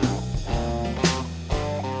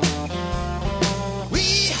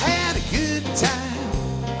 We had a good time,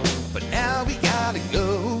 but now we gotta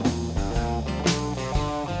go.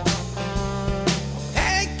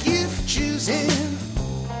 Thank you for choosing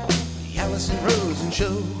the Alison Rosen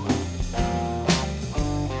Show.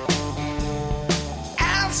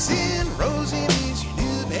 Alison Rosen is your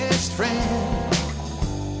new best friend.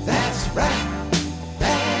 That's right.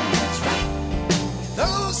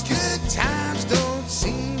 Those good times don't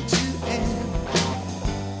seem to end.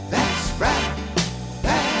 That's right.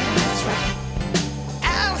 That's right.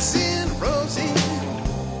 Alison Rosen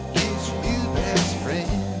is your new best friend.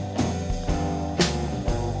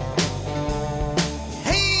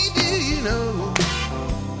 Hey, do you know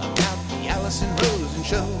about the Alison Rosen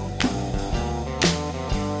Show?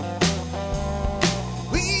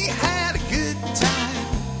 We had a good time,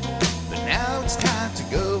 but now it's time to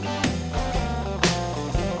go.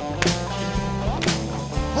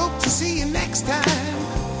 Hope to see you next time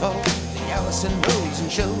for the Alison Rosen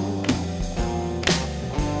Show.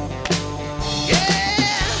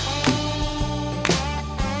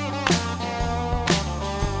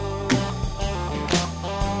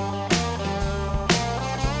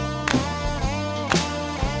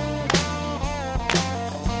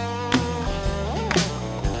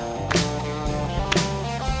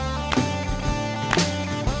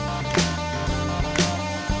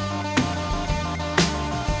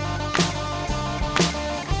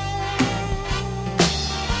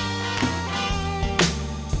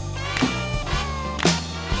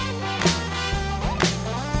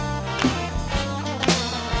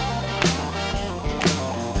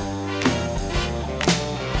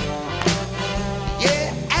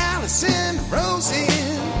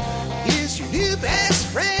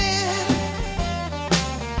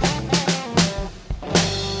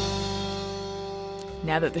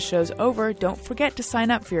 Now that the show's over, don't forget to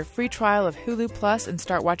sign up for your free trial of Hulu Plus and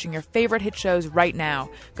start watching your favorite hit shows right now.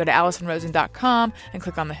 Go to AlisonRosen.com and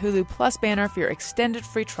click on the Hulu Plus banner for your extended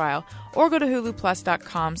free trial, or go to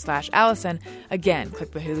HuluPlus.com/Alison. Again,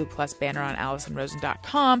 click the Hulu Plus banner on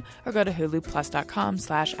AlisonRosen.com or go to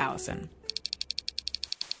HuluPlus.com/Alison.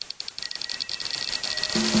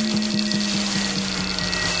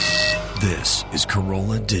 This is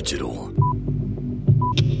Carolla Digital.